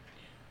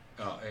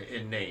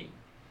in name,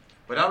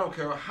 but I don't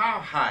care how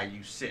high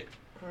you sit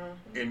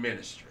in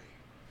ministry,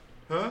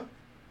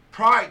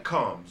 pride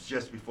comes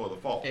just before the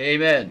fall.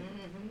 Amen.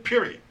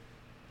 Period.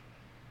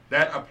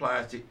 That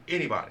applies to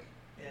anybody.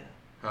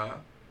 Yeah.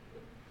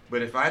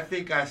 But if I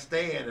think I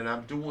stand and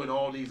I'm doing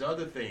all these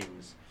other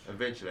things,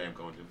 eventually I'm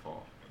going to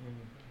fall.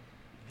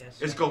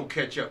 That's It's right. going to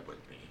catch up with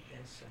me.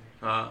 That's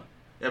right.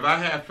 If I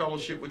have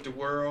fellowship with the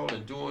world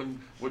and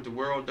doing what the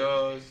world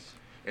does,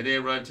 and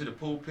then run to the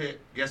pulpit,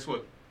 guess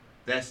what?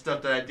 That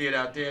stuff that I did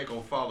out there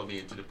going to follow me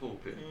into the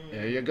pulpit.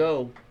 There you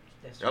go.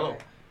 That's Hello.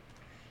 right.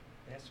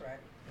 That's right.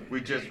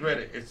 We just read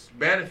it. It's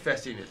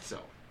manifesting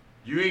itself.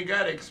 You ain't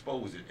got to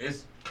expose it.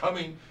 It's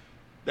coming.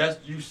 That's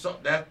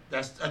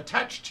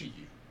attached to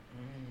you.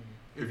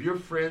 If you're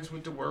friends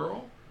with the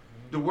world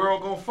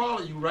going to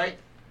follow you, right?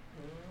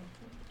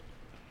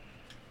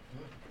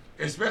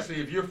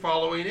 Especially if you're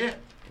following it.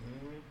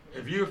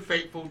 If you're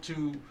faithful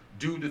to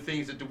do the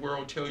things that the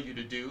world tells you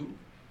to do,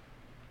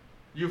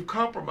 you've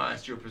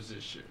compromised your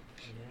position.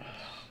 Yes.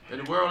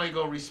 And the world ain't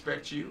going to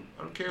respect you.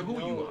 I don't care who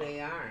No, you are. they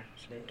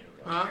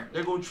aren't.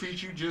 They're going to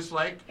treat you just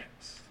like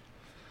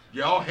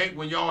y'all hang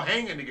when y'all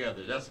hanging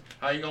together. That's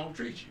how you going to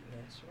treat you.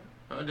 That's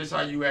right. That's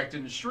how you act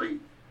in the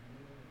street.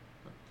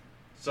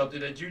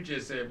 Something that you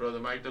just said, Brother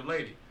Mike, the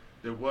lady.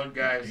 The one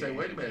guy said,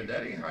 wait a minute,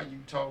 that ain't how you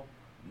talk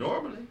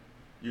normally.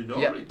 You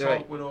normally talk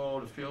right. with all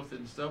the filth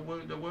and stuff.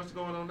 What's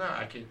going on now?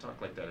 I can't talk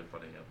like that in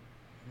front of him.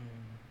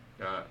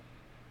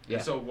 Yeah.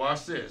 And so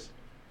watch this.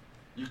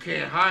 You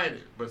can't hide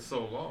it, but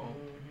so long.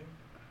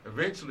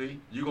 Eventually,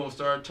 you're going to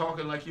start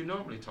talking like you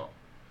normally talk.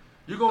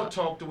 You're going to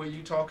talk the way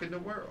you talk in the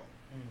world.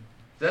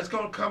 That's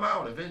going to come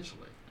out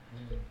eventually.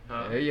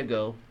 There you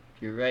go.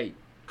 You're right.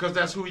 Because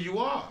that's who you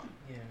are.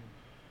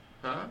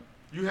 Yeah.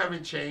 You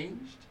haven't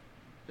changed.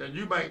 Now,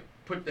 you might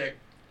put that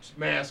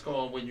mask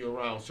on when you're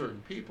around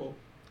certain people.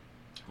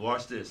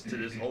 Watch this to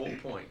this whole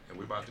point, and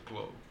we're about to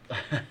close.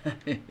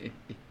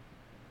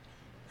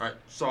 I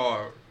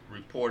saw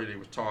reported he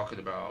was talking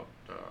about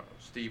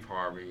Steve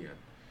Harvey,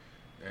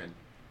 and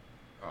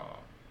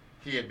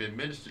he had been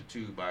ministered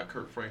to by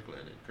Kirk Franklin,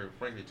 and Kirk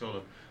Franklin told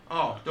him,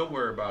 "Oh, don't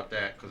worry about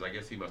that," because I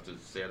guess he must have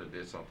said or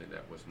did something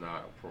that was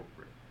not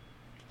appropriate.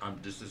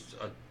 This is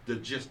the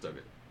gist of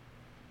it,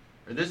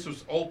 and this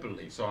was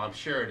openly, so I'm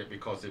sharing it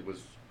because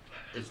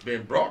it's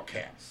been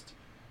broadcast.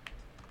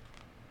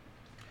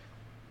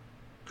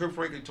 Kirk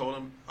Franklin told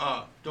him,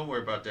 "Don't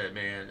worry about that,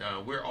 man.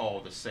 We're all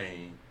the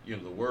same. You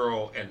know, the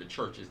world and the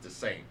church is the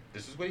same."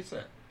 This is what he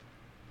said.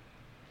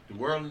 The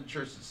world and the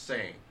church is the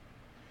same.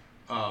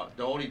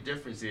 The only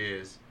difference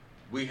is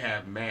we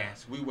have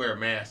masks. We wear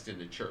masks in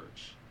the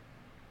church.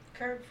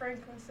 Kirk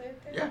Franklin said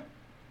that? Yeah.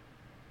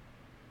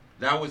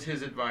 That was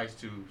his advice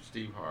to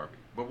Steve Harvey.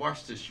 But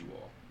watch this, you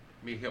all.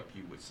 Let me help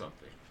you with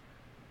something.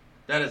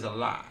 That is a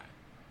lie.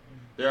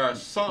 There are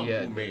some Yeah,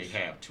 who it may is.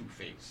 have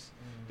two-face.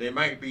 There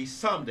might be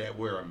some that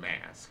wear a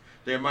mask.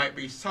 There might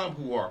be some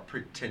who are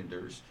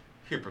pretenders,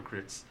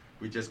 hypocrites.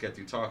 We just got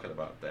through talking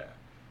about that.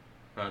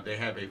 They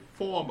have a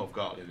form of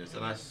godliness,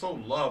 and I so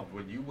loved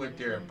when you went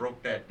there and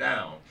broke that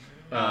down.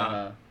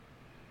 A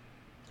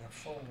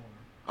form.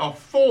 A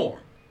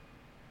form.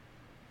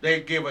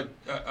 They give a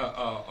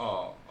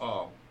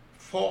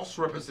false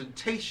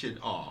representation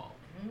of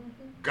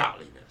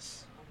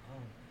godliness.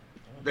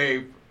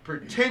 They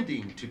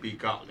pretending to be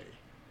godly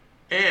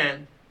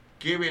and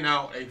giving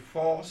out a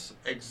false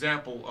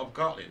example of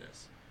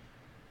godliness.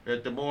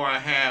 That the more I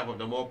have, or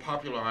the more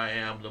popular I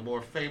am, the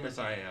more famous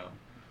I am,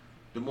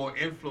 the more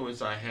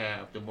influence I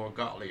have, the more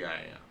godly I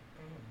am.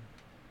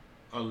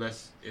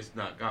 Unless it's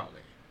not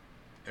godly.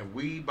 And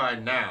we, by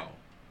now,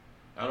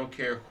 I don't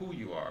care who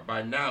you are,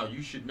 by now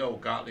you should know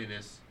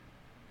godliness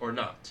or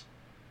not.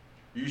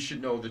 You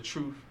should know the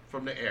truth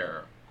from the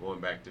error. Going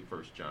back to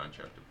 1 John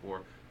chapter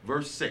 4,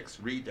 verse 6,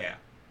 read that.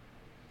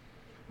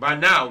 By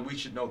now we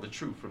should know the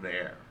truth from the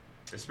error,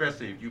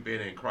 especially if you've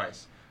been in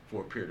Christ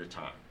for a period of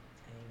time.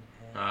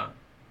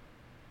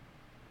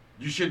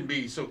 You shouldn't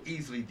be so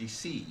easily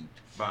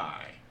deceived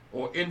by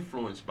or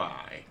influenced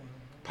by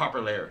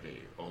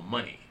popularity or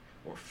money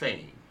or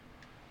fame,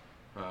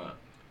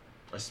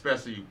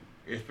 especially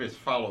if it's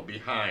followed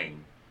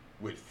behind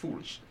with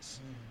foolishness.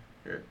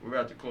 Here, we're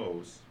about to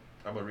close.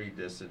 I'm going to read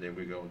this and then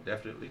we're going to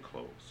definitely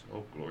close.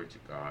 Oh, glory to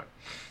God.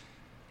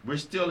 We're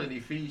still in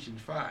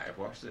Ephesians 5.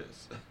 Watch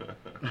this.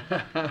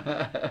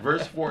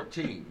 Verse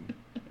 14.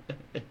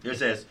 It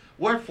says,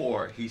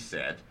 "Wherefore, he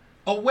said,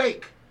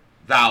 awake,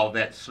 thou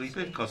that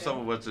sleepeth," because some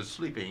of us are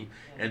sleeping,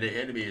 and the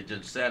enemy has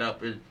just sat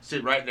up and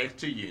sit right next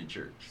to you in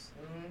church.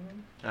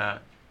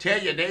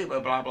 Tell your neighbor,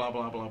 blah, blah,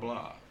 blah, blah,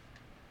 blah.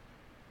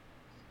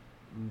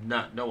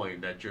 Not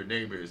knowing that your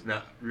neighbor is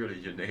not really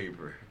your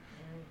neighbor.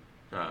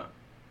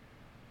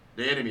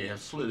 The enemy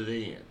has slithered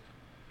in.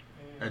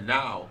 And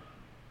now,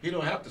 he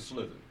don't have to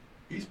slither.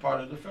 He's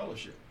part of the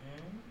fellowship.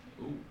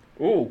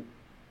 Ooh.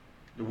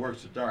 The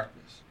works of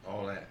darkness,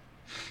 all that.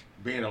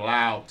 Being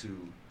allowed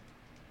to,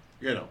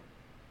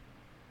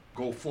 go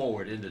go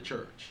forward in the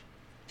church.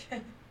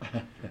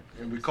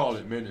 And we call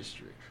it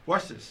ministry.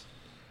 Watch this.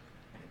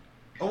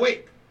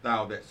 Awake,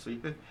 thou that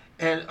sleepeth,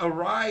 and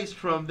arise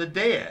from the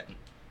dead,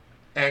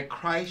 and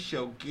Christ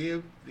shall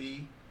give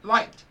thee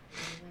light.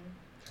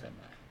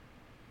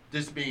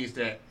 This means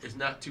that it's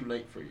not too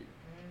late for you.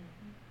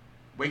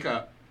 Wake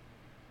up,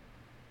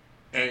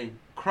 and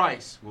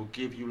Christ will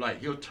give you light.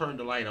 He'll turn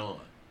the light on.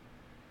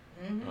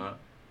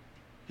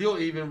 He'll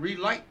even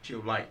relight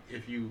your light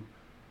if you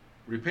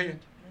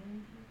repent.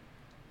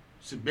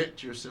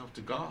 Submit yourself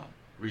to God.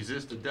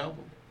 Resist the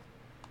devil.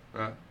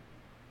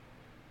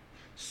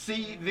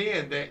 See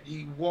then that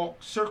ye walk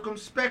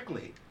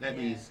circumspectly. That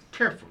means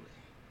carefully.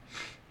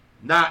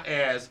 Not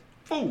as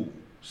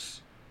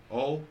fools.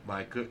 Oh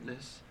my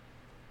goodness.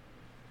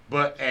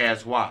 But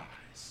as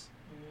wise.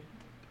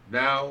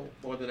 Now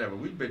more than ever.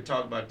 We've been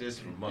talking about this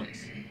for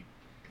months.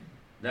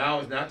 Now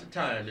is not the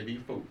time to be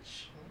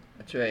foolish.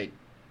 That's right.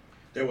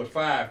 There were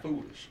 5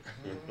 foolish.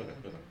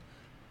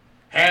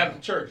 Half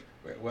the church.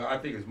 Well, I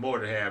think it's more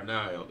than half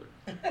now, Elder.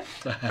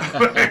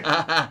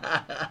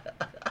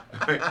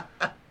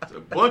 It's a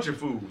bunch of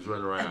fools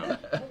running around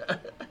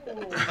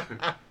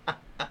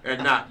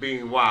and not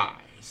being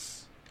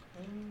wise.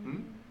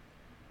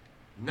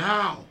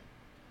 Now,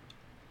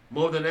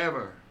 more than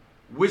ever,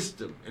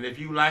 wisdom. And if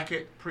you lack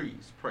it,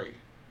 please pray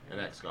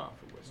and ask God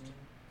for wisdom.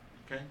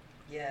 Okay?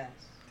 Yes.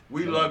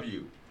 We love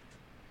you.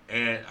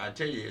 And I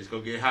tell you, it's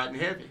going to get hot and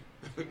heavy.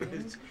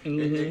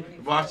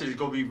 Watch this. It's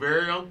going to be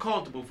very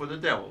uncomfortable for the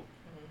devil.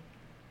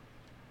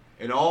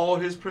 And all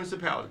his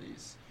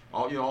principalities,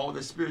 all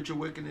the spiritual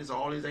wickedness,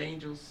 all his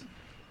angels,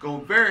 go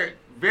very,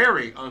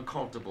 very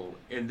uncomfortable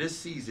in this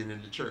season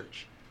in the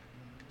church,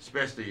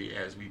 especially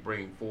as we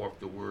bring forth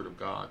the word of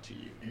God to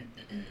you.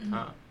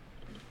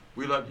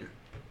 We love you.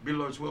 Be the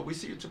Lord's will. We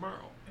see you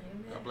tomorrow.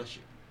 Amen. God bless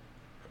you.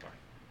 Bye-bye.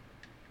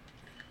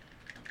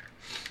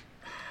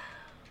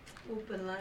 Open line.